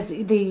Eyes.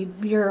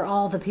 You're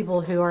all the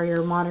people who are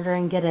your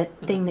monitoring get a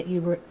thing that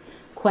you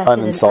requested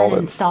Uninstalled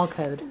an it. uninstall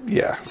code.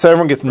 Yeah, so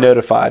everyone gets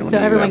notified when So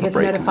you everyone have a gets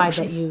break notified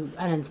connection. that you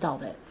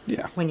uninstalled it.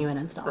 Yeah. When you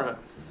uninstall Right. it.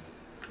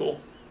 Cool.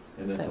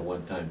 And that's a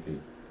one-time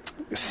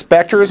fee.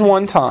 Spectre is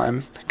one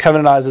time.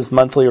 Covenant Eyes is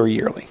monthly or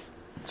yearly.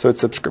 So it's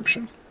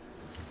subscription.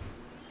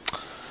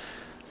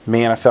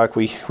 Man, I feel like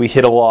we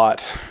hit a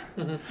lot.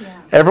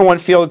 Everyone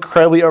feel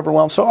incredibly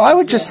overwhelmed. So I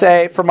would just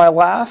say, for my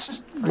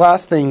last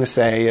thing to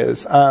say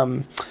is,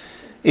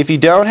 if you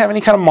don't have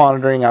any kind of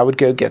monitoring, I would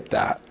go get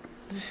that.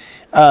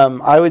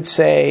 I would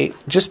say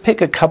just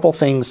pick a couple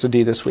things to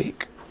do this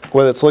week.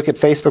 Whether it's look at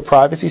Facebook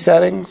privacy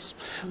settings,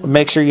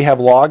 make sure you have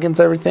logins,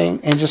 everything,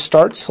 and just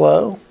start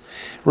slow.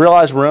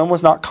 Realize Rome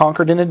was not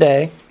conquered in a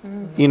day.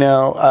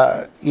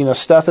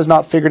 Stuff is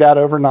not figured out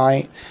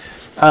overnight.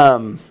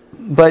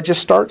 But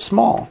just start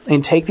small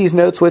and take these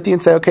notes with you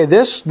and say, okay,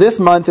 this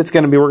month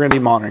we're going to be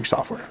monitoring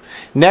software.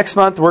 Next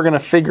month we're going to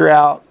figure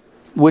out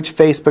which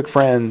Facebook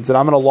friends, and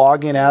I'm going to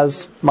log in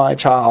as my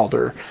child,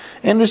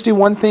 and just do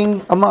one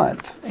thing a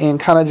month and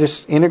kind of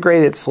just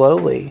integrate it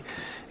slowly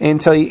and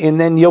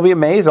then you'll be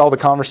amazed at all the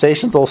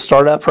conversations that will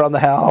start up around the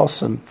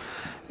house, and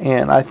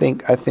I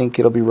think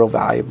it'll be real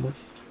valuable.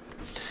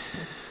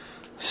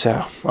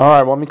 So, all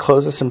right, well, let me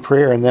close this in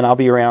prayer, and then I'll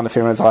be around if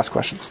anyone has last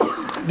questions.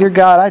 Dear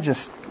God, I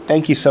just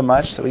thank you so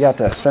much that we got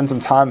to spend some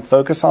time and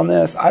focus on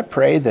this. I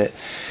pray that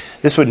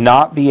this would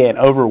not be an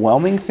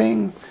overwhelming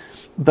thing,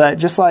 but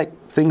just like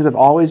things have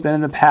always been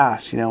in the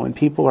past, when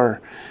people are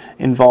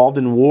involved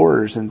in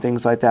wars and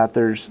things like that,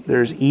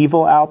 there's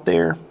evil out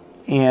there,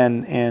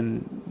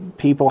 and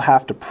people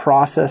have to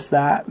process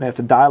that. They have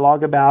to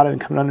dialogue about it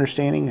and come to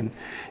understanding,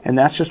 and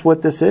that's just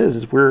what this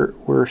is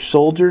we're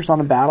soldiers on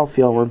a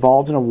battlefield. We're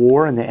involved in a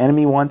war, and the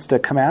enemy wants to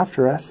come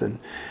after us,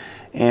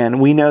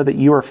 and we know that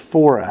you are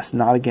for us,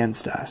 not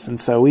against us. And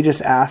so we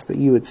just ask that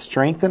you would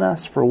strengthen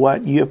us for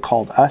what you have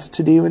called us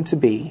to do and to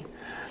be,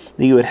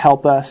 that you would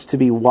help us to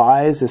be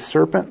wise as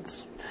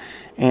serpents,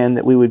 and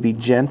that we would be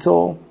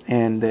gentle,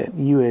 and that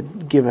you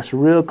would give us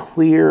real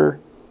clear,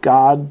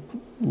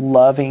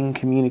 God-loving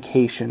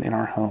communication in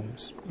our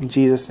homes. In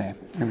Jesus' name,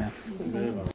 amen.